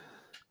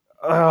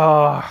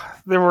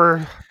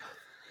were,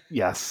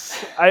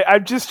 yes.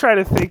 I'm just trying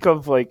to think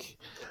of like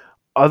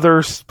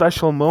other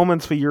special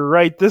moments, but you're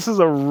right. This is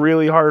a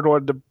really hard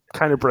one to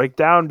kind of break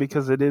down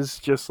because it is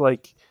just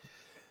like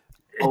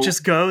it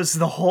just goes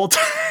the whole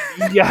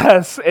time.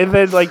 Yes, and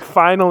then like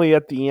finally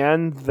at the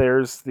end,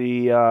 there's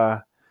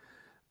the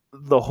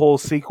whole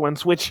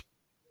sequence, which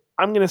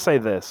I'm gonna say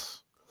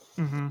this: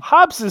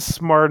 Hobbs is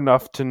smart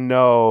enough to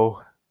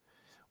know.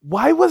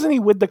 Why wasn't he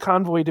with the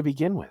convoy to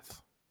begin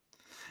with?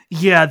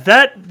 Yeah,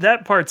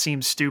 that part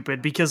seems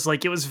stupid because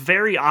like it was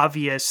very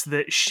obvious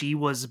that she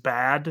was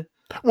bad.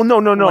 Well, no.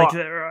 Like,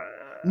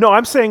 no,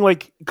 I'm saying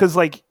like because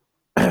like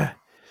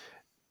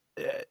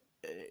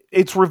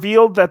it's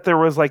revealed that there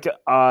was like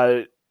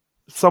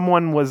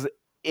someone was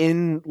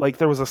in like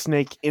there was a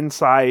snake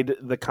inside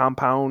the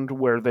compound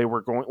where they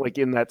were going, like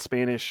in that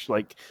Spanish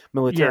like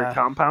military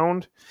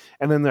compound,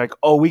 and then they're like,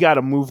 oh, we got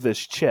to move this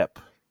chip.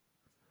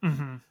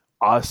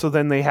 So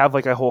then they have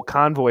like a whole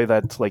convoy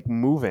that's like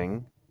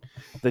moving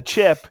the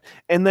chip,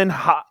 and then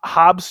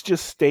Hobbs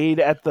just stayed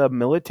at the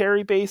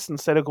military base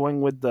instead of going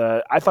with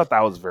the. I thought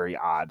that was very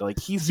odd. Like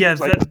he seems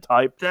like the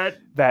type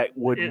that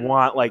would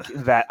want like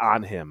that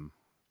on him.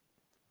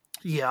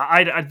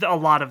 Yeah, a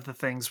lot of the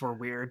things were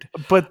weird,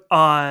 but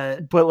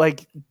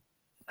like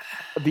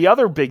the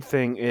other big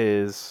thing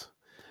is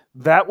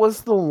that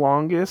was the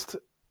longest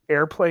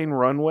airplane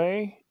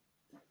runway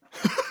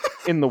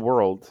in the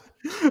world.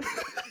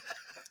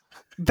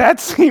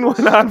 That scene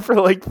went on for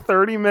like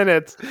 30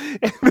 minutes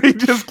and they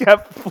just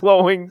kept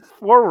flowing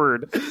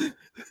forward.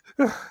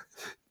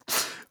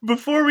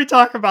 Before we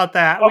talk about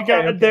that,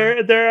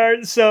 there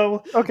are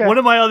so one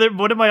of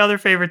my other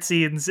favorite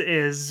scenes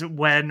is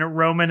when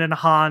Roman and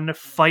Han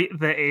fight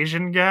the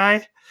Asian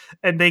guy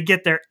and they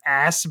get their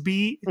ass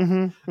beat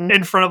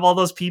in front of all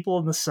those people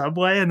in the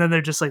subway, and then they're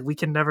just like, we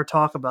can never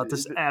talk about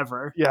this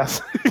ever.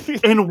 Yes.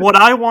 And what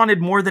I wanted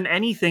more than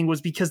anything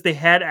was because they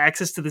had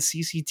access to the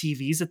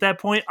CCTVs at that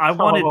point, I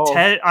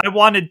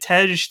wanted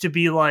Tej to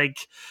be like,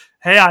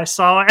 hey, I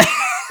saw it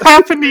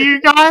happen to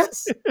you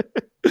guys.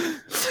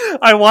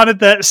 I wanted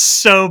that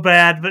so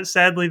bad, but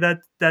sadly that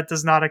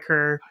does not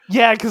occur.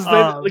 Yeah,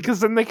 because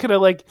then they could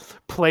have like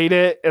played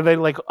it, and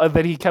then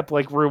then he kept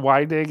like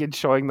rewinding and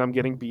showing them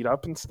getting beat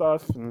up and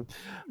stuff. And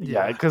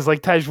because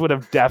like Tej would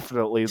have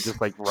definitely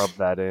just like rubbed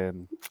that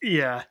in.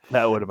 Yeah,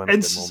 that would have been.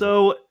 And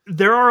so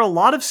there are a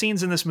lot of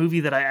scenes in this movie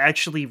that I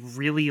actually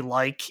really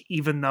like,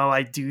 even though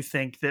I do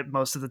think that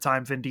most of the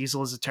time Vin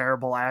Diesel is a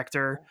terrible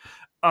actor.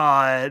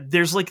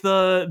 There's like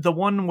the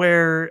one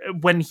where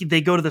when they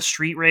go to the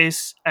street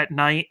race at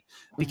night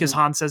because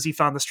Han says he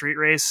found the street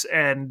race,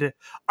 and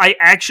I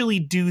actually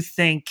do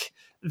think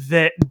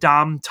that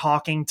Dom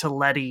talking to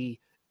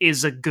Letty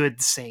is a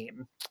good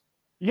scene.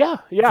 Yeah,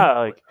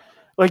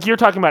 like you're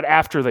talking about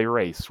after they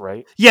race,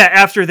 right? Yeah,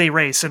 after they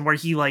race and where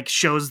he like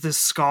shows this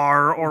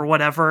scar or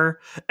whatever,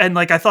 and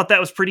like I thought that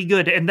was pretty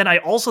good. And then I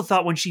also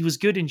thought when she was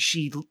good and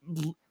she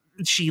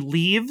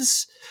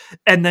leaves,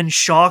 and then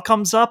Shaw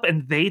comes up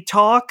and they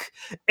talk,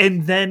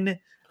 and then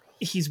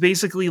he's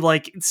basically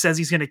like says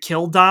he's gonna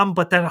kill Dom,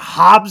 but then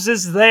Hobbs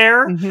is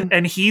there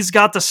and he's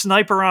got the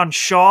sniper on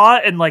Shaw,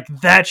 and like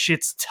that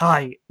shit's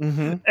tight,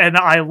 and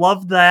I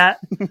love that.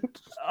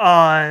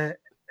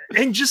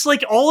 And just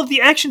like all of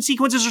the action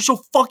sequences are so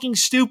fucking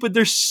stupid.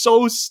 They're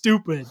so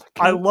stupid.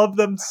 I love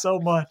them so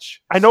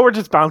much. I know we're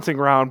just bouncing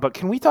around, but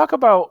can we talk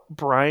about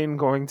Brian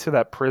going to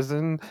that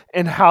prison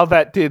and how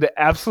that did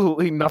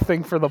absolutely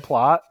nothing for the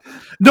plot?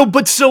 No,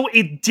 but so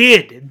it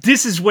did.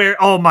 This is where,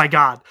 oh my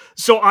God.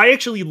 So I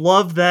actually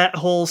love that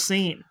whole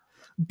scene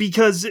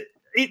because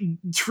it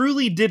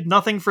truly did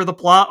nothing for the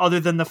plot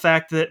other than the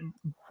fact that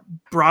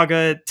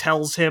Braga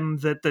tells him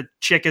that the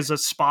chick is a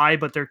spy,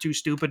 but they're too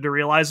stupid to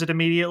realize it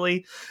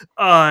immediately.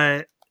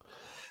 That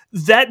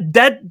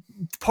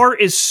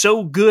part is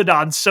so good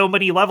on so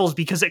many levels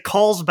because it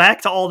calls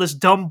back to all this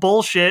dumb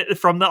bullshit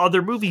from the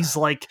other movies,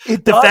 like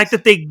the fact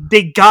that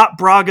they got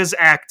Braga's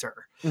actor.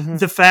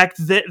 The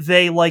fact that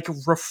they like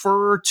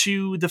refer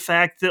to the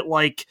fact that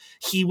like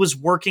he was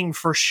working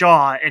for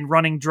Shaw and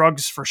running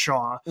drugs for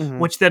Shaw,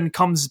 which then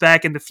comes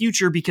back in the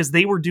future because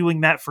they were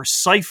doing that for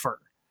Cypher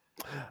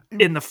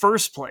in the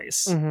first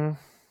place.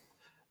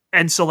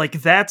 And so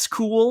like that's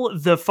cool.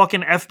 The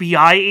fucking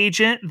FBI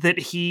agent that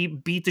he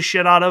beat the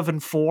shit out of in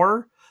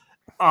 4,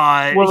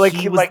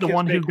 he was the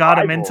one who got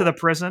him into the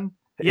prison.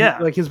 Yeah,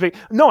 like his big.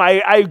 No,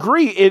 I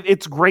agree.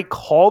 It's great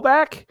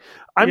callback.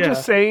 I'm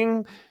just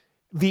saying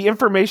the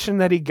information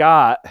that he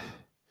got.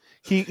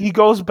 He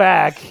goes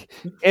back,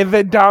 and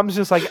then Dom's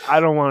just like,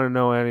 I don't want to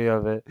know any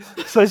of it.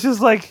 So it's just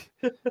like.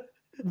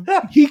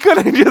 He could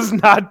have just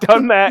not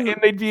done that and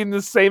they'd be in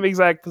the same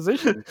exact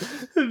position.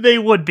 They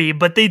would be,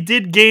 but they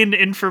did gain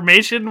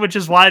information, which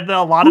is why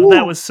a lot of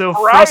that was so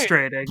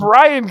frustrating.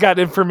 Brian got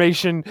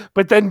information,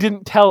 but then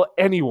didn't tell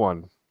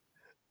anyone.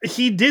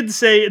 He did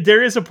say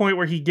there is a point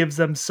where he gives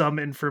them some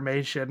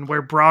information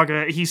where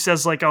he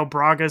says like, oh,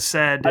 Braga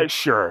said,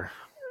 sure.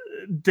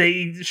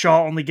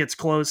 Shaw only gets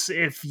close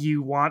if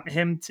you want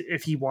him to,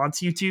 if he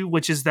wants you to,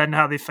 which is then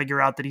how they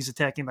figure out that he's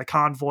attacking the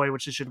convoy,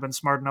 which they should have been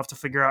smart enough to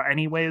figure out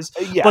anyways.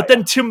 But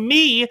then to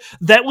me,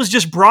 that was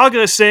just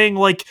Braga saying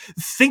like,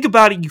 think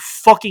about it, you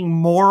fucking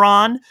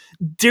moron.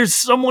 There's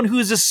someone who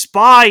is a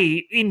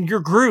spy in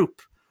your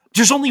group.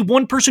 There's only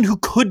one person who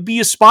could be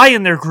a spy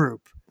in their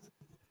group.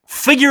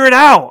 Figure it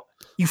out.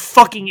 You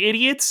fucking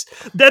idiots.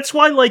 That's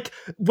why, like,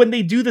 when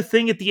they do the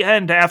thing at the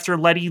end after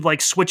Letty,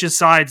 like, switches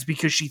sides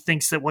because she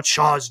thinks that what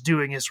Shaw is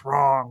doing is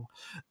wrong.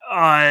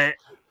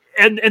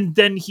 And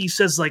then he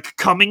says, like,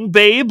 coming,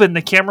 babe, and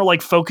the camera,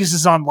 like,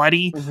 focuses on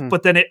Letty,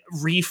 but then it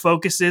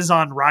refocuses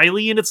on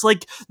Riley, and it's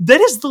like, that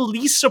is the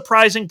least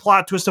surprising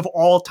plot twist of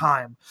all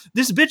time.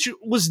 This bitch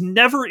was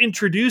never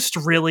introduced,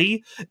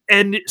 really,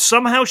 and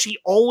somehow she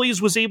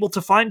always was able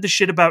to find the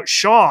shit about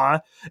Shaw,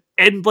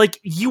 and, like,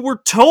 you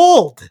were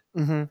told.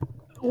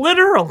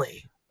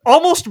 Literally,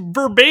 almost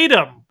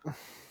verbatim,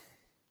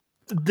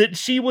 that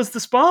she was the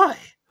spy.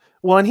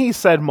 Well, and he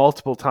said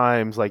multiple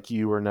times, like,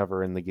 you were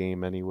never in the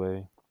game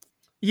anyway.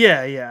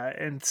 Yeah,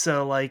 and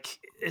so, like,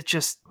 it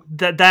just,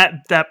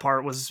 that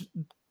part was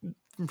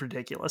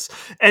ridiculous.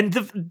 And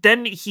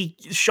then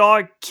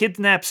Shaw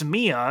kidnaps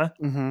Mia,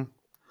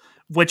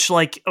 which,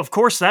 like, of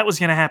course that was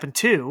going to happen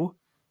too.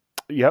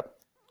 Yep.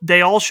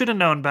 They all should have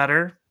known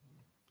better.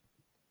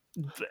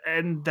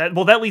 And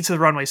that leads to the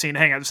runway scene.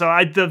 Hang on. So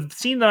the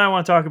scene that I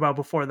want to talk about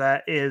before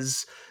that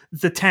is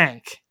the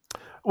tank.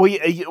 Well,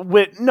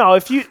 no,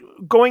 if you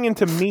going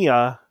into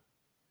Mia,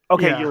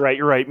 okay, you're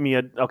right,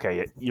 Mia.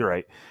 Okay, you're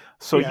right.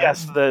 So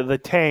yes, the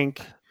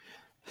tank,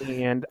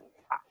 and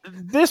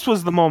this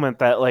was the moment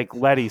that like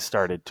Letty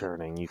started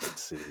turning. You could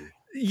see.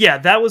 Yeah,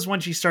 that was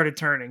when she started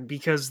turning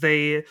because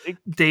they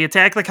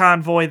attack the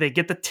convoy, they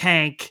get the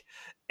tank,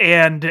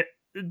 and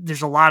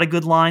there's a lot of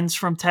good lines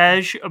from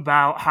Tej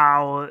about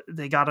how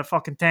they got a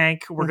fucking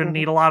tank. We're going to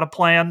need a lot of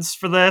plans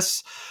for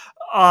this.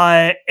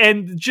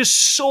 And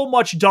just so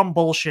much dumb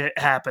bullshit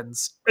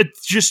happens.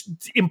 It's just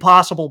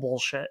impossible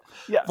bullshit.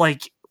 Yeah.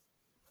 Like,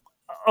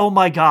 oh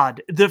my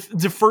God. The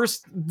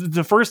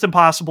first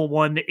impossible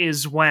one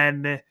is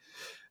when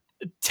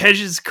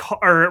Tej's car,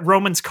 or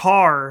Roman's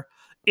car,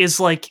 is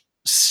like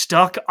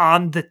stuck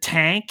on the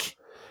tank.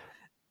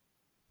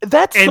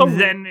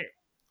 Then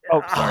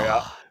oh,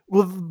 sorry.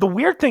 Well, the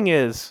weird thing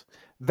is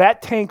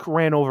that tank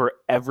ran over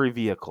every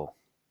vehicle.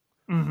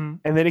 And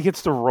then it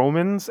gets to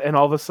Romans, and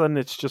all of a sudden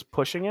it's just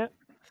pushing it.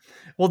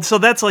 Well, so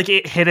that's like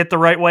it hit it the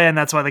right way, and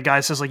that's why the guy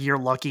says like you're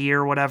lucky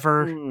or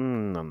whatever.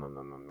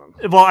 No.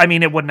 Well, I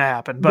mean, it wouldn't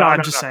happen, but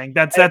I'm just saying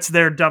that's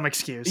their dumb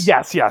excuse.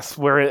 Yes.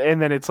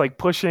 And then it's like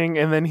pushing,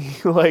 and then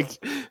he like.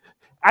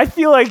 I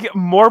feel like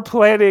more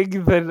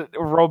planning than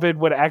Roman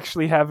would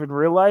actually have in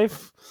real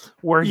life,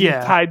 where he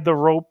tied the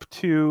rope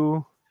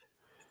to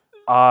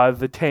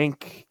the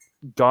tank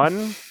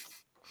gun.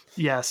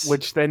 Yes.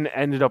 which then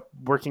ended up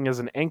working as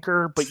an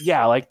anchor. But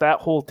yeah, like that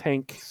whole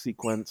tank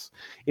sequence.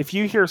 If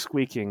you hear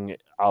squeaking,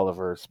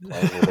 Oliver's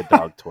playing with a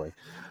dog toy.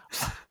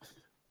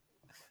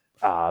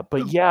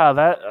 But yeah,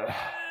 that.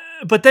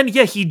 But then,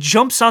 yeah, he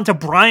jumps onto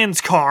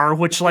Brian's car,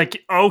 which,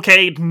 like,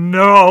 okay,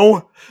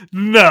 no,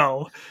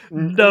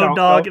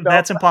 dog,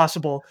 that's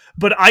impossible.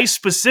 But I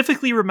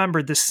specifically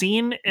remembered the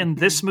scene in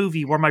this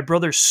movie where my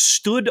brother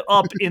stood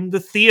up in the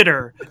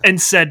theater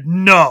and said,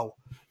 no,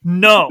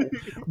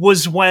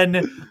 was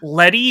when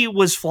Letty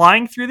was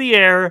flying through the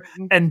air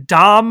and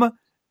Dom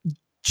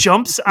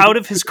jumps out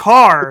of his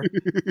car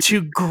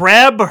to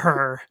grab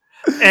her,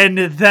 and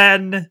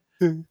then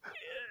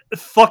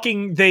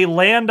fucking they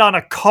land on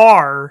a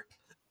car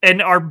and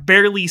are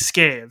barely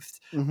scathed.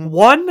 Mhm.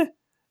 One,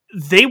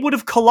 they would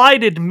have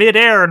collided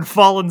midair and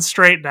fallen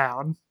straight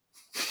down.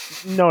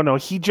 No,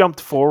 he jumped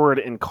forward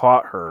and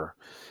caught her,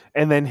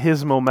 and then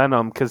his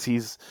momentum, because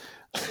he's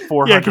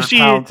 400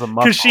 pounds of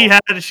muscle.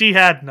 Because she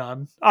had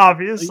none,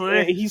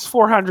 obviously. He's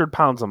 400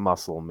 pounds of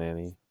muscle,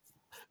 Manny.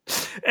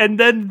 And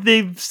then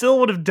they still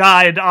would have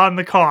died on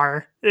the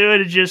car. It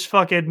would have just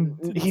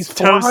fucking He's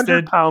toasted.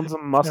 400 pounds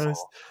of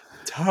muscle.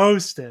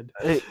 Toasted.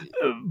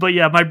 But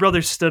yeah, my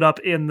brother stood up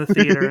in the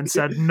theater and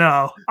said,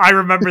 no. I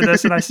remember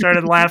this, and I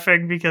started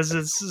laughing because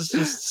it's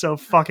just so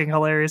fucking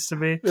hilarious to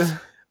me.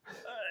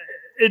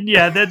 And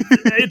yeah,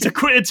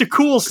 it's a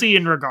cool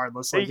scene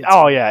regardless. Like,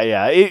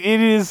 yeah.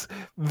 It is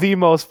the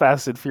most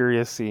Fast and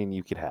Furious scene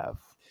you could have.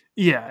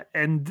 Yeah,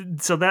 and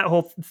so that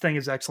whole thing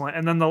is excellent.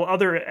 And then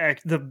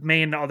the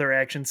main other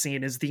action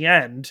scene is the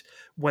end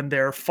when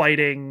they're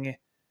fighting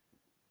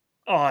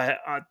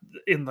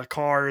in the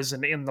cars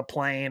and in the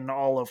plane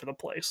all over the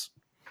place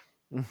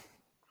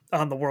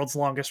on the world's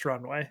longest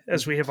runway,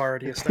 as we have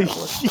already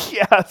established.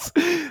 Yes,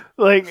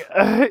 like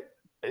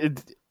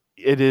it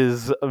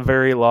is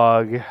very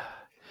long.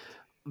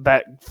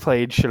 That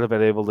plane should have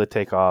been able to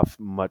take off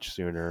much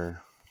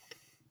sooner.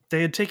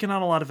 They had taken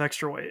on a lot of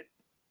extra weight.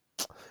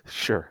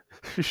 Sure.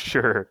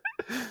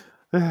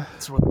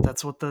 That's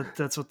what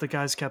the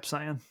guys kept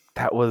saying.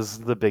 That was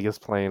the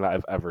biggest plane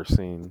I've ever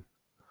seen.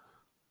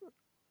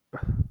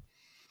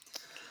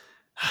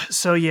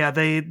 So yeah,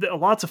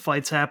 lots of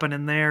fights happen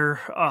in there.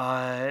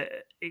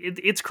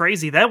 It's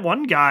crazy. That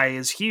one guy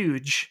is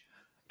huge.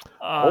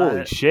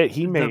 Holy shit!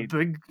 He made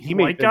Vin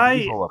guy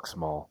Diesel look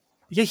small.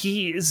 Yeah,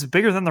 he is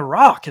bigger than The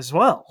Rock as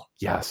well.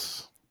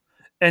 Yes.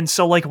 And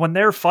so, like, when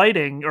they're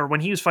fighting, or when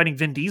he was fighting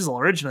Vin Diesel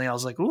originally, I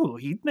was like, ooh,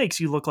 he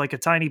makes you look like a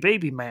tiny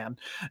baby man.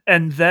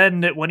 And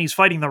then when he's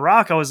fighting The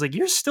Rock, I was like,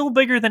 you're still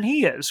bigger than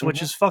he is,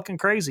 which is fucking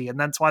crazy. And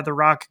that's why The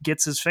Rock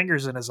gets his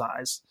fingers in his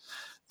eyes.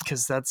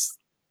 Because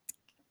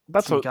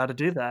you got to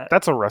do that.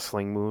 That's a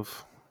wrestling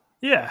move.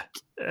 Yeah.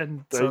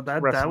 And so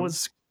that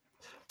was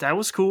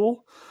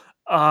cool.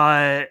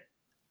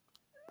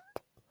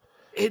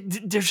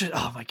 There's just,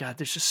 oh my god,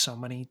 there's just so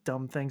many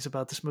dumb things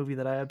about this movie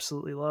that I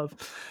absolutely love.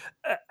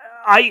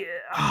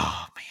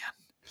 Oh man,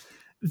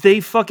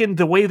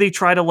 the way they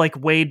try to like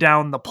weigh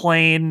down the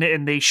plane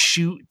and they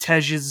shoot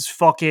Tej's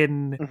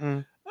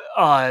fucking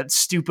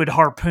stupid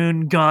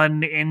harpoon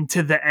gun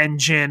into the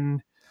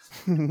engine.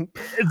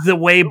 The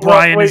way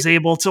Brian is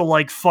able to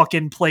like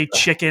fucking play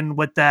chicken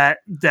with that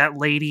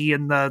lady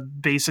in the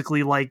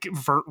basically like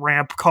vert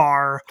ramp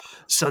car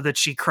so that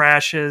she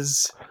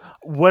crashes.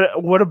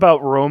 What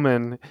about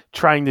Roman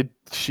trying to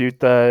shoot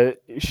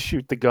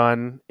the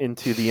gun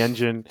into the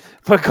engine,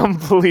 but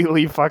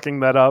completely fucking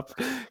that up?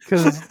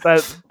 Because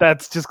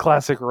that's just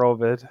classic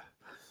Roman.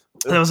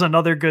 That was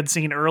another good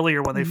scene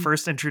earlier when they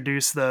first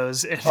introduced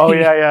those. And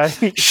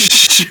he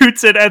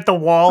shoots it at the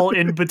wall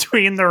in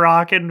between The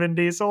Rock and Vin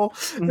Diesel,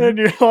 and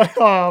you're like,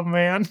 oh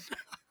man.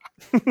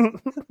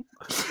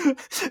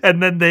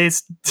 And then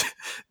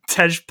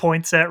Tej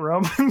points at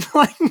Roman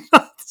like,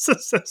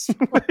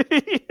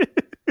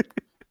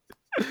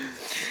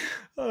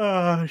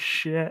 oh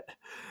shit.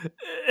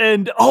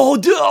 And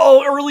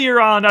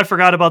earlier on, I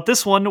forgot about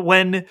this one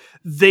when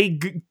they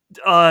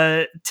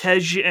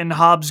Tej and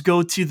Hobbs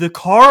go to the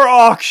car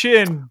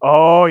auction.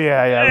 Oh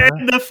yeah.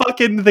 And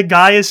the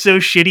guy is so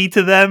shitty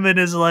to them and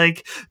is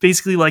like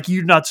basically like,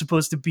 you're not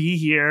supposed to be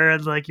here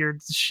and like you're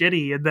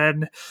shitty. And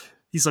then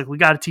he's like, we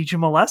got to teach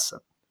him a lesson.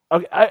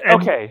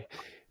 Okay.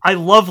 I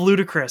love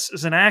Ludacris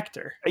as an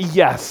actor.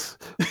 Yes,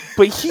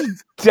 but he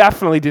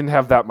definitely didn't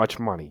have that much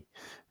money.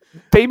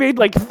 They made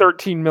like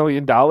 $13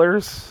 million.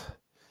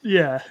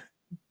 Yeah.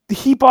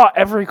 He bought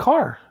every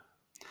car.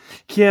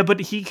 Yeah, but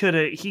he could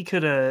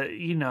have,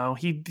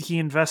 he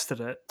invested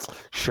it.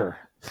 Sure.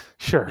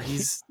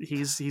 He's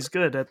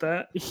good at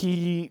that.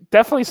 He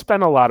definitely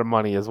spent a lot of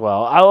money as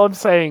well. All I'm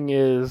saying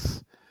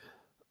is,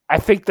 I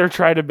think they're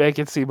trying to make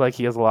it seem like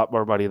he has a lot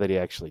more money than he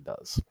actually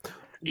does.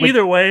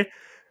 Either way,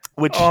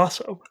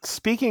 awesome.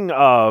 Speaking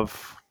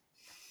of,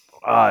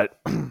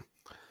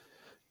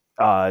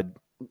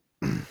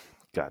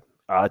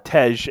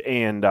 Tej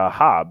and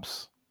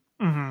Hobbs.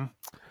 Mm-hmm.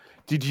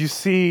 Did you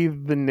see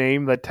the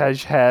name that Tej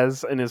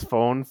has in his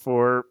phone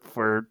for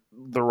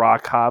The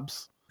Rock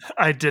Hobbs?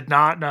 I did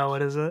not know.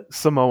 What is it?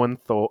 Samoan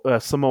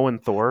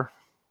Thor.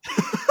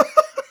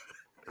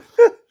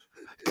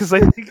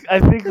 because I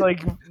think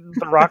like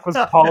The Rock was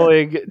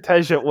calling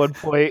Tej at one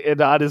point, and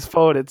on his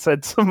phone it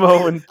said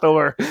Samoan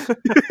Thor.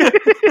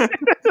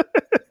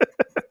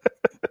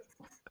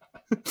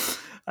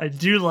 I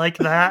do like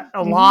that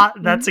a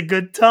lot. That's a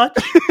good touch.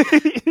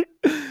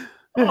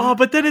 Oh,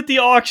 but then at the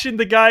auction,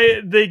 they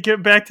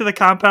get back to the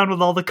compound with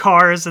all the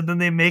cars, and then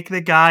they make the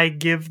guy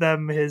give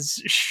them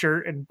his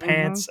shirt and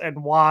pants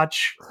and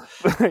watch.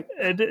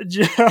 And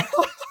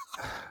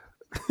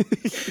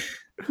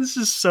this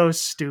is so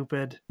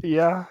stupid.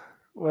 Yeah.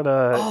 What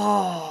a...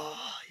 Oh,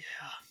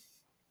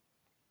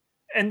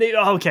 yeah. And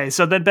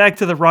so then back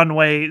to the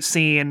runway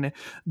scene.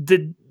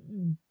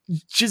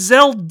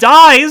 Giselle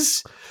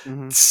dies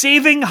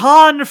saving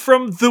Han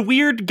from the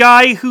weird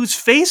guy whose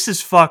face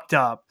is fucked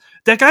up.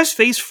 That guy's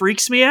face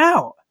freaks me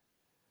out.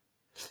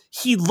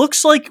 He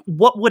looks like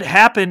what would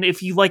happen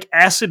if you like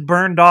acid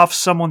burned off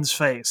someone's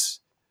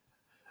face.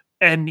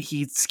 And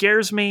he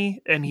scares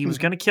me, and he was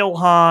going to kill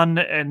Han,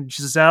 and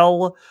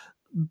Giselle,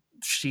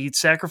 she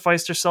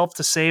sacrificed herself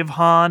to save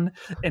Han,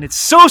 and it's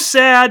so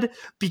sad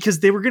because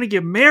they were going to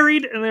get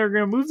married, and they were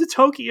going to move to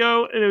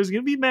Tokyo, and it was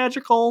going to be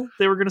magical.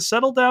 They were going to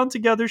settle down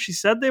together. She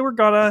said they were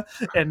gonna,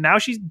 and now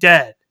she's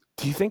dead.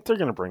 Do you think they're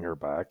going to bring her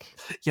back?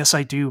 Yes,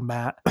 I do,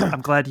 Matt.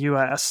 I'm glad you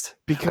asked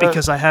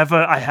because I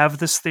have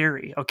this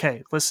theory.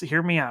 Okay, listen,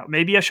 hear me out.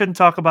 Maybe I shouldn't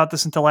talk about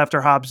this until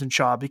after Hobbs and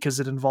Shaw because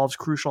it involves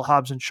crucial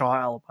Hobbs and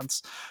Shaw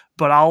elements.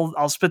 But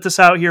I'll spit this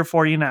out here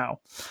for you now.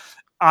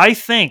 I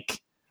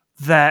think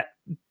that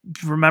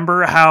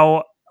remember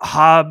how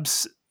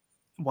Hobbs,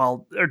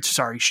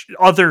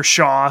 other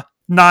Shaw,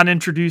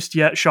 non-introduced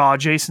yet Shaw,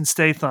 Jason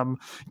Statham,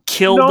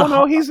 killed.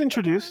 No, he's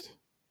introduced.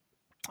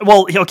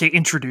 Well, okay,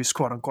 introduced,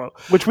 quote unquote.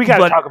 Which we got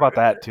to talk about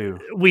that too.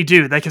 We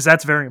do, because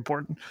that's very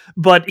important.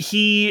 But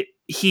he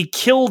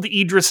killed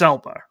Idris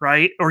Elba,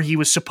 right? Or he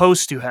was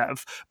supposed to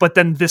have. But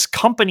then this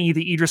company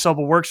that Idris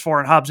Elba works for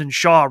in Hobbs and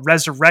Shaw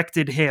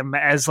resurrected him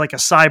as like a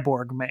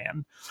cyborg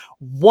man.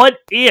 What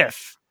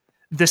if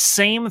the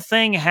same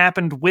thing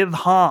happened with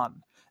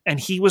Han and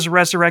he was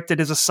resurrected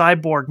as a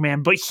cyborg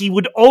man, but he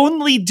would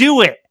only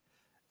do it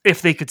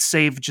if they could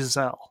save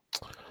Giselle?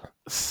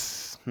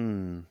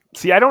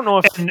 See, I don't know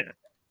if...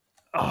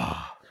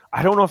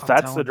 I don't know if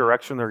that's the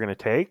direction they're going to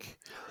take.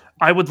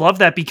 I would love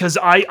that because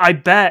I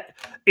bet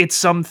it's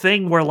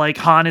something where like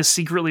Han is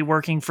secretly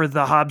working for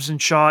the Hobbs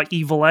and Shaw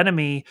evil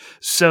enemy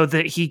so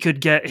that he could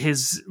get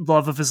his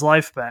love of his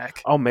life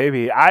back. Oh,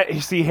 maybe.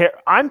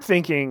 I'm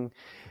thinking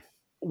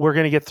we're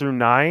going to get through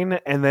 9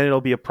 and then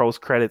it'll be a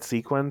post-credit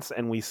sequence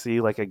and we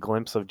see like a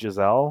glimpse of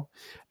Giselle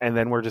and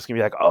then we're just going to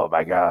be like, oh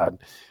my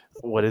God,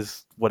 what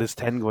is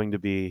 10 going to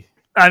be?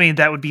 I mean,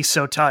 that would be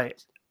so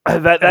tight.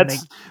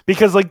 That's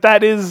because like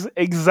that is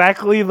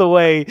exactly the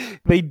way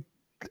they,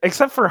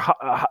 except for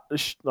Han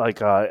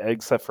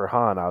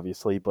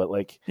obviously, but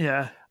like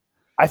yeah,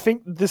 I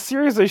think the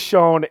series has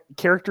shown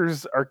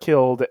characters are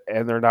killed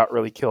and they're not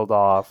really killed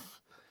off.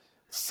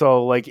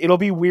 So like it'll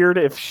be weird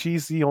if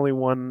she's the only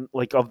one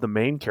like of the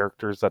main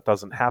characters that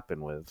doesn't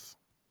happen with.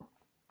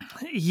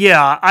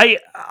 Yeah,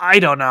 I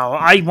don't know.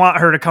 I want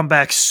her to come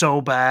back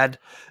so bad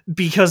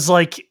because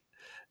like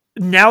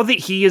now that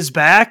he is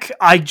back,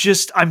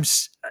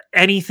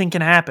 anything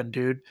can happen,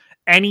 dude.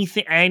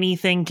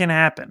 Anything can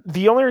happen.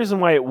 The only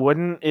reason why it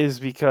wouldn't is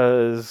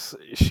because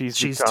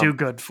she's too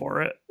good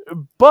for it.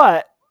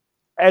 But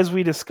as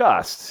we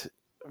discussed,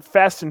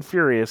 Fast and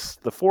Furious,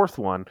 the 4th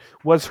one,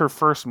 was her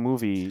first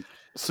movie,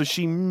 so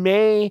she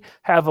may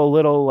have a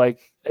little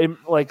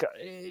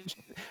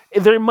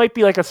there might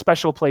be like a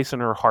special place in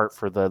her heart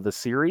for the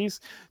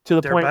series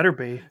to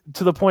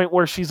the point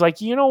where she's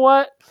like, you know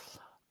what?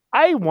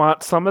 I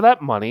want some of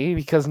that money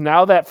because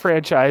now that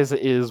franchise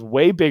is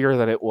way bigger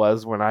than it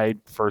was when I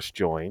first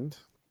joined.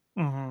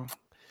 Mm-hmm.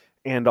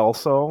 And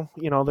also,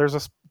 there's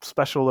a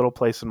special little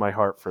place in my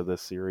heart for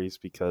this series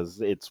because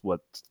it's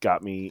what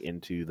got me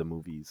into the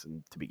movies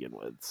and to begin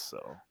with. So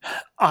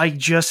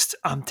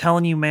I'm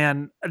telling you,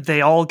 man,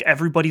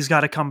 everybody's got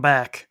to come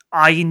back.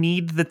 I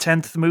need the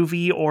 10th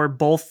movie or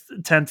both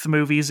 10th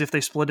movies if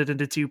they split it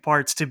into 2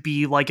 parts to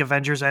be like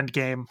Avengers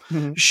Endgame.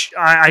 Mm-hmm.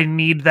 I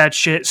need that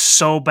shit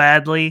so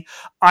badly.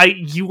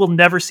 You will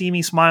never see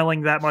me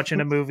smiling that much in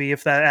a movie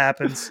if that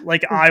happens.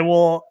 Like I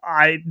will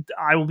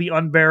be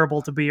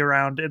unbearable to be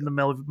around in the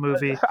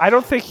movie. I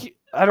don't think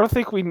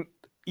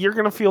you're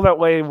going to feel that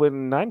way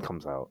when 9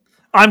 comes out.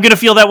 I'm going to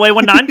feel that way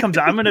when 9 comes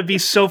out. I'm going to be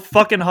so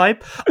fucking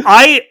hype.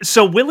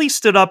 So Willie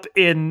stood up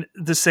in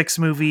the 6th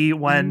movie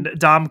when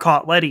Dom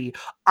caught Letty.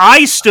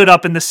 I stood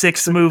up in the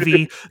 6th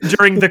movie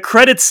during the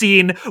credit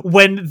scene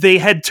when they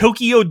had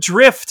Tokyo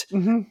Drift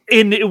and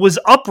it was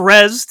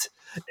up-resed.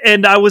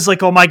 And I was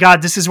like, oh my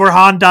God, this is where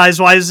Han dies.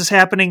 Why is this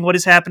happening? What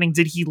is happening?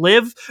 Did he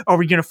live? Are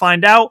we going to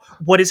find out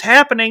what is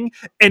happening?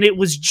 And it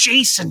was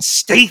Jason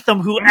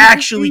Statham who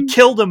actually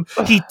killed him.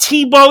 He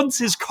T-bones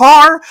his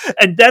car,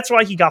 and that's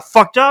why he got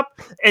fucked up.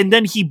 And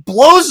then he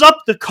blows up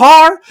the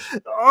car.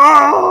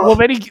 Oh. Well,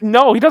 then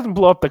he doesn't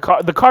blow up the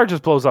car. The car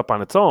just blows up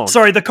on its own.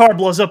 Sorry, the car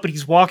blows up, but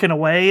he's walking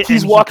away. He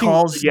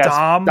calls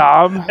Dom.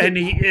 And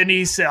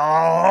he says,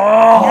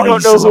 "Oh, you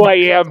don't know who I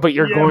am, but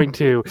you're going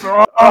to."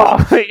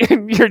 Oh,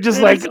 and you're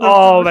just like,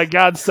 "Oh my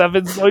God,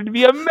 7's going to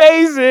be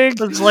amazing."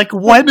 It's like,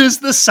 when is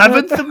the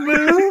 7th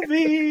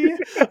movie?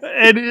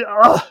 And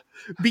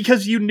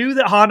because you knew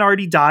that Han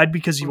already died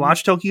because you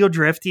watched Tokyo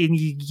Drift, and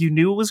you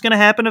knew it was going to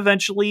happen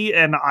eventually.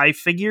 And I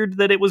figured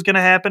that it was going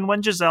to happen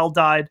when Giselle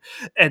died,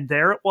 and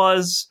there it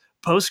was,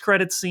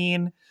 post-credit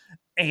scene,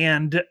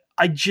 and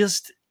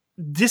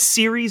this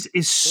series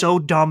is so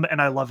dumb,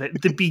 and I love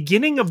it. The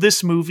beginning of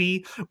this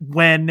movie,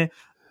 when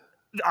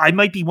I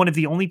might be one of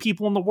the only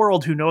people in the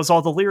world who knows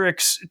all the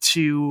lyrics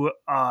to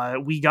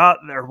We Got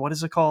There. What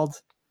is it called?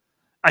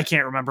 I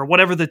can't remember.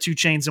 Whatever the 2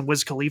 Chainz and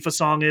Wiz Khalifa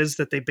song is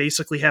that they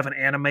basically have an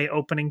anime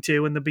opening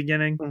to in the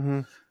beginning. Mm-hmm.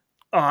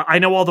 I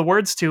know all the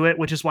words to it,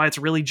 which is why it's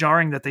really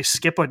jarring that they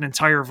skip an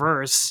entire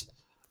verse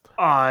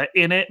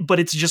in it, but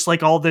it's just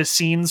like all the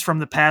scenes from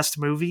the past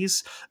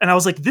movies. And I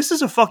was like, this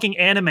is a fucking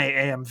anime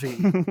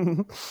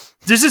AMV.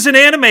 This is an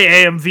anime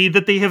AMV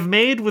that they have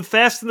made with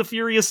Fast and the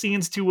Furious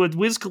scenes to a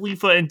Wiz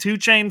Khalifa and 2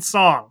 Chainz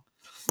song.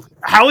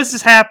 How is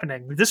this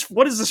happening?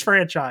 What is this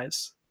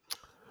franchise?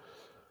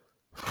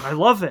 I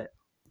love it.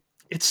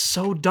 It's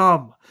so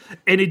dumb.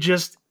 And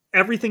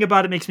everything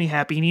about it makes me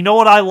happy. And you know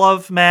what I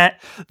love,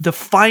 Matt? The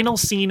final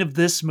scene of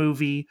this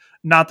movie,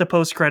 not the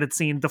post-credit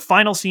scene, the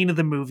final scene of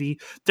the movie,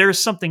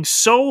 there's something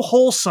so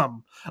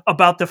wholesome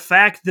about the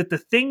fact that the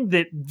thing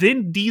that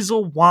Vin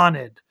Diesel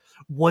wanted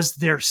was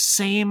their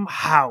same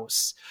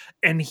house.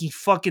 And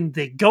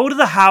they go to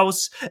the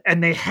house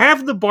and they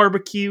have the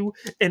barbecue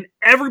and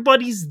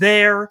everybody's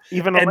there.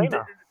 Even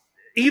Elena.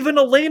 Even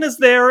Elena's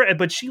there,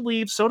 but she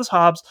leaves, so does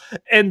Hobbs,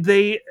 and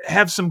they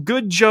have some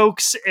good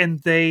jokes,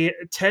 and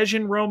Tej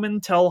and Roman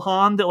tell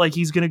Han that like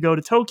he's going to go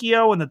to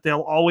Tokyo and that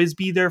they'll always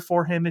be there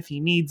for him if he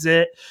needs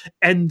it,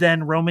 and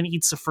then Roman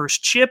eats the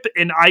first chip,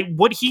 and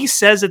what he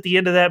says at the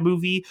end of that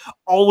movie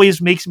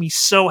always makes me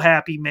so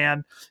happy,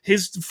 man.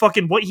 His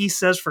fucking, what he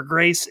says for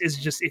Grace is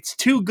just, it's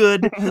too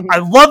good. I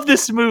love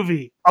this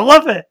movie. I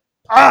love it.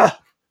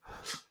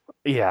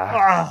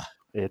 Yeah.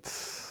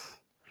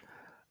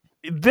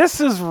 This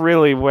is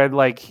really when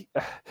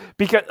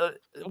because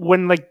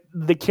when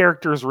the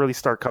characters really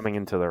start coming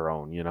into their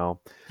own, you know.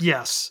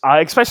 Yes.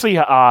 Especially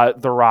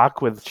The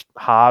Rock with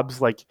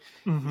Hobbs,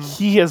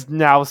 he has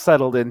now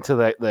settled into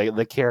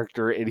the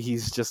character, and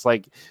he's just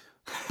like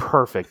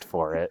perfect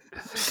for it.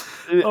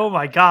 Oh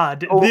my God.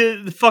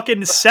 The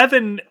fucking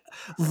 7,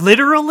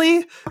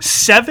 literally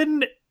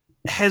 7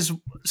 has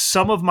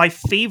some of my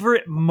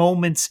favorite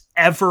moments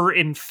ever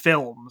in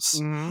films.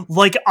 Mm-hmm.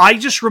 Like, I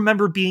just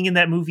remember being in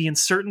that movie and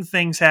certain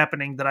things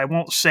happening that I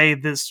won't say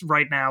this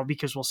right now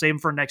because we'll save them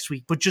for next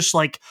week, but just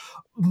like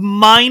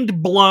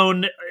mind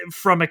blown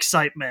from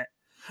excitement.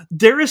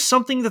 There is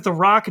something that The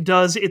Rock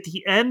does at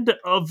the end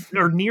of,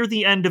 or near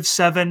the end of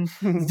 7,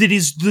 that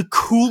is the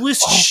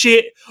coolest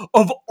shit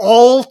of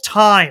all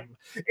time.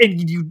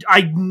 And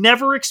I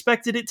never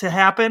expected it to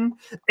happen.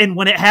 And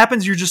when it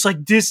happens, you're just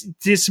like,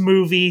 this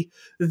movie.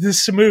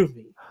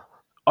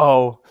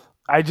 Oh,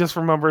 I just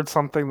remembered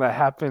something that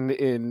happened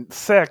in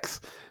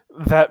 6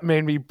 that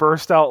made me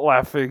burst out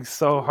laughing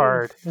so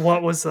hard.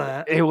 What was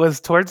that? It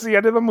was towards the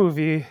end of the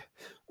movie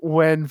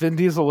when Vin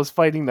Diesel was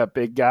fighting that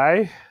big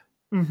guy.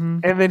 Mm-hmm.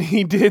 And then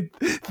he did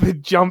the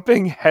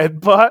jumping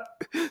headbutt.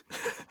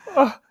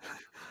 I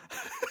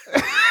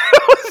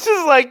was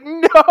just like,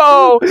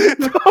 no,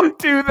 don't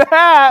do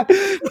that.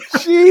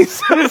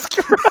 Jesus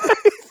Christ.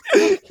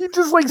 He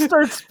just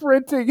starts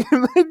sprinting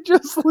and then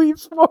just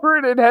leaps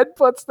forward and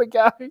headbutts the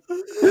guy.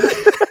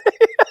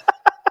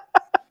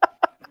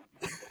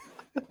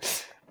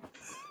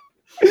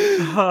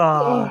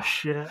 Oh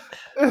shit.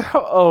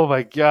 Oh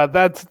my God.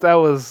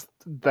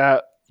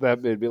 That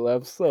made me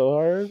laugh so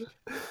hard.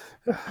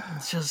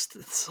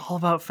 It's all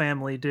about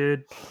family,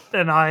 dude.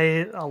 And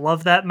I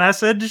love that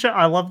message.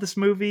 I love this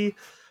movie.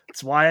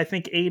 It's why I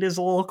think 8 is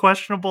a little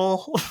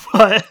questionable,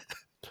 but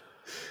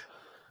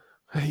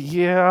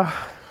yeah.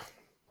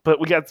 But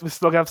we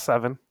still got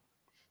 7.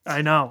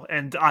 I know,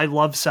 and I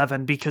love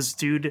 7 because,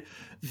 dude,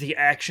 the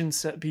action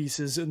set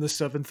pieces in the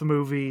 7th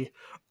movie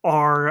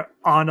are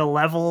on a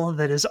level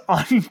that is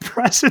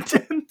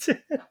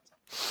unprecedented.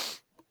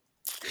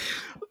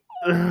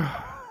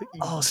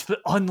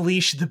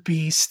 Unleash the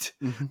Beast.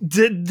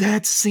 Mm-hmm.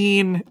 That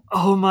scene.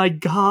 Oh my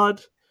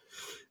God.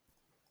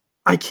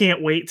 I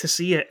can't wait to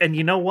see it. And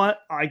you know what?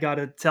 I got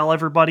to tell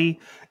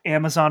everybody,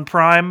 Amazon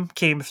Prime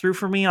came through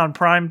for me on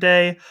Prime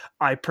Day.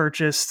 I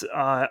purchased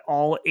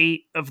all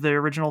 8 of the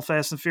original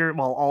Fast and Furious,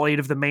 well, all 8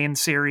 of the main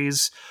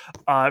series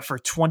for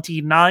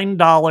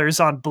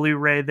 $29 on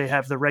Blu-ray. They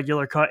have the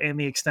regular cut and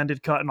the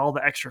extended cut and all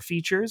the extra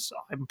features.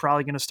 I'm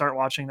probably going to start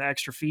watching the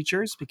extra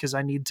features because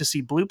I need to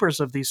see bloopers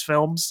of these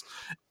films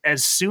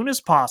as soon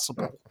as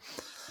possible.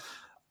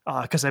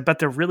 Because I bet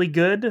they're really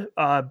good,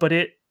 but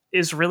it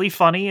is really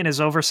funny and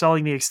is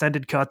overselling the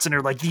extended cuts, and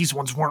they're like, these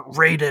ones weren't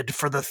rated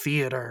for the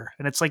theater,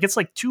 and it's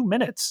like 2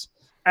 minutes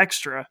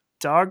extra,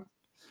 dog.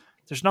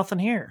 There's nothing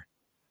here.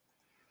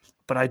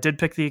 But I did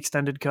pick the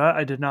extended cut.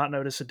 I did not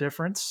notice a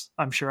difference.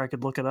 I'm sure I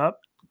could look it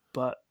up,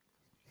 but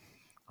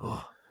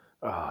Oh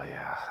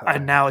yeah.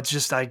 and now it's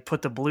just I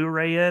put the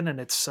Blu-ray in, and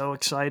it's so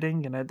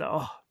exciting, and it's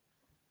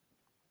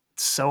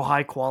so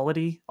high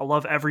quality. I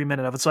love every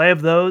minute of it. So I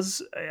have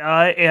those,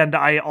 and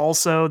I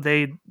also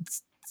they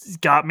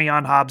got me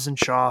on Hobbs and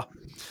Shaw.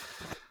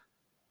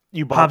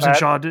 You bought Hobbs and that?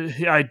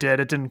 Shaw. I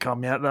did. It didn't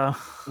come yet though.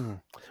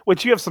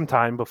 Which you have some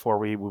time before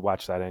we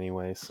watch that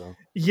anyway. So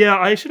Yeah,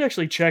 I should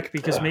actually check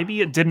because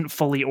maybe it didn't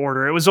fully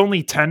order. It was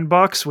only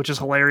 $10, which is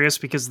hilarious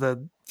because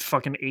the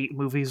fucking 8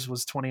 movies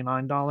was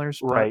 $29.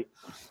 right,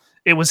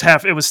 It was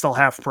half. It was still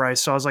half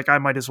price. So I was like, I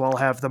might as well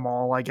have them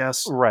all. I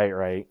guess.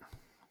 right.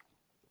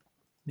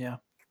 Yeah.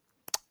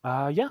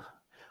 Yeah.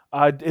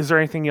 Is there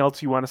anything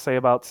else you want to say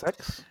about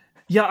 6?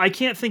 Yeah, I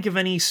can't think of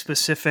any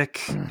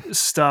specific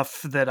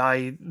stuff that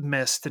I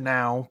missed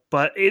now,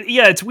 but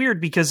it's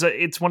weird because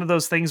it's one of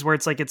those things where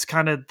it's like it's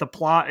kind of the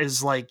plot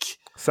is like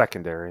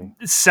Secondary.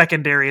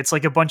 It's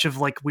like a bunch of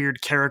like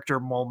weird character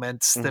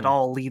moments that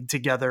all lead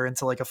together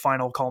into like a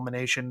final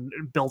culmination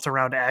built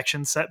around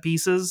action set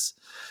pieces,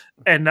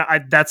 and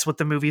that's what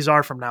the movies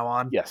are from now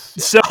on. Yes.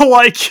 So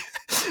like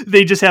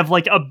they just have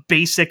like a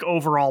basic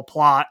overall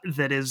plot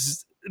that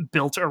is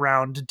built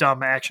around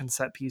dumb action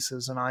set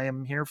pieces, and I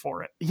am here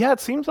for it. Yeah, it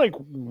seems like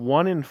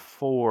 1 and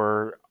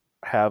 4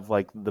 have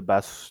like the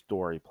best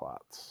story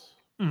plots.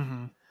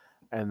 Mm-hmm.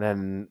 And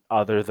then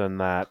other than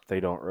that,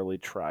 they don't really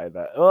try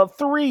that. Well,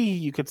 3,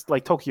 you could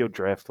like Tokyo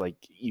Drift, like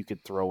you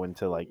could throw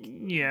into like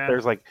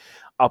there's like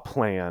a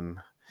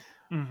plan.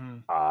 Mm-hmm.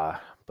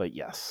 But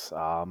yes,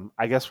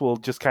 I guess we'll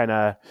just kind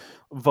of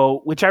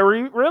vote, which I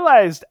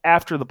realized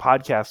after the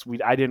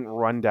podcast, I didn't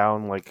run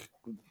down like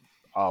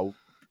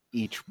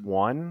each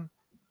one.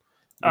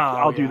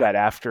 I'll do that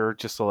after,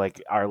 just so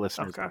like our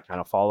listeners can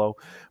kind of follow.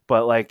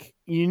 But like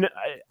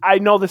I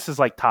know this is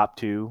like top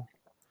 2.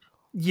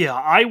 Yeah,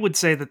 I would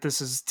say that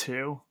this is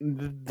 2.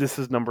 This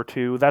is number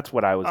 2. That's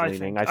what I was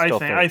leaning. I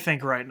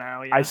think right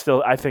now. Yeah.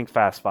 I think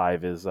Fast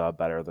 5 is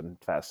better than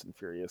Fast and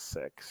Furious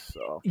 6.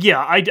 So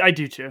yeah, I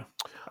do too.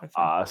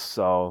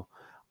 So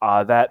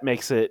that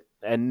makes it.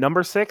 And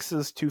number 6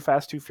 is Too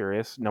Fast, Too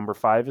Furious. Number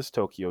 5 is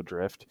Tokyo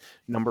Drift.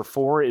 Number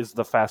 4 is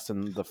The Fast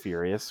and the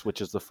Furious, which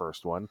is the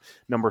first one.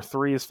 Number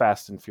 3 is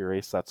Fast and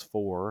Furious. That's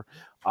 4.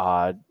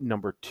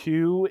 Number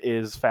 2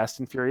 is Fast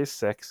and Furious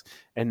 6.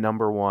 And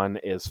number 1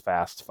 is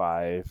Fast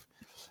 5,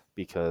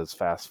 because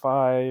Fast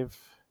 5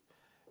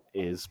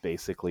 is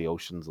basically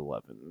Ocean's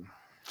 11.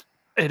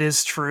 It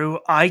is true.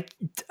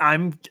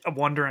 I'm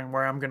wondering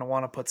where I'm going to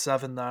want to put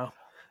 7, though.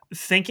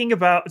 Thinking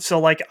about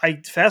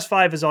Fast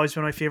 5 has always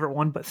been my favorite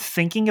one, but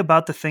thinking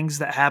about the things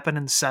that happen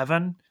in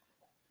 7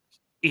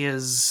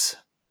 is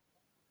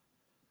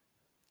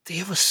they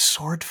have a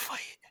sword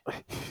fight.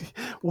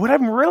 What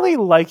I'm really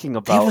liking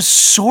about they have a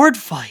sword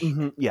fight.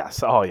 Mm-hmm,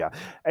 yes. Oh yeah.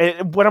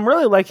 And what I'm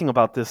really liking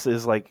about this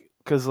is like,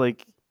 because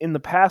like in the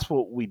past,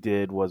 what we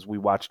did was we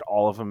watched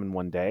all of them in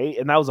one day,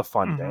 and that was a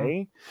fun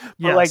day.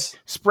 But like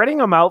spreading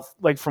them out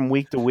like from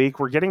week to week,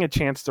 we're getting a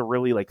chance to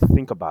really like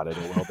think about it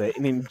a little bit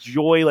and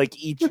enjoy like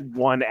each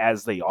one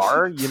as they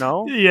are, you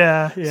know?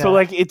 Yeah. So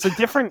like it's a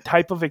different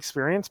type of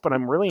experience, but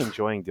I'm really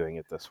enjoying doing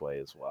it this way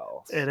as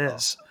well. It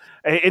is.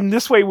 And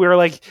this way, we're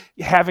like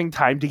having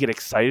time to get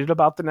excited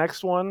about the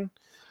next one.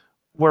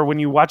 Where when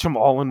you watch them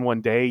all in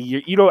one day,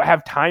 you don't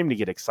have time to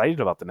get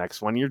excited about the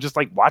next one. You're just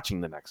like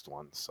watching the next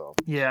one. So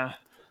yeah.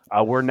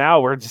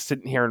 We're just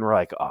sitting here and we're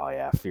like, oh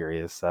yeah,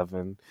 Furious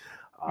 7.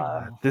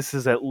 This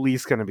is at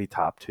least going to be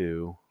top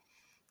 2.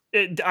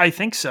 I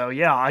think so.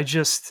 Yeah.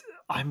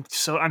 I'm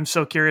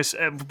so curious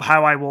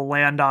how I will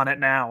land on it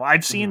now.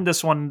 I've seen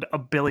this one a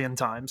billion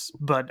times,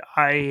 but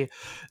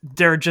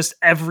they're just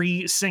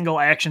every single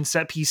action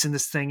set piece in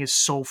this thing is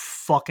so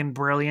fucking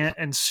brilliant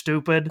and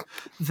stupid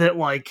that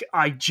like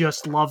I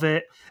just love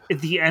it.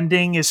 The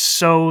ending is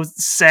so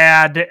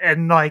sad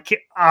and like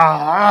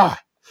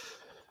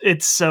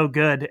it's so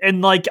good.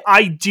 And like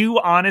I do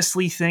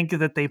honestly think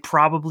that they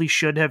probably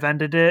should have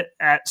ended it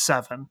at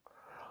 7.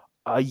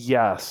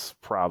 Yes,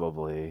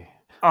 probably.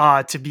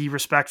 To be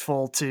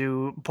respectful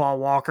to Paul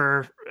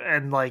Walker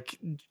and like,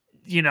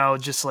 you know,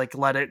 just like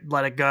let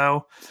it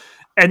go.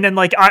 And then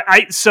like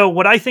so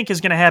what I think is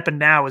going to happen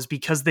now is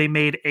because they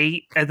made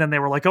 8 and then they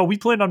were like, oh, we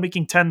planned on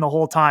making 10 the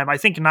whole time. I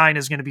think 9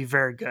 is going to be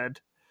very good,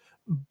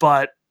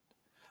 but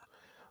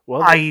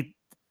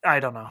I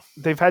don't know.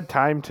 They've had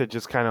time to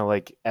just kind of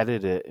like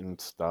edit it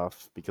and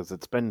stuff because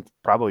it's been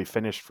probably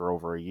finished for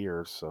over a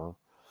year. So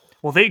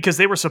Well, because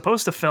they were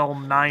supposed to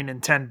film 9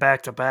 and 10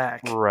 back to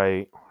back,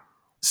 right,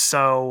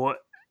 so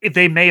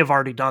they may have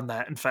already done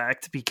that. In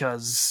fact,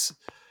 because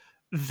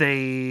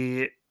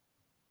they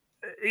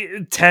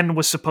 10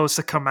 was supposed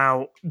to come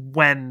out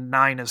when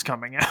 9 is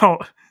coming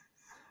out.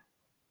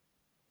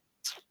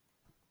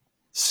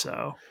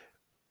 So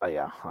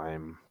yeah,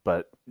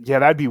 but yeah,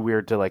 that'd be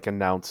weird to like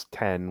announce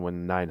 10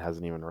 when 9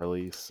 hasn't even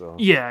released. So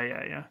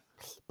yeah.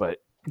 but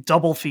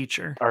Double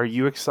feature. are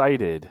you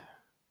excited?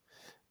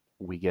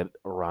 We get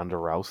Ronda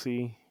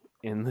Rousey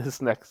in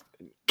this next.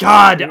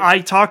 God, I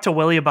talked to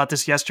Willie about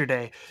this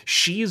yesterday.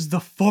 She is the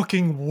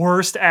fucking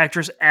worst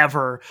actress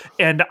ever,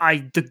 and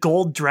the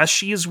gold dress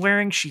she is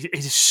wearing, it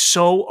is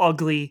so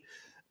ugly.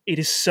 It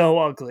is so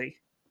ugly.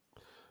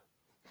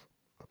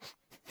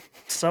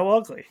 So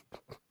ugly.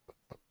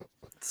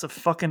 It's a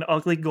fucking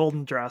ugly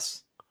golden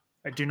dress.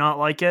 I do not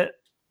like it.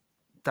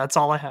 That's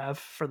all I have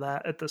for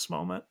that at this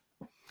moment.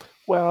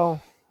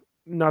 Well,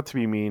 not to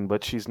be mean,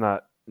 but she's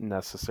not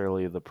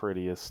necessarily the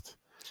prettiest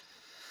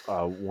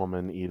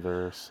woman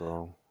either.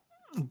 So,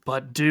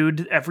 But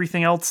dude,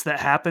 everything else that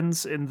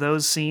happens in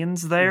those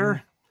scenes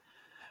there,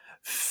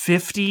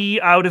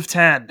 50 out of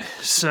 10.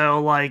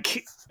 So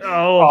like,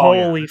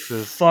 holy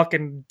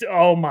fucking,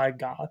 oh my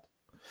god.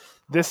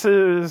 This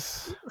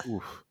is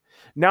oof.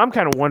 Now I'm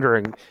kind of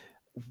wondering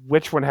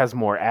which one has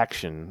more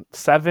action,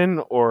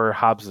 7 or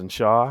Hobbs and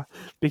Shaw,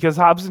 because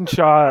Hobbs and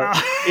Shaw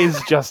is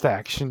just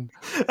action.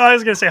 I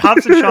was gonna say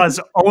Hobbs and Shaw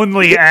is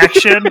only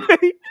action.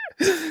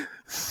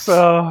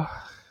 So,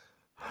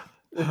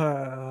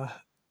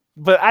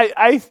 but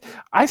I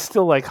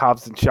still like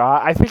Hobbs and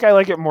Shaw. I think I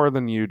like it more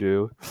than you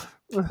do.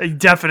 I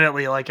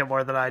definitely like it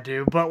more than I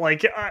do, but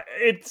like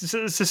it's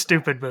a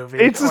stupid movie.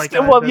 It's like,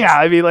 yeah.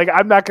 I mean, like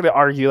I'm not going to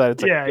argue that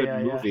it's a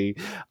good movie.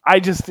 Yeah. I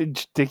just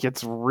think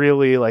it's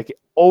really like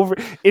over.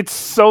 It's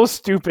so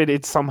stupid.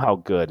 It's somehow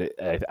good.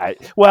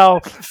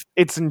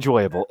 It's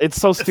enjoyable. It's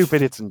so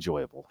stupid. It's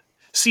enjoyable.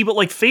 See, but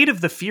like Fate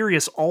of the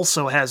Furious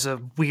also has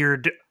a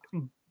weird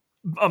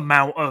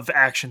amount of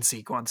action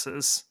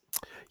sequences.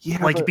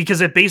 Yeah, like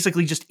because it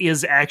basically just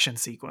is action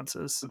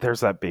sequences. There's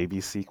that baby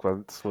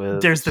sequence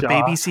with. There's the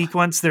baby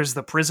sequence. There's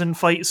the prison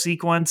fight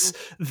sequence.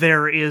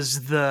 There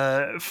is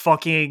the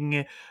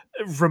fucking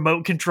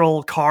remote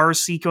control car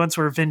sequence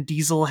where Vin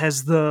Diesel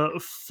has the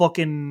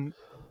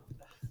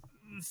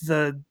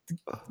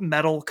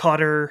metal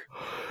cutter.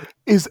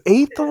 Is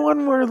 8 the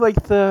one where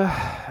like the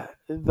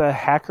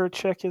hacker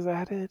chick is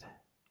added?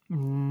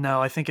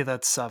 No, I think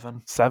that's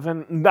 7.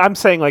 7? I'm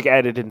saying like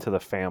added into the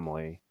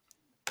family.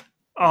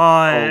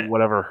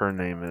 Whatever her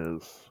name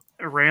is.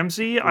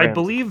 Ramsey? I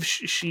believe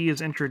she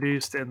is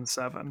introduced in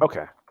 7.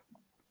 Okay.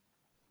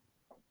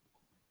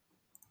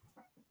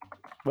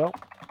 Well,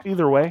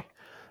 either way,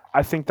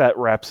 I think that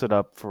wraps it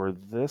up for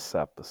this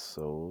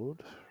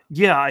episode.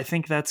 Yeah, I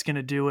think that's going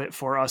to do it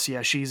for us.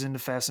 Yeah, she's into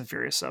Fast and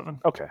Furious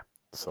 7. Okay.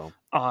 So.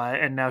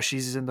 And now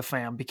she's in the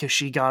fam because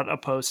she got a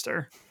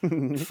poster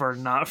for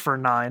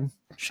 9.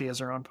 She has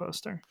her own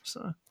poster.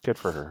 So good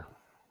for her.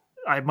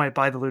 I might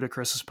buy the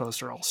Ludacris's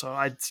poster also.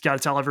 I got to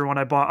tell everyone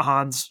I bought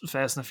Han's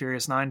Fast and the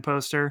Furious 9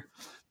 poster,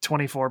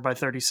 24 by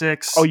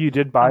 36. Oh, you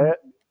did buy it?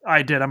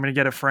 I did. I'm going to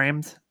get it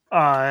framed.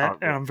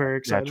 And I'm very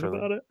excited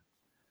about it.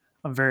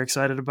 I'm very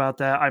excited about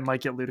that. I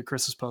might get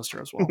Ludacris's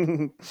poster as well.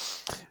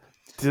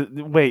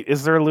 Wait,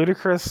 is there a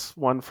Ludacris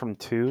one from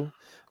 2?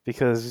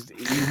 Because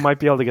you might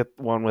be able to get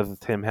one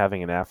with him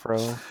having an afro.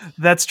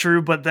 That's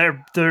true, but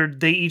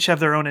they each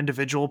have their own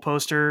individual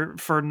poster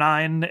for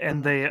 9,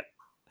 and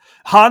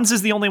Hans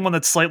is the only one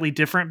that's slightly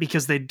different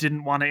because they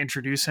didn't want to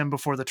introduce him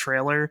before the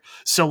trailer.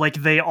 So like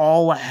they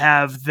all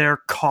have their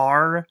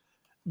car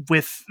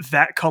with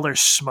that color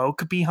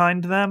smoke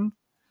behind them.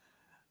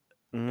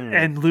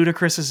 And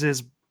Ludacris's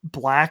is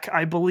black,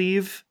 I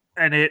believe.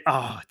 And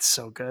it's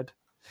so good.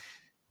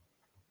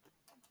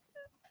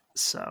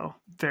 So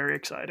very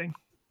exciting.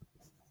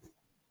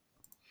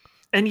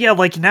 And yeah,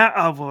 like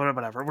now,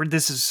 whatever.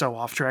 This is so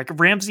off track.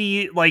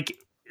 Ramsey, like,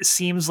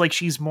 seems like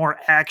she's more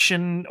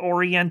action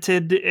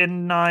oriented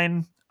in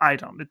 9.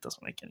 It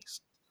doesn't make any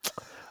sense.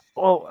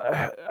 Well,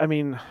 I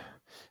mean,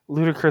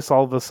 Ludacris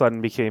all of a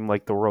sudden became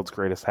like the world's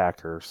greatest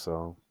hacker,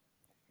 so.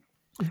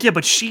 Yeah,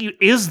 but she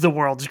is the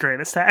world's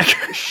greatest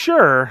hacker.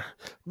 Sure,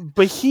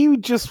 but he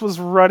just was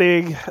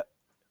running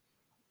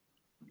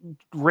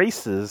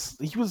races.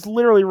 He was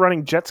literally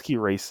running jet ski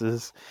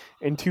races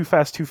in Too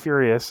Fast, Too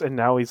Furious, and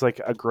now he's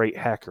like a great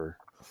hacker.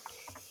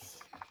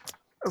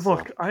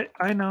 Look,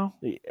 I know.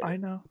 I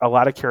know. A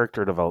lot of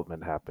character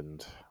development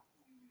happened.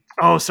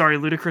 Oh, sorry.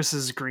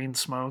 Ludacris's green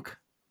smoke.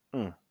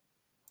 I'm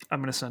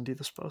going to send you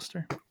this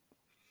poster.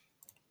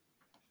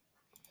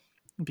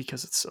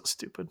 Because it's so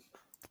stupid.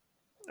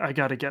 I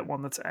got to get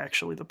one that's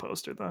actually the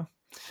poster, though.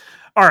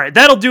 All right.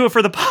 That'll do it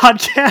for the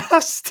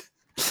podcast.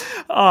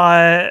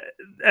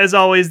 As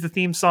always, the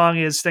theme song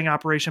is Sting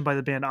Operation by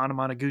the band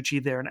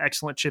Anamanaguchi. They're an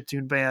excellent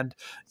chiptune band.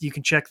 You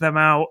can check them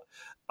out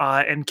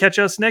And catch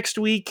us next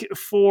week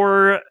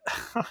for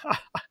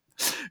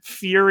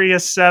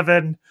Furious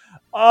 7.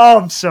 Oh,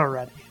 I'm so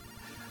ready.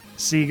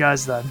 See you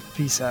guys then.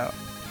 Peace out.